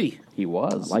Community. He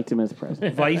was. Liked him as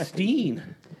president. Vice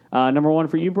Dean. Number 1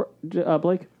 for you,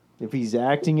 Blake? If he's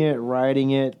acting it,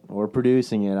 writing it, or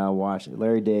producing it, I'll watch it.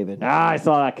 Larry David. I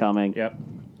saw that coming. Yep.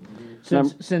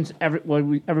 Since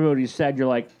everybody said, you're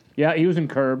like, yeah, he was in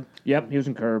Curb. Yep, he was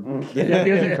in Curb. Yep,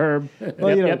 he was in Curb.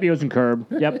 Yep, he was in Curb.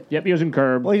 Yep, he was in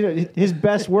Curb. Well, his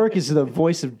best work is the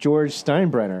voice of George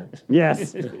Steinbrenner.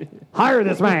 Yes. Hire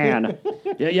this man.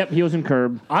 Yep, he was in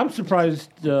Curb. I'm surprised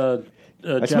Jeff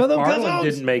smell them Garland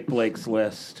cousins. didn't make Blake's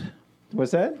list.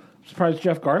 What's that? I'm surprised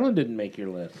Jeff Garland didn't make your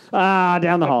list.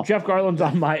 Down the hall. Jeff Garland's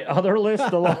on my other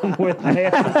list, along with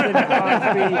Masterson,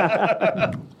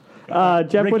 Cosby,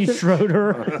 Jeff, Ricky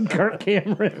Schroeder, Kirk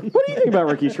Cameron. what do you think about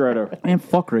Ricky Schroeder? And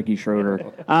fuck Ricky Schroeder.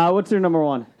 What's your number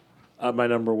 1? My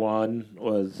number 1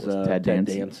 was Ted Ted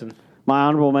Danson. Danson. My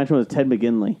honorable mention was Ted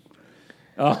McGinley.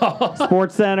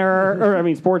 Sports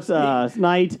Center, Sports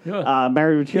Night,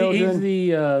 Married with Children. He's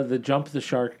the Jump the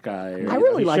Shark guy. I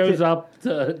really liked shows it. up.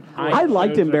 I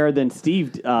liked him better than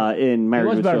Steve in Married He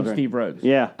was with better Children. than Steve Rhodes.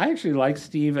 Yeah. I actually like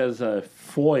Steve as a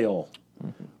foil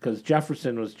because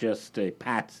Jefferson was just a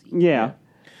patsy. Yeah.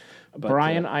 But,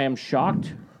 Brian, I am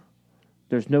shocked.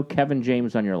 There's no Kevin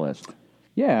James on your list.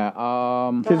 Yeah.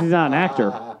 Because he's not an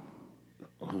actor.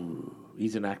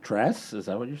 he's an actress. Is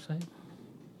that what you're saying?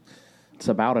 It's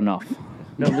about enough.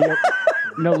 No,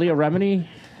 Leah Remini.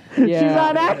 Yeah. She's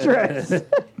not an actress.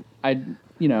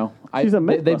 She's a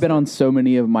they've been on so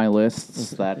many of my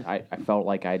lists that I felt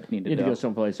like I needed Need to to go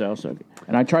someplace else. Okay.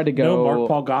 And I tried to go. No Mark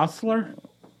Paul Gosselaar.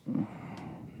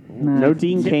 No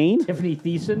Dean Cain. Tiffany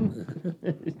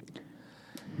Thiessen.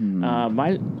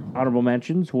 My honorable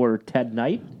mentions were Ted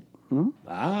Knight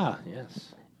Ah,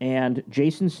 yes. and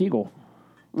Jason Segel.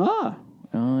 Ah.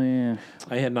 Oh yeah.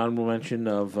 I had an honorable mention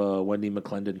of Wendy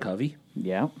McClendon Covey.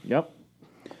 Yeah. Yep.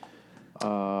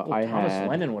 I Thomas had.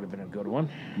 Lennon would have been a good one.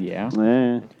 Yeah.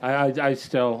 Eh.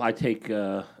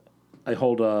 I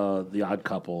hold the Odd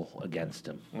Couple against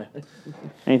him.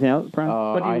 Anything else, Brian?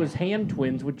 But he I- was hand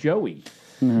twins with Joey.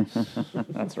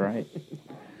 That's right.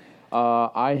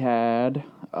 I had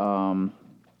John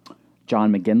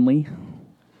McGinley.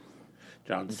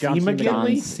 John C. John C. John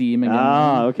McGinley? C. McGinley.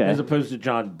 Ah, okay. As opposed to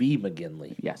John B.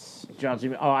 McGinley. Yes. John C.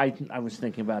 Oh, I was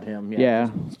thinking about him. Yeah.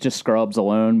 Just Scrubs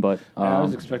alone, but I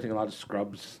was expecting a lot of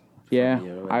Scrubs. from yeah.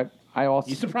 you. I also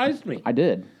You surprised me. I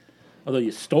did. Although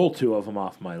you stole two of them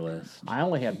off my list. I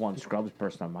only had one Scrubs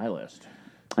person on my list.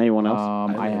 Anyone else? I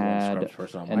only had one had Scrubs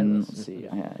person on my and list. let's see.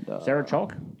 I had Sarah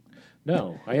Chalk.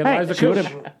 No, I had Hey, Liza she would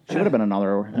Cush. have been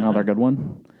another good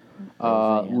one.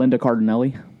 Linda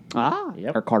Cardinelli Ah.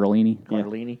 Yep. or Cardellini.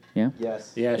 Cardellini. Yeah.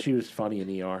 Yes. Yeah, she was funny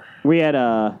in ER. We had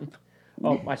Oh,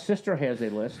 my sister has a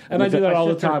list. And I do that My all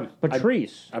the sister, time.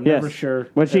 Patrice. I'm Yes. never sure.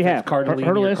 What'd she if it's have? Cardellini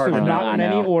Her or list is Cardinelli. not I in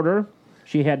any know. order.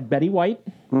 She had Betty White,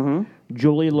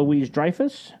 Julia Louise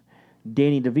Dreyfus,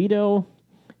 Danny DeVito,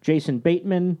 Jason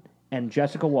Bateman, and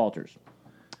Jessica Walters.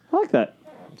 I like that.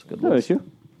 That's a good no issue.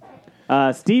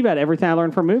 Steve had Everything I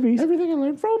Learned from Movies. Everything I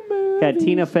learned from movies. Had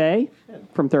Tina Fey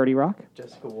from 30 Rock.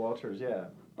 Jessica Walters, yeah.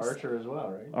 Archer as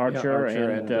well, right? Archer, Archer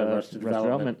and and, Arrested Arrested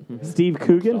Development. Development. Steve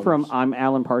Coogan from I'm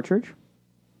Alan Partridge.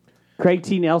 Craig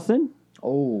T. Nelson,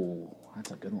 Oh,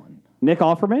 that's a good one. Nick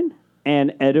Offerman,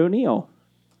 and Ed O'Neill.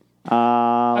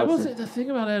 I will say the thing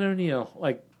about Ed O'Neill,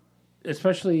 like,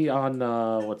 especially on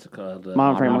what's it called?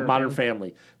 Modern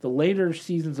Family. The later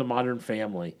seasons of Modern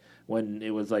Family, when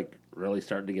it was like really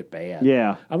starting to get bad.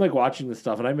 Yeah. I'm like watching this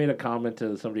stuff, and I made a comment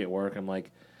to somebody at work. I'm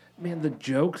like, man, the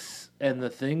jokes and the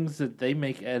things that they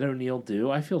make Ed O'Neill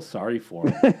do, I feel sorry for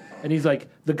him. And he's like,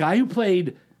 the guy who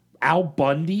played Al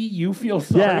Bundy, you feel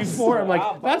sorry Yes. for? I'm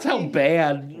like, that's how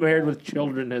bad Married with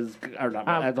Children has, or not,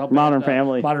 that's how bad, Modern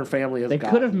Family. Modern Family has They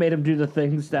gotten. could have made him do the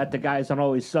things that the guys on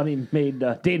Always Sunny made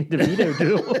Danny DeVito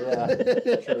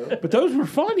do. But those were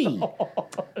funny.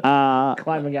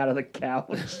 Climbing out of the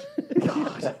couch.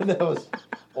 That was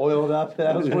oiled up.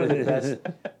 That was one of the best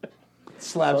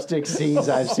slapstick scenes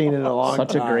I've seen in a long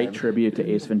Such time. a great tribute to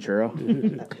Ace Ventura.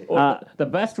 The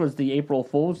best was the April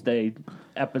Fool's Day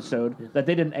episode that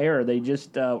they didn't air. They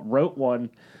just wrote one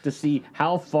to see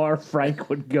how far Frank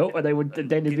would go, or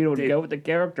Danny DeVito would go with the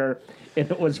character. And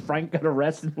it was Frank got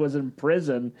arrested, was in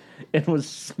prison, and was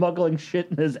smuggling shit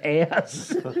in his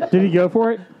ass. Did he go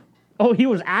for it? Oh, he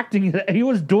was acting. He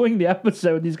was doing the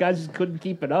episode. These guys just couldn't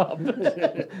keep it up.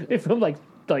 They filmed like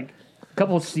a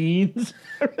couple scenes.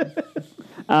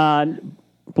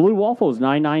 Blue Waffles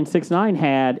 9969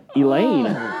 had Elaine.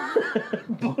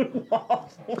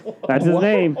 That's his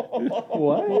name.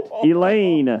 What?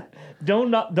 Elaine.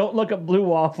 Don't look up Blue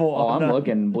Waffle. Oh, I'm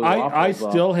looking Blue Waffle I as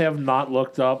well. still have not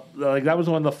looked up. Like, that was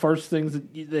one of the first things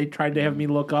that they tried to have me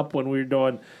look up when we were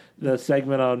doing the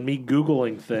segment on me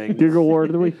Googling things. Google Word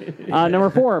of the Week. Number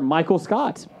 4, Michael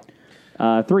Scott.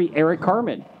 3, Eric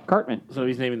Cartman. So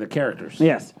he's naming the characters.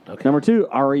 Yes. Okay. Number 2,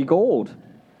 Ari Gold.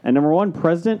 And number 1,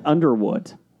 President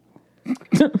Underwood.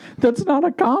 That's not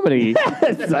a comedy.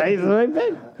 Who did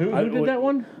that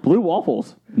one? Blue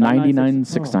Waffles.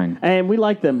 9969. And we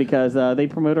like them because they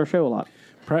promote our show a lot.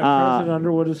 President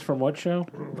Underwood is from what show?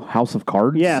 House of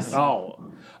Cards? Yes. Oh,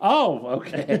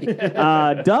 okay.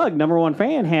 Doug, number 1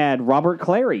 fan, had Robert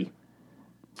Clary.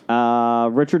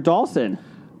 Richard Dawson.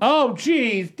 Oh,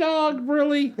 geez, Doug,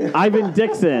 really? Ivan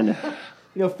Dixon.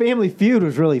 Family Feud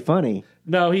was really funny.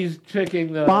 No, he's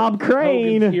picking the Bob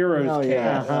Crane. Hogan's Heroes Oh, yeah.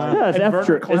 cast. Yeah, that's And F Werner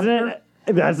Troop. Isn't Klemperer?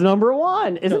 it? That's number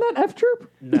 1. Isn't that F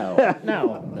Troop? No.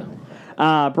 No.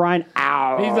 Brian,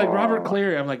 ow. He's like Robert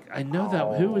Cleary. I'm like, I know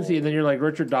that. Who is he? And then you're like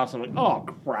Richard Dawson. I'm like, oh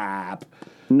crap.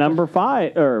 Number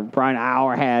 5, or Brian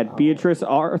Auer had Beatrice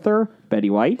Arthur, Betty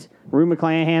White, Rue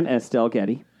McClanahan, and Estelle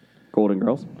Getty. Golden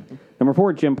Girls. Number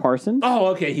 4, Jim Parsons. Oh,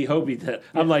 okay. He hoped he did.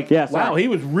 I'm like, Yeah, wow, sorry. he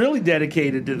was really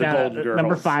dedicated to the Golden Girls.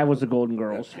 Number 5 was the Golden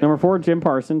Girls. Number 4, Jim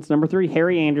Parsons. Number 3,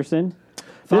 Harry Anderson.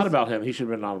 Thought about him. He should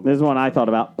have been nominated. This is one I thought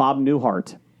about. Bob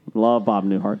Newhart. Love Bob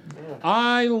Newhart.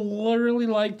 I literally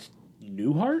liked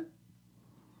Newhart.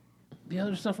 The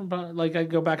other stuff from Bob, like I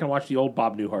go back and watch the old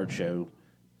Bob Newhart show.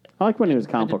 I like when he was a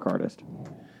comic book artist.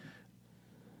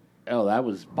 Oh, that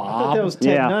was I Bob. thought that was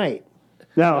Ted Yeah. Knight.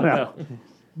 No.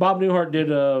 Bob Newhart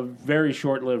did a very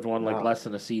short-lived one, like less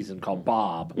than a season, called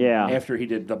Bob. Yeah. After he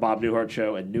did the Bob Newhart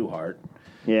show and Newhart,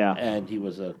 Yeah. and he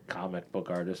was a comic book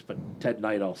artist. But Ted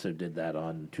Knight also did that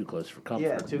on Too Close for Comfort.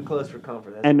 Yeah, too close for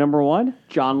comfort. And number 1,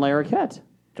 John Larroquette.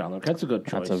 John Larroquette's a good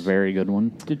choice. That's a very good one.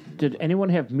 Did anyone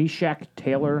have Meshach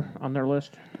Taylor on their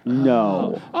list?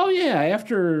 No. Oh yeah,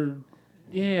 after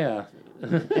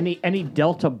Any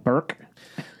Delta Burke?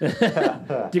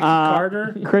 Dickie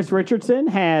Carter. Chris Richardson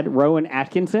had Rowan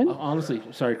Atkinson. Honestly,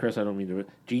 sorry, Chris, I don't mean to.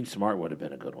 Gene Smart would have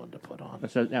been a good one to put on.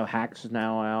 So now Hacks is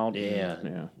now out. Yeah.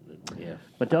 Yeah.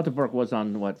 But Delta Burke was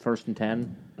on, what, First and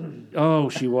 10? Oh,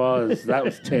 she was. That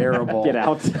was terrible. Get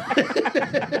out.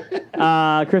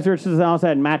 Chris Richardson also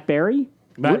had Matt Berry.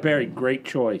 Matt Berry, great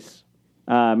choice.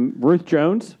 Ruth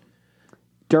Jones.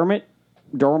 Dermot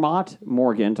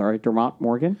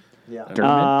Morgan.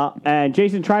 Yeah. And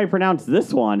Jason, try to pronounce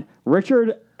this one.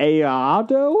 Richard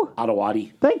Aodo.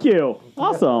 Adewale. Thank you.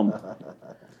 Awesome.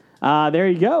 There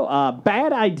you go.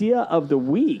 Bad idea of the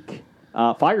week.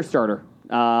 Firestarter.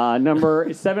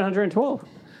 Number 712.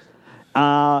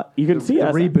 You can see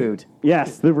us. Reboot.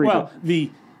 Yes, the reboot. Well,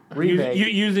 the Remake.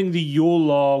 using the Yule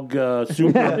log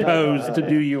superimposed to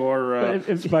do your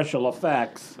special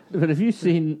effects. But have you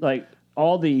seen, like,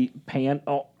 all the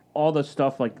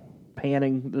stuff, like,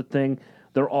 panning the thing,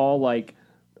 they're all like,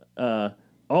 and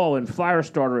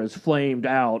Firestarter is flamed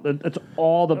out. It's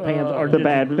all the pans are The just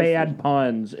bad- bad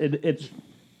puns.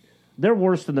 They're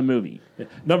worse than the movie.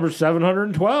 Number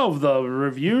 712, the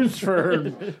reviews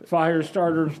for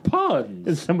Firestarter's puns.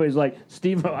 And somebody's like,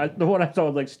 the one I saw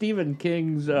was like Stephen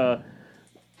King's.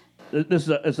 This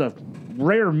is a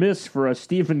rare miss for a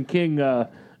Stephen King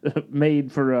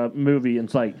made for a movie. And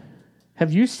it's like,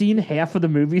 have you seen half of the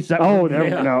movies that oh, were no, made?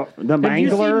 no. The Have you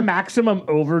Mangler. seen Maximum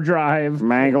Overdrive?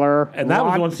 Mangler. And that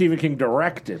was one Stephen King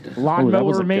directed. That was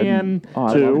Lawnmower a Man? Good,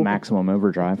 I 2. love Maximum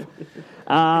Overdrive.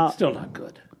 It's still not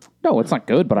good. No, it's not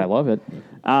good, but I love it.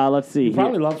 Let's see. You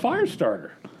probably love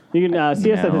Firestarter. You can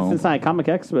see us at the No. Cincinnati Comic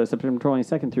Expo, September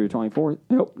 22nd through 24th.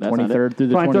 Nope, that's 23rd not it. through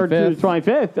the 23rd through the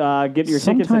 25th. Get your tickets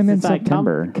at Sometime in Cincinnati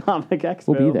September. Comic Expo.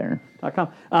 We'll be there.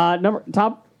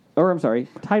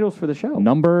 Titles for the show.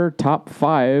 Number top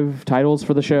 5 titles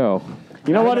for the show.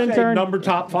 You know what, I'd say intern? number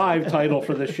top 5 title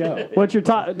for the show. What's your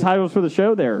titles for the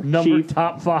show there, Number Chief?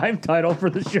 top 5 title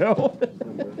for the show.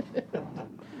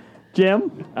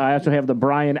 Jim? I also have the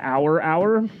Brian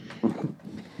Hour.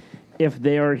 If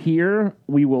they are here,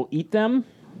 we will eat them.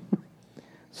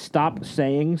 Stop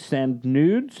saying send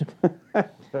nudes.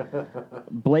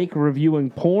 Blake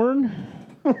reviewing porn.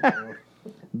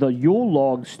 The Yule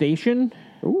Log Station.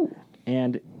 Ooh.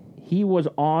 And he was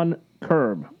on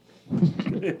Curb.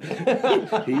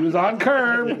 He was on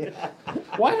Curb.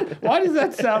 Why does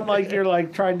that sound like you're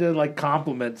like trying to like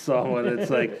compliment someone? It's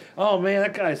like, oh man,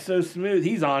 that guy's so smooth.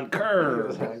 He's on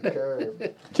Curb.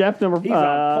 Jeff, He's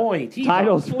on point. He's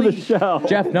titles on for the fleek. show.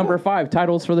 Jeff, number 5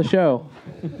 titles for the show.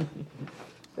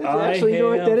 Actually, you know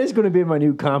what? That is going to be my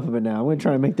new compliment now. I'm going to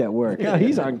try and make that work. Oh,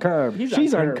 he's on curb.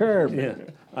 She's on curb. Yeah.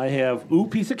 I have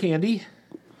piece of candy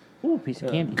Ooh, piece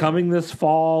of candy. coming this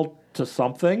fall to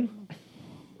something.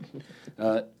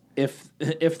 If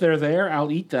they're there,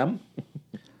 I'll eat them.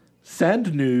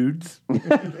 Send nudes.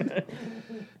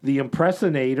 The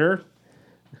Impressionator.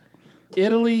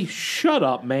 Italy, shut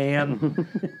up, man.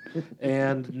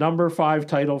 And number 5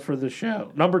 title for the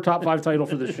show. Number top 5 title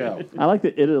for the show. I like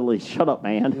the Italy. Shut up,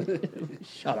 man.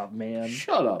 Shut up, man.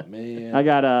 Shut up, man. I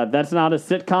got That's Not a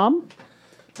Sitcom.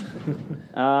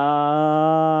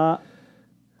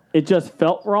 It Just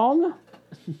Felt Wrong.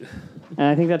 And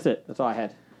I think that's it. That's all I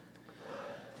had.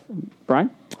 Brian?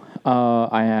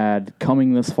 I had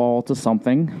coming this fall to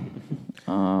something.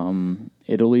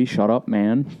 Italy, shut up,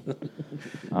 man.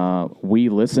 We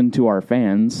listen to our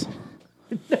fans.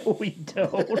 No, we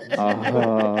don't.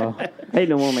 Hey,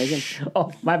 no more Megan.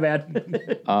 Oh, my bad.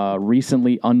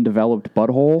 Recently undeveloped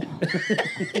butthole.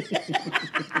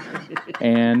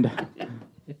 And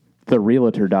the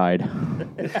Realtor Died.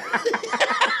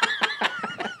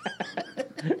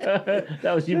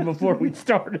 That was even before we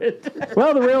started.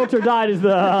 Well, the Realtor Died is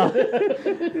the...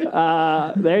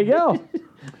 there you go.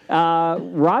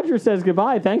 Roger says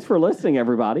goodbye. Thanks for listening,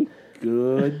 everybody.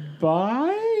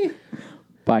 Goodbye.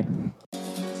 Bye.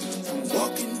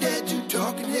 Walking Dead to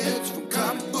Talking Heads, from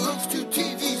comic books to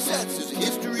TV sets. There's a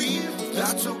history,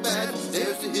 not so bad.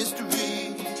 There's the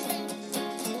history.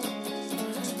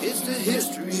 It's the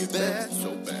history of bad,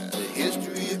 so bad. The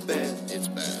history of bad, it's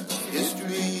bad.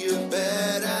 History of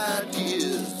bad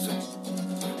ideas.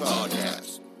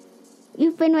 Podcast.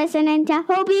 You've been listening to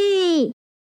Hobie.